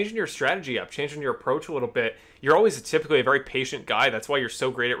kind of changing your strategy up, changing your approach a little bit. You're always typically a very patient guy. That's why you're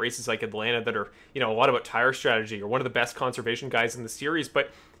so great at races like Atlanta that are a lot about tire strategy. You're one of the best conservation guys in the series.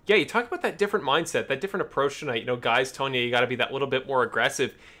 But yeah, you talked about that different mindset, that different approach tonight. Guys telling you got to be that little bit more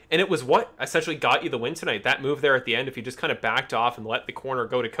aggressive. And it was what essentially got you the win tonight. That move there at the end, if you just kind of backed off and let the corner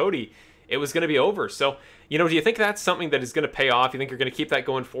go to Cody, it was going to be over. So, do you think that's something that is going to pay off? You think you're going to keep that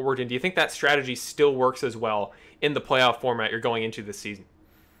going forward? And do you think that strategy still works as well in the playoff format you're going into this season?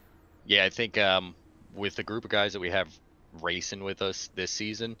 Yeah, I think with the group of guys that we have racing with us this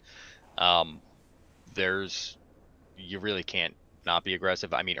season, you really can't not be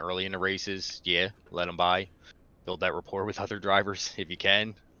aggressive. I mean, early in the races, yeah, let them by, build that rapport with other drivers if you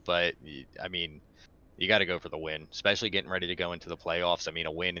can. But I mean, you got to go for the win, especially getting ready to go into the playoffs. I mean,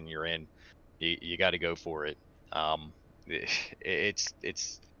 a win and you're in. You got to go for it. It's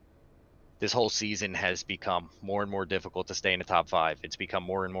this whole season has become more and more difficult to stay in the top 5. It's become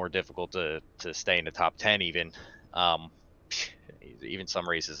more and more difficult to stay in the top 10 even. Even some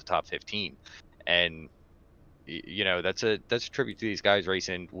races the top 15. And that's a tribute to these guys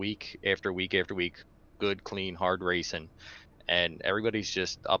racing week after week after week, good, clean, hard racing, and everybody's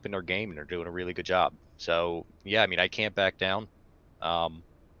just up in their game and they're doing a really good job. So yeah, I mean, I can't back down.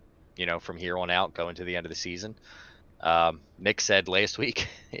 From here on out, going to the end of the season. Nick said last week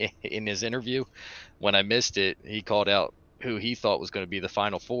in his interview, when I missed it, he called out who he thought was going to be the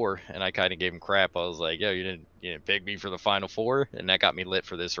final 4, and I kind of gave him crap. I was like, yo, you didn't pick me for the final 4, and that got me lit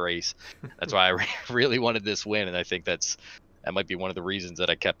for this race. That's why I really wanted this win, and I think that might be one of the reasons that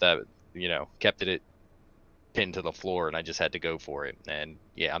I kept it pinned to the floor, and I just had to go for it. And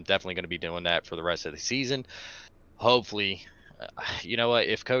yeah, I'm definitely going to be doing that for the rest of the season. Hopefully, you know what,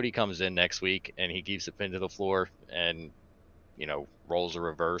 if Cody comes in next week and he keeps it pinned to the floor and roles are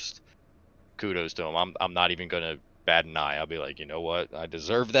reversed, kudos to him. I'm not even going to bat an eye. I'll be like, you know what, I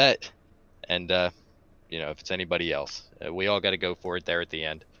deserve that. And if it's anybody else, we all got to go for it there at the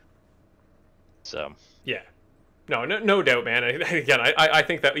end. So yeah, no doubt, man. I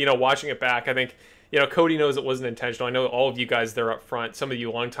think that watching it back, I think Cody knows it wasn't intentional. I know all of you guys there up front, some of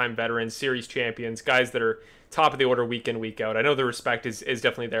you longtime veterans, series champions, guys that are top of the order week in, week out. I know the respect is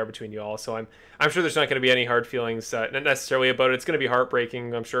definitely there between you all. So I'm sure there's not going to be any hard feelings, not necessarily about it. It's going to be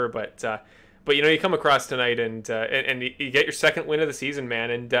heartbreaking, I'm sure, but you come across tonight and you get your second win of the season,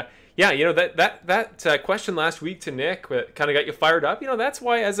 man. And that question last week to Nick kind of got you fired up. That's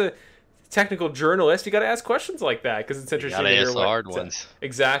why, as a technical journalist, you got to ask questions like that, because it's interesting to hear the hard ones.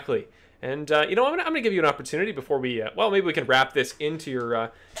 Exactly. And I'm gonna give you an opportunity before we maybe we can wrap this into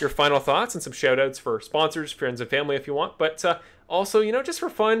your final thoughts and some shout outs for sponsors, friends, and family if you want, but also just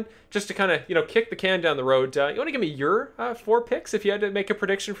for fun, just to kind of kick the can down the road. You want to give me your 4 picks if you had to make a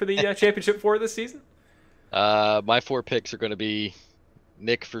prediction for the championship 4 this season? My 4 picks are going to be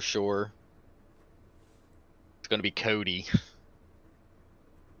Nick for sure. It's going to be Cody,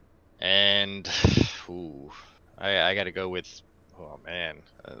 and I got to go with. Oh man,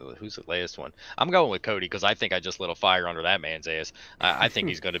 who's the last one? I'm going with Cody because I think I just lit a fire under that man's ass. I think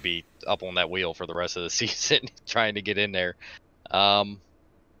he's going to be up on that wheel for the rest of the season, trying to get in there. I don't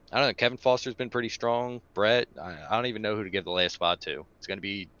know. Kevin Foster's been pretty strong. Brett, I don't even know who to give the last spot to. It's going to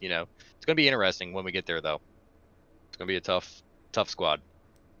be, it's going to be interesting when we get there, though. It's going to be a tough squad.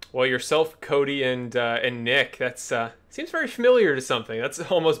 Well, yourself, Cody, and Nick, that's seems very familiar to something. That's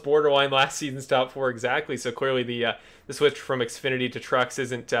almost borderline last season's top 4 exactly. So clearly the switch from Xfinity to trucks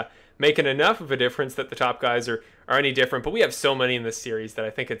isn't making enough of a difference that the top guys are any different. But we have so many in this series that I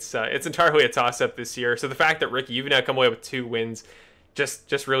think it's entirely a toss-up this year. So the fact that, Ricky, you've now come away with 2 wins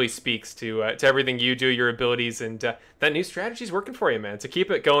just really speaks to everything you do, your abilities, and that new strategy's working for you, man. So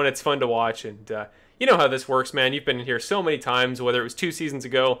keep it going. It's fun to watch, and you know how this works, man. You've been in here so many times, whether it was 2 seasons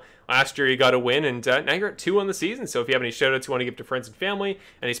ago, last year you got a win, and now you're at 2 on the season. So if you have any shout-outs you want to give to friends and family,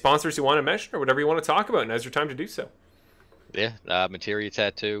 any sponsors you want to mention, or whatever you want to talk about, now's your time to do so. Yeah, Materia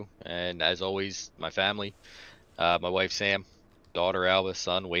Tattoo, and as always, my family, my wife Sam, daughter Alba,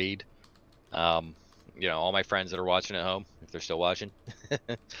 son Wade, all my friends that are watching at home, if they're still watching.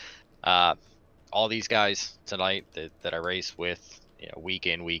 All these guys tonight that I race with, week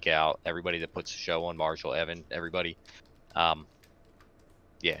in, week out, everybody that puts a show on, Marshall, Evan, everybody.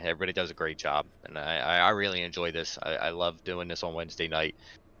 Everybody does a great job, and I really enjoy this. I love doing this on Wednesday night,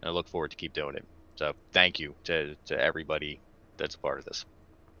 and I look forward to keep doing it. So thank you to everybody that's a part of this.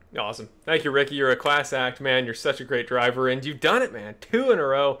 Awesome. Thank you, Ricky. You're a class act, man. You're such a great driver, and you've done it, man. 2 in a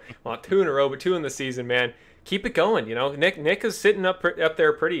row. Well, not 2 in a row, but 2 in the season, man. keep it going. You know, Nick is sitting up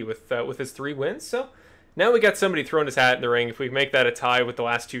there pretty with his 3 wins. So now we got somebody throwing his hat in the ring. If we make that a tie with the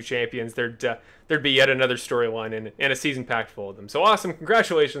last 2 champions, there'd be yet another storyline and a season packed full of them. So awesome!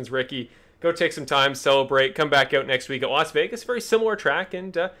 Congratulations, Ricky. Go take some time, celebrate, come back out next week at Las Vegas, very similar track,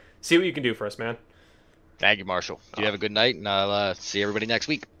 and see what you can do for us, man. Thank you, Marshall. You have a good night, and I'll see everybody next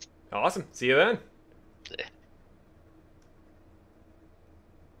week. Awesome. See you then. Yeah.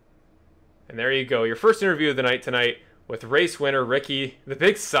 And there you go. Your first interview of the night tonight with race winner Ricky. The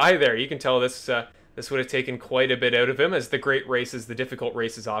big sigh there. You can tell this would have taken quite a bit out of him, as the great races, the difficult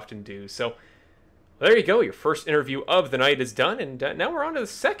races often do. So there you go. Your first interview of the night is done. And now we're on to the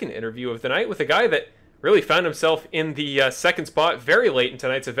second interview of the night with a guy that really found himself in the second spot very late in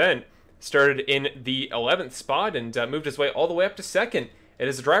tonight's event. Started in the 11th spot and moved his way all the way up to second. It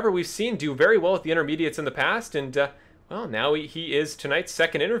is a driver we've seen do very well at the intermediates in the past, and well, now he is tonight's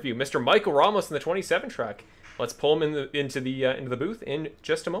second interview, Mr. Michael Ramos in the 27 truck. Let's pull him into the booth in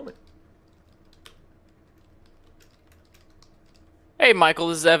just a moment. Hey, Michael,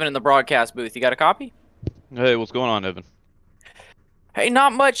 this is Evan in the broadcast booth. You got a copy? Hey, what's going on, Evan? Hey,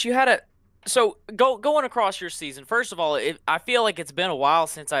 not much. You had a So going across your season, first of all, I feel like it's been a while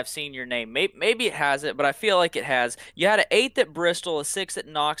since I've seen your name. Maybe it hasn't, but I feel like it has. You had an 8th at Bristol, a 6th at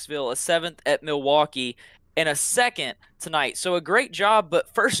Knoxville, a 7th at Milwaukee, and a 2nd tonight. So a great job.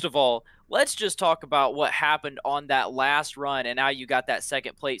 But first of all, let's just talk about what happened on that last run and how you got that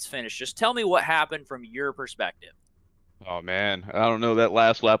second place finish. Just tell me what happened from your perspective. Oh man, I don't know. That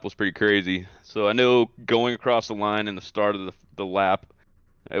last lap was pretty crazy. So I know going across the line in the start of the lap,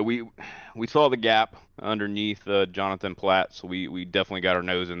 we saw the gap underneath Jonathan Platt, so we definitely got our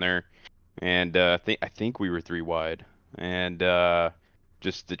nose in there, and I think we were 3 wide, and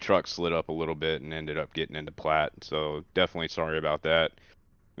just the truck slid up a little bit and ended up getting into Platt. So definitely sorry about that.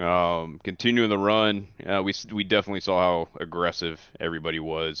 Continuing the run, we definitely saw how aggressive everybody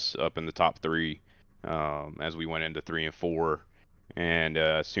was up in the top 3 as we went into 3 and 4. And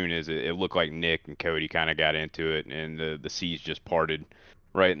as soon as it looked like Nick and Cody kind of got into it, and the seas just parted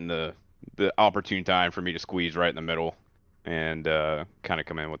right in the opportune time for me to squeeze right in the middle and kind of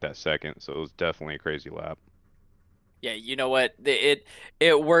come in with that second. So it was definitely a crazy lap. Yeah, you know what? It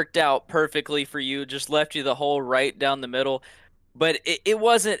worked out perfectly for you. Just left you the hole right down the middle. But it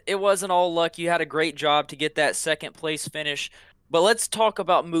wasn't all luck. You had a great job to get that second place finish. But let's talk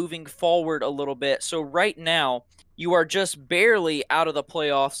about moving forward a little bit. So right now, you are just barely out of the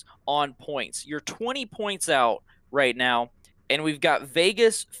playoffs on points. You're 20 points out right now, and we've got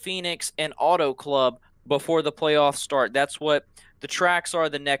Vegas, Phoenix, and Auto Club before the playoffs start. That's what the tracks are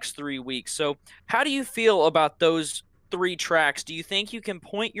the next 3 weeks. So how do you feel about those 3 tracks? Do you think you can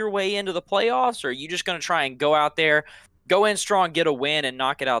point your way into the playoffs, or are you just going to try and go out there, go in strong, get a win, and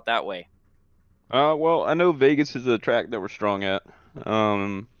knock it out that way? Well, I know Vegas is a track that we're strong at.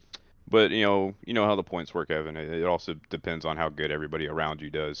 But you know how the points work, Evan. It also depends on how good everybody around you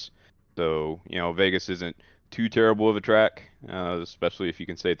does. So, Vegas isn't too terrible of a track, especially if you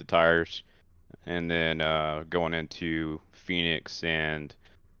can stay at the tires. And then going into Phoenix and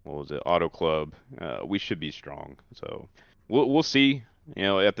Auto Club, we should be strong. So we'll see.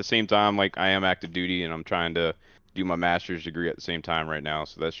 At the same time, like, I am active duty and I'm trying to do my master's degree at the same time right now.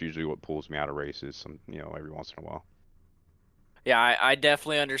 So that's usually what pulls me out of races, every once in a while. Yeah, I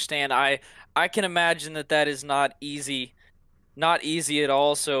definitely understand. I can imagine that is not easy at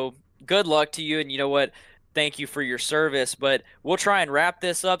all. So good luck to you, and you know what? Thank you for your service. But we'll try and wrap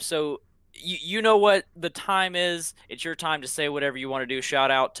this up. So you know what the time is. It's your time to say whatever you want to do.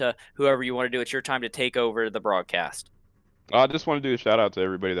 Shout out to whoever you want to do. It's your time to take over the broadcast. I just want to do a shout out to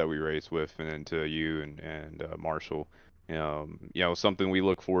everybody that we race with, and to you and Marshall. Something we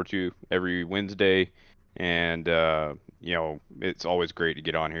look forward to every Wednesday. And it's always great to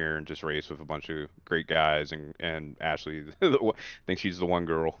get on here and just race with a bunch of great guys, and Ashley, I think she's the one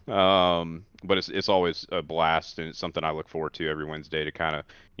girl. But it's always a blast, and it's something I look forward to every Wednesday to kind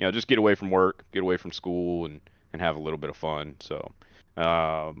of just get away from work, get away from school, and have a little bit of fun. So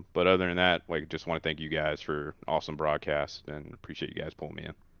but other than that, just want to thank you guys for an awesome broadcast, and appreciate you guys pulling me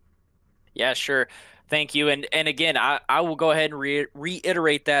in. Yeah, sure. Thank you. And again, I will go ahead and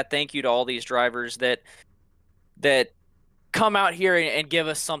reiterate that. Thank you to all these drivers that come out here and give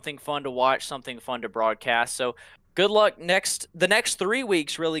us something fun to watch, something fun to broadcast. So good luck the next 3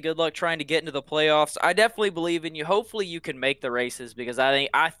 weeks. Really good luck trying to get into the playoffs. I definitely believe in you. Hopefully you can make the races, because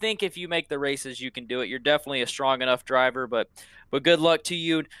I think if you make the races, you can do it. You're definitely a strong enough driver, but good luck to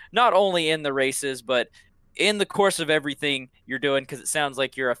you, not only in the races, but in the course of everything you're doing, because it sounds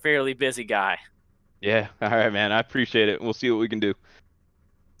like you're a fairly busy guy. Yeah. All right, man. I appreciate it. We'll see what we can do.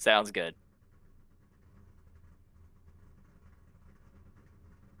 Sounds good.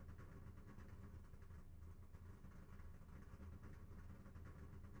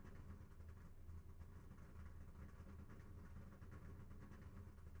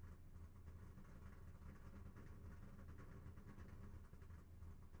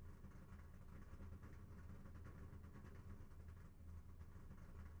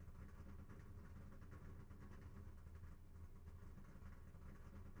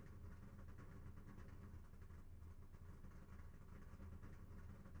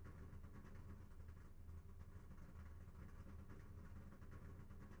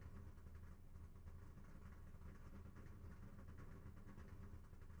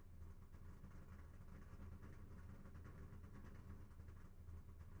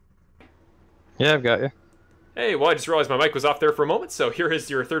 Yeah, I've got you. Hey, well, I just realized my mic was off there for a moment. So here is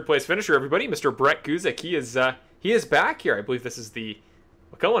your third place finisher, everybody, Mr. Brett Guzik. He is back here. I believe this is the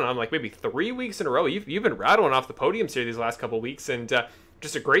going on like maybe 3 weeks in a row. You've been rattling off the podiums here these last couple of weeks, and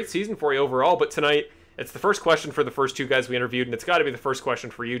just a great season for you overall. But tonight, it's the first question for the first two guys we interviewed, and it's got to be the first question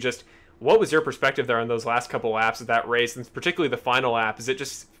for you. Just what was your perspective there on those last couple laps of that race, and particularly the final lap? Is it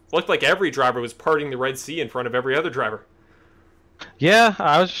just looked like every driver was parting the Red Sea in front of every other driver? Yeah,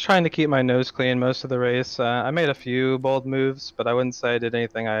 I was just trying to keep my nose clean most of the race. I made a few bold moves, but I wouldn't say I did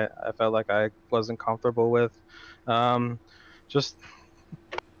anything I felt like I wasn't comfortable with. Just,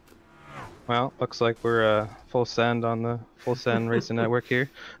 well, looks like we're full send on the Full Send Racing Network here.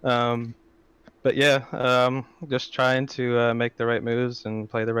 But yeah, just trying to make the right moves and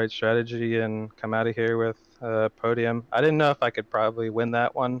play the right strategy and come out of here with a podium. I didn't know if I could probably win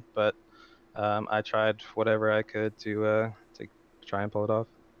that one, but I tried whatever I could to try and pull it off.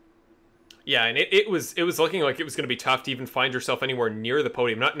 Yeah, and it was looking like it was going to be tough to even find yourself anywhere near the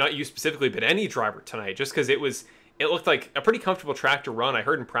podium. Not you specifically, but any driver tonight, just because it looked like a pretty comfortable track to run. I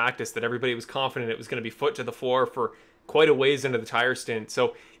heard in practice that everybody was confident it was going to be foot to the floor for quite a ways into the tire stint.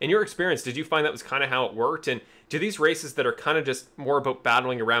 So in your experience, did you find that was kind of how it worked? And do these races that are kind of just more about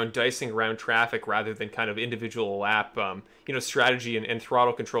battling around, dicing around traffic rather than kind of individual lap, strategy and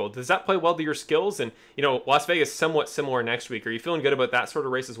throttle control, does that play well to your skills? And, Las Vegas somewhat similar next week. Are you feeling good about that sort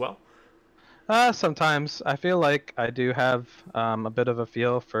of race as well? Sometimes I feel like I do have a bit of a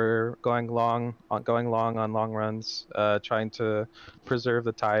feel for going long on long runs, trying to preserve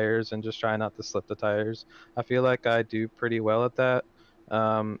the tires and just trying not to slip the tires. I feel like I do pretty well at that.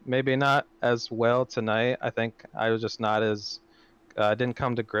 Maybe not as well tonight. I think I was just not as I didn't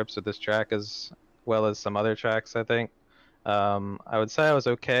come to grips with this track as well as some other tracks, I think. I would say I was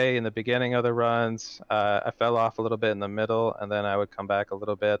okay in the beginning of the runs. I fell off a little bit in the middle, and then I would come back a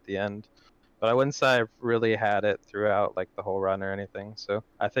little bit at the end. But I wouldn't say I really had it throughout like the whole run or anything. So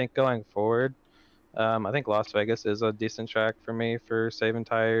I think going forward, I think Las Vegas is a decent track for me for saving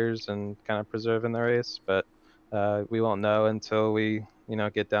tires and kind of preserving the race. But we won't know until we,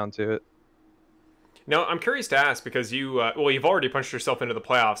 get down to it. Now, I'm curious to ask because you've already punched yourself into the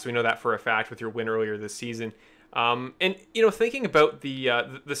playoffs. We know that for a fact with your win earlier this season. And thinking about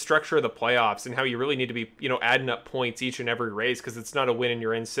the structure of the playoffs and how you really need to be adding up points each and every race because it's not a win in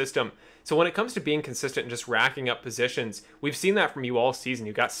your end system. So when it comes to being consistent and just racking up positions, we've seen that from you all season.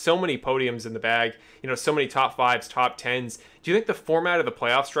 You've got so many podiums in the bag, so many top fives, top tens. Do you think the format of the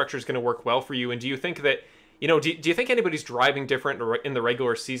playoff structure is going to work well for you? And do you think that do you think anybody's driving different in the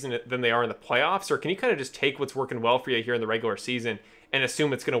regular season than they are in the playoffs, or can you kind of just take what's working well for you here in the regular season and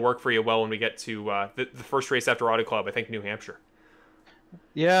assume it's going to work for you well when we get to the first race after Auto Club, I think New Hampshire?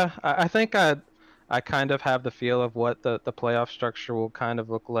 Yeah, I think I kind of have the feel of what the playoff structure will kind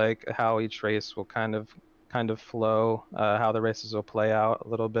of look like, how each race will kind of flow, how the races will play out a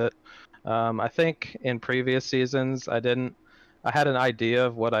little bit. I think in previous seasons I had an idea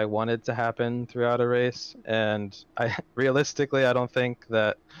of what I wanted to happen throughout a race, and realistically I don't think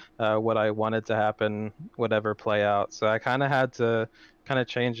that what I wanted to happen would ever play out. So I kind of had to kind of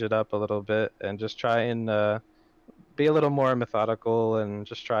change it up a little bit and just try and be a little more methodical and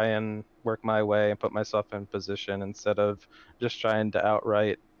just try and work my way and put myself in position instead of just trying to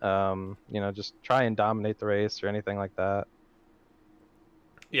outright, just try and dominate the race or anything like that.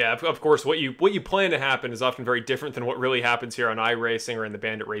 Yeah, of course, what you plan to happen is often very different than what really happens here on iRacing or in the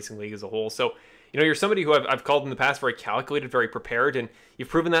Bandit Racing League as a whole. So, you're somebody who I've called in the past very calculated, very prepared, and you've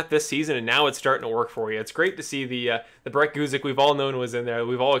proven that this season, and now it's starting to work for you. It's great to see the Brett Guzik we've all known was in there,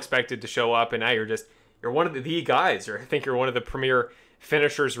 we've all expected to show up, and now you're one of the guys, or I think you're one of the premier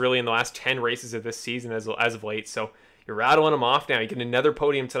finishers really in the last 10 races of this season as of late. So you're rattling them off now. You get another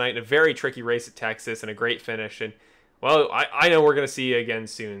podium tonight in a very tricky race at Texas and a great finish, and well, I know we're going to see you again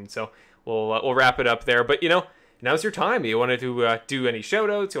soon, so we'll wrap it up there. But, now's your time. You want to do any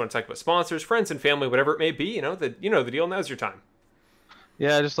shout-outs? You want to talk about sponsors, friends, and family, whatever it may be, the deal. Now's your time.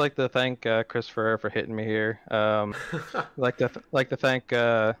 Yeah, I'd just like to thank Chris for hitting me here. like to thank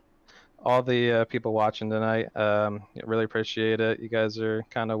all the people watching tonight. Really appreciate it. You guys are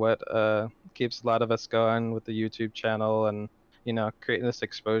kind of what keeps a lot of us going with the YouTube channel and creating this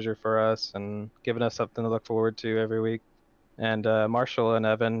exposure for us and giving us something to look forward to every week. And Marshall and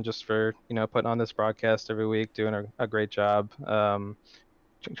Evan, just for putting on this broadcast every week, doing a great job, trying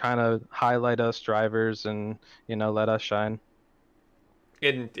to highlight us drivers and let us shine.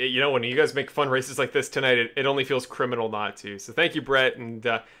 And, when you guys make fun races like this tonight, it only feels criminal not to. So thank you, Brett, and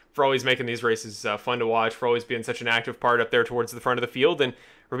for always making these races fun to watch, for always being such an active part up there towards the front of the field, and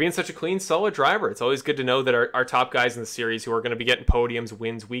for being such a clean, solid driver. It's always good to know that our top guys in the series who are going to be getting podiums,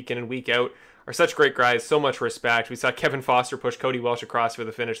 wins week in and week out, are such great guys, so much respect. We saw Kevin Foster push Cody Welch across for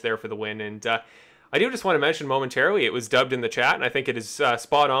the finish there for the win, and I do just want to mention momentarily, it was dubbed in the chat, and I think it is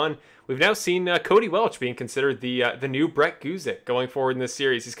spot on. We've now seen Cody Welch being considered the new Brett Guzik going forward in this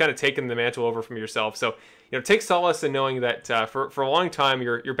series. He's kind of taken the mantle over from yourself. So, take solace in knowing that for a long time,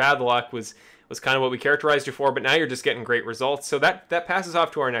 your bad luck was kind of what we characterized you for, but now you're just getting great results. So that passes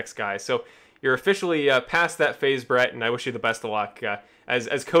off to our next guy. So you're officially past that phase, Brett, and I wish you the best of luck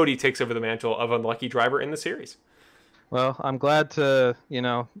as Cody takes over the mantle of unlucky driver in the series. Well, I'm glad to,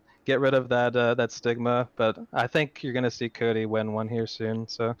 get rid of that stigma, but I think you're going to see Cody win one here soon,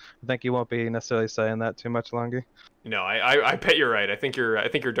 so I think you won't be necessarily saying that too much longer. No, I bet you're right. I think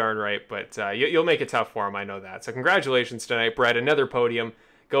you're darn right, but you'll make it tough for him. I know that. So congratulations tonight, Brett. Another podium.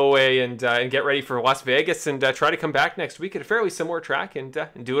 Go away and get ready for Las Vegas and try to come back next week at a fairly similar track and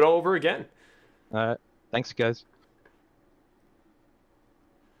do it all over again. All right. Thanks, guys.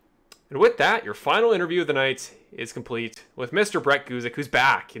 And with that, your final interview of the night is complete with Mr. Brett Guzik, who's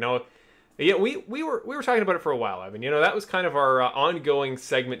back. We were talking about it for a while, Evan. That was kind of our ongoing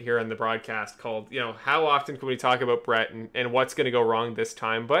segment here on the broadcast called, how often can we talk about Brett and what's going to go wrong this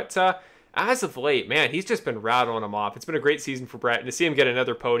time? But as of late, man, he's just been rattling them off. It's been a great season for Brett, and to see him get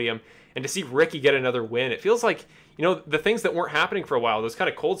another podium and to see Ricky get another win, it feels like, the things that weren't happening for a while, those kind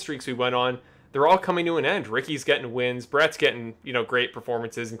of cold streaks we went on, they're all coming to an end. Ricky's getting wins. Brett's getting, great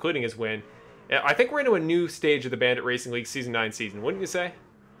performances, including his win. I think we're into a new stage of the Bandit Racing League Season 9 season, wouldn't you say?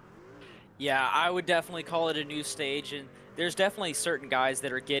 Yeah, I would definitely call it a new stage, and there's definitely certain guys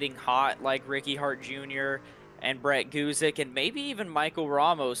that are getting hot, like Ricky Hart Jr. and Brett Guzik, and maybe even Michael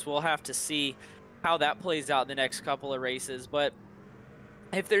Ramos. We'll have to see how that plays out in the next couple of races, but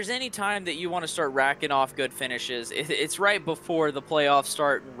if there's any time that you want to start racking off good finishes, it's right before the playoffs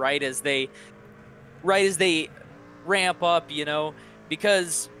start, and right as they ramp up,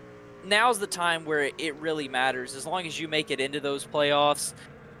 because now's the time where it really matters. As long as you make it into those playoffs,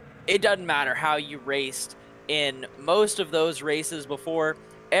 it doesn't matter how you raced in most of those races before.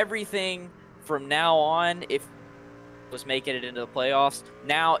 Everything from now on, if was making it into the playoffs,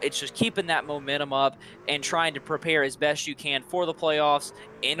 now it's just keeping that momentum up and trying to prepare as best you can for the playoffs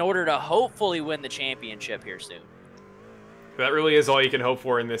in order to hopefully win the championship here soon. That really is all you can hope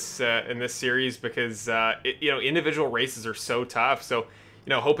for in this series, because individual races are so tough. So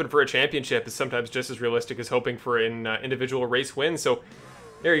hoping for a championship is sometimes just as realistic as hoping for an individual race win. So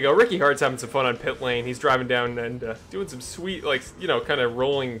there you go. Ricky Hart's having some fun on pit lane. He's driving down and doing some sweet, kind of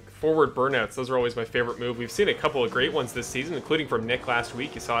rolling forward burnouts. Those are always my favorite move. We've seen a couple of great ones this season, including from Nick last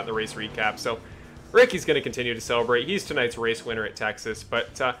week. You saw it in the race recap. So Ricky's going to continue to celebrate. He's tonight's race winner at Texas.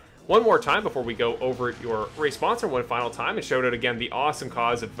 But one more time before we go over your race sponsor one final time and shout out again the awesome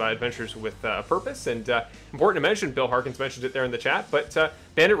cause of Adventures with a Purpose. And important to mention, Bill Harkins mentioned it there in the chat, but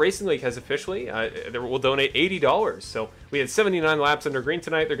Bandit Racing League has officially, will donate $80. So we had 79 laps under green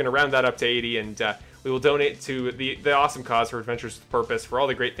tonight. They're going to round that up to 80, and we will donate to the awesome cause for Adventures with Purpose for all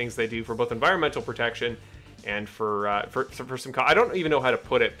the great things they do for both environmental protection and for some. I don't even know how to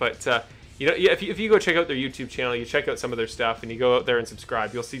put it, but if you go check out their YouTube channel, you check out some of their stuff, and you go out there and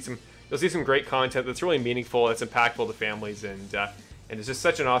subscribe, you'll see some great content that's really meaningful, that's impactful to families, and it's just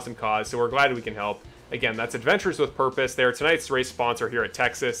such an awesome cause. So we're glad we can help. Again, that's Adventures with Purpose. They're tonight's race sponsor here at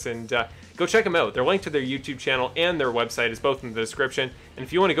Texas, and go check them out. They're linked to their YouTube channel and their website is both in the description. And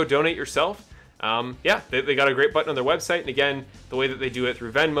if you want to go donate yourself, they got a great button on their website. And again, the way that they do it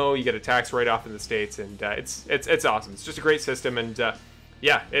through Venmo, you get a tax write-off in the States, and it's awesome. It's just a great system, and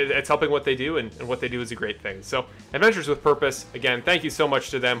it's helping what they do, and what they do is a great thing. So Adventures with Purpose, again, thank you so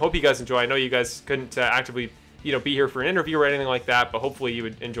much to them. Hope you guys enjoy. I know you guys couldn't actively be here for an interview or anything like that, but hopefully you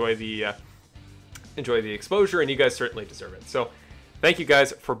would enjoy the exposure, and you guys certainly deserve it. So thank you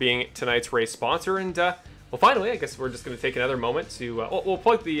guys for being tonight's race sponsor. And well, finally, I guess we're just going to take another moment to we'll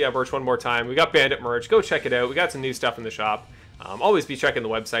plug the merch one more time. We got Bandit merch. Go check it out. We got some new stuff in the shop. Always be checking the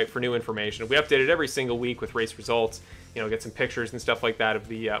website for new information. We update it every single week with race results, get some pictures and stuff like that of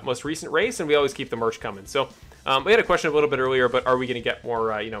the most recent race, and we always keep the merch coming. So we had a question a little bit earlier, but are we going to get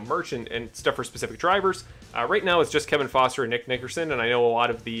more merch and stuff for specific drivers? Right now it's just Kevin Foster and Nick Nickerson, and I know a lot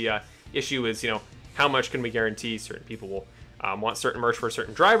of the issue is how much can we guarantee certain people will want certain merch for a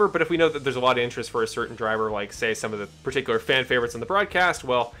certain driver, but if we know that there's a lot of interest for a certain driver, like say some of the particular fan favorites on the broadcast,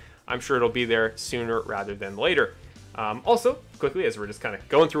 well, I'm sure it'll be there sooner rather than later. Also, quickly, as we're just kind of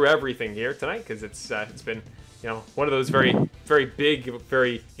going through everything here tonight, because it's been one of those very, very big,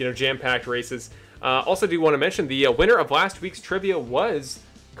 very, jam-packed races. Also do want to mention the winner of last week's trivia was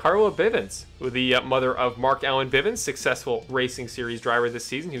Carla Bivens, the mother of Mark Allen Bivens, successful racing series driver this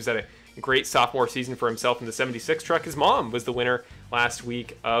season. He was at a great sophomore season for himself in the 76 truck. His mom was the winner last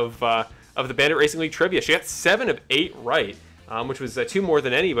week of the Bandit Racing League trivia. She got 7 of 8 right, which was 2 more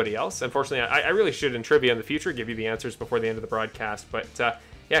than anybody else. Unfortunately, I really should in trivia in the future give you the answers before the end of the broadcast. But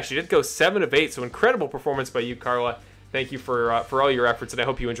yeah, she did go 7 of 8, so incredible performance by you, Carla. Thank you for all your efforts, and I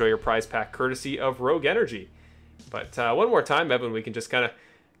hope you enjoy your prize pack courtesy of Rogue Energy. But one more time, Evan, we can just kind of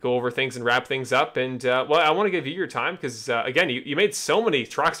go over things and wrap things up. And well, I want to give you your time because again, you made so many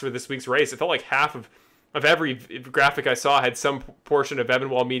trucks for this week's race. It felt like half of every graphic I saw had some portion of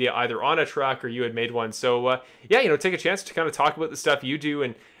Evanwall Media either on a truck or you had made one. So yeah, take a chance to kind of talk about the stuff you do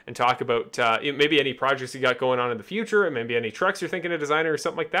and talk about maybe any projects you got going on in the future, and maybe any trucks you're thinking of designing or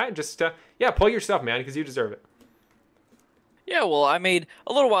something like that. Just yeah, plug your stuff, man, because you deserve it. Yeah, well,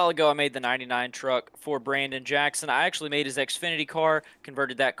 a little while ago, I made the 99 truck for Brandon Jackson. I actually made his Xfinity car,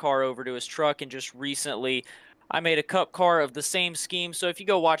 converted that car over to his truck, and just recently I made a cup car of the same scheme. So if you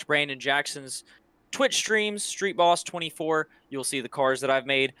go watch Brandon Jackson's Twitch streams, Street Boss 24, you'll see the cars that I've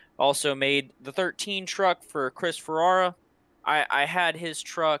made. Also made the 13 truck for Chris Ferrara. I had his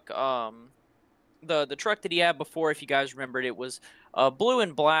truck, the truck that he had before, if you guys remembered, it was a blue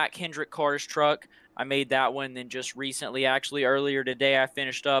and black Hendrick Cars truck. I made that one. Then just recently, actually earlier today, I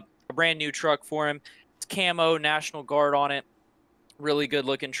finished up a brand new truck for him. It's camo, National Guard on it. Really good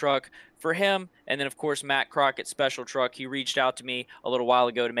looking truck for him. And then of course, Matt Crockett's special truck. He reached out to me a little while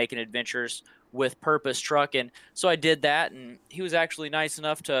ago to make an Adventures with Purpose truck. And so I did that, and he was actually nice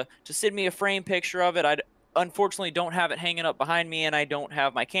enough to send me a frame picture of it. I unfortunately don't have it hanging up behind me, and I don't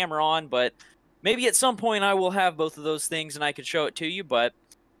have my camera on, but maybe at some point I will have both of those things and I could show it to you. But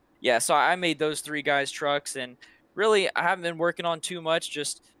yeah, so I made those 3 guys' trucks, and really I haven't been working on too much,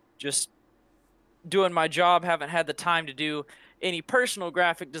 just doing my job. Haven't had the time to do any personal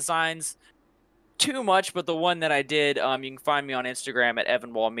graphic designs too much, but the one that I did, you can find me on Instagram at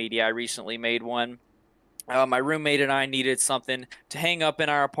Evanwall Media. I recently made one. My roommate and I needed something to hang up in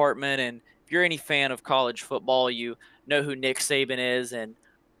our apartment, and if you're any fan of college football, you know who Nick Saban is, and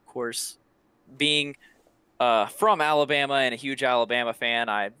of course, being from Alabama and a huge Alabama fan,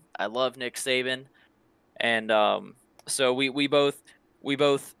 I love Nick Saban, and so we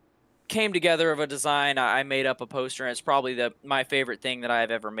both came together of a design. I made up a poster, and it's probably my favorite thing that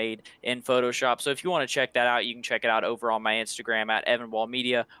I've ever made in Photoshop. So if you want to check that out, you can check it out over on my Instagram at Evanwall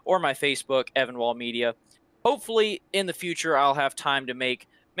Media or my Facebook, Evanwall Media. Hopefully in the future I'll have time to make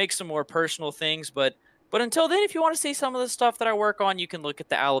some more personal things, but until then, if you want to see some of the stuff that I work on, you can look at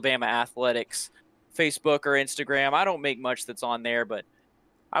the Alabama Athletics Facebook or Instagram. I don't make much that's on there, but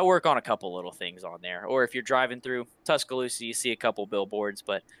I work on a couple little things on there. Or if you're driving through Tuscaloosa, you see a couple billboards.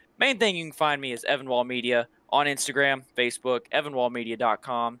 But main thing you can find me is Evanwall Media on Instagram, Facebook,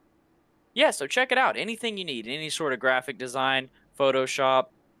 evanwallmedia.com. Yeah, so check it out. Anything you need, any sort of graphic design, Photoshop,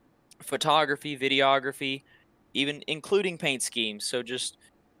 photography, videography, even including paint schemes. So just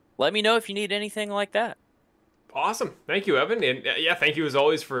let me know if you need anything like that. Awesome. Thank you, Evan. And yeah, thank you as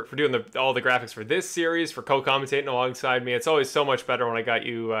always for doing all the graphics for this series, for co-commentating alongside me. It's always so much better when I got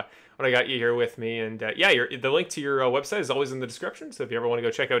you here with me. And yeah, the link to your website is always in the description. So if you ever want to go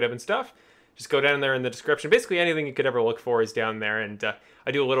check out Evan's stuff, just go down there in the description. Basically anything you could ever look for is down there. And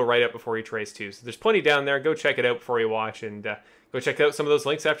I do a little write-up before each race too. So there's plenty down there. Go check it out before you watch, and go check out some of those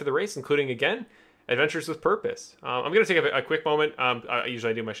links after the race, including, again, Adventures with Purpose. I'm going to take a quick moment. I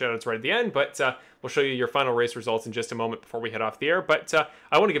usually do my shoutouts right at the end, but we'll show you your final race results in just a moment before we head off the air. But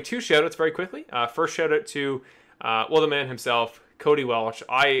I want to give 2 shoutouts very quickly. First shout-out to, the man himself, Cody Welch.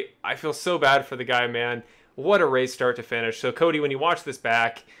 I feel so bad for the guy, man. What a race start to finish. So, Cody, when you watch this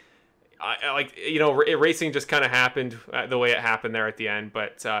back, racing just kind of happened the way it happened there at the end,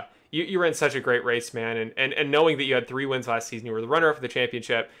 but you ran such a great race, man, and knowing that you had 3 wins last season, you were the runner-up for the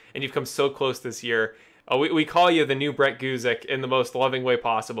championship, and you've come so close this year. We call you the new Brett Guzik in the most loving way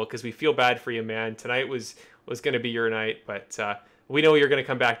possible, because we feel bad for you, man. Tonight was going to be your night, but we know you're going to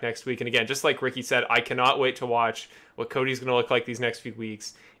come back next week. And again, just like Ricky said, I cannot wait to watch what Cody's going to look like these next few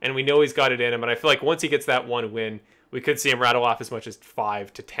weeks. And we know he's got it in him, and I feel like once he gets that 1 win, we could see him rattle off as much as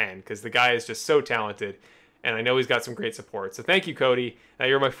 5 to 10, because the guy is just so talented. And I know he's got some great support. So thank you, Cody.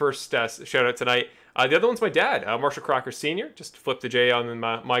 You're my first shout out tonight. The other one's my dad, Marshall Crocker Sr. Just flip the J on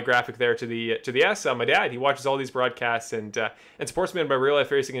my graphic there to the S. My dad, he watches all these broadcasts and supports me in my real life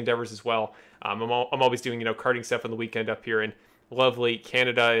racing endeavors as well. I'm always doing karting stuff on the weekend up here in lovely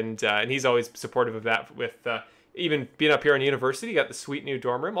Canada, and he's always supportive of that with even being up here on university, got the sweet new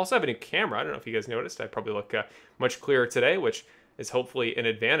dorm room. Also have a new camera. I don't know if you guys noticed. I probably look much clearer today, which is hopefully an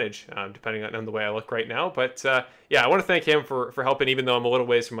advantage, depending on the way I look right now. But yeah, I want to thank him for helping, even though I'm a little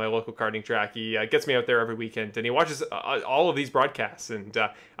ways from my local karting track. He gets me out there every weekend, and he watches all of these broadcasts, and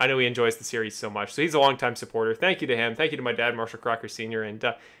I know he enjoys the series so much. So he's a longtime supporter. Thank you to him. Thank you to my dad, Marshall Crocker Sr.,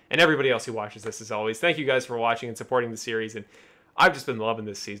 and everybody else who watches this, as always. Thank you guys for watching and supporting the series, and I've just been loving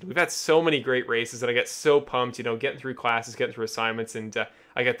this season. We've had so many great races, and I get so pumped, getting through classes, getting through assignments, and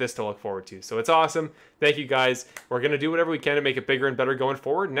I get this to look forward to. So it's awesome. Thank you, guys. We're going to do whatever we can to make it bigger and better going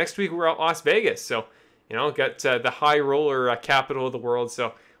forward. Next week, we're at Las Vegas. So, got the high roller capital of the world.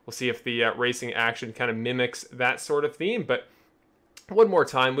 So we'll see if the racing action kind of mimics that sort of theme. But one more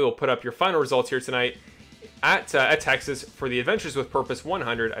time, we will put up your final results here tonight at Texas for the Adventures with Purpose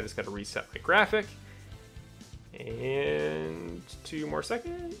 100. I just got to reset my graphic. And 2 more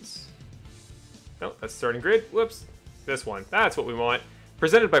seconds. No, that's starting grid. Whoops. This one. That's what we want.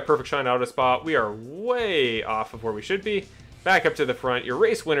 Presented by Perfect Shine Auto Spa. We are way off of where we should be. Back up to the front. Your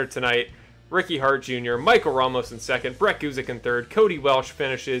race winner tonight, Ricky Hart Jr., Michael Ramos in second, Brett Guzik in third, Cody Welsh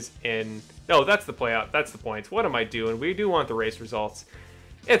finishes in... No, that's the playout. That's the points. What am I doing? We do want the race results.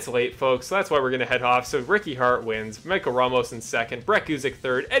 It's late, folks, so that's why we're going to head off. So Ricky Hart wins, Michael Ramos in second, Brett Guzik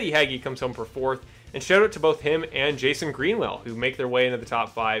third, Eddie Hagee comes home for fourth, and shout out to both him and Jason Greenwell, who make their way into the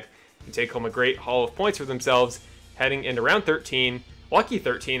top 5 and take home a great haul of points for themselves, heading into round 13. Lucky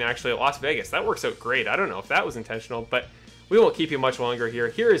 13, actually, at Las Vegas. That works out great. I don't know if that was intentional, but we won't keep you much longer here.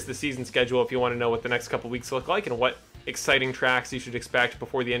 Here is the season schedule if you want to know what the next couple weeks look like and what exciting tracks you should expect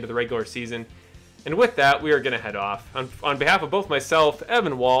before the end of the regular season. And with that, we are going to head off. On behalf of both myself,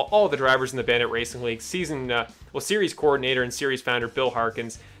 Evan Wall, all the drivers in the Bandit Racing League, series coordinator and series founder Bill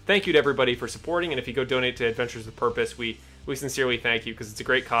Harkins, thank you to everybody for supporting. And if you go donate to Adventures with Purpose, we sincerely thank you because it's a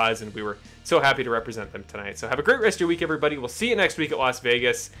great cause, and we were so happy to represent them tonight. So have a great rest of your week, everybody. We'll see you next week at Las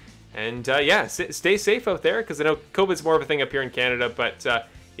Vegas. And yeah, stay safe out there because I know COVID's more of a thing up here in Canada, but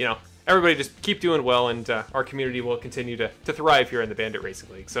everybody just keep doing well, and our community will continue to thrive here in the Bandit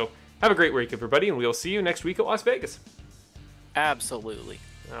Racing League. So have a great week, everybody, and we'll see you next week at Las Vegas. Absolutely.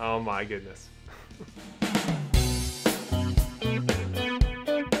 Oh, my goodness.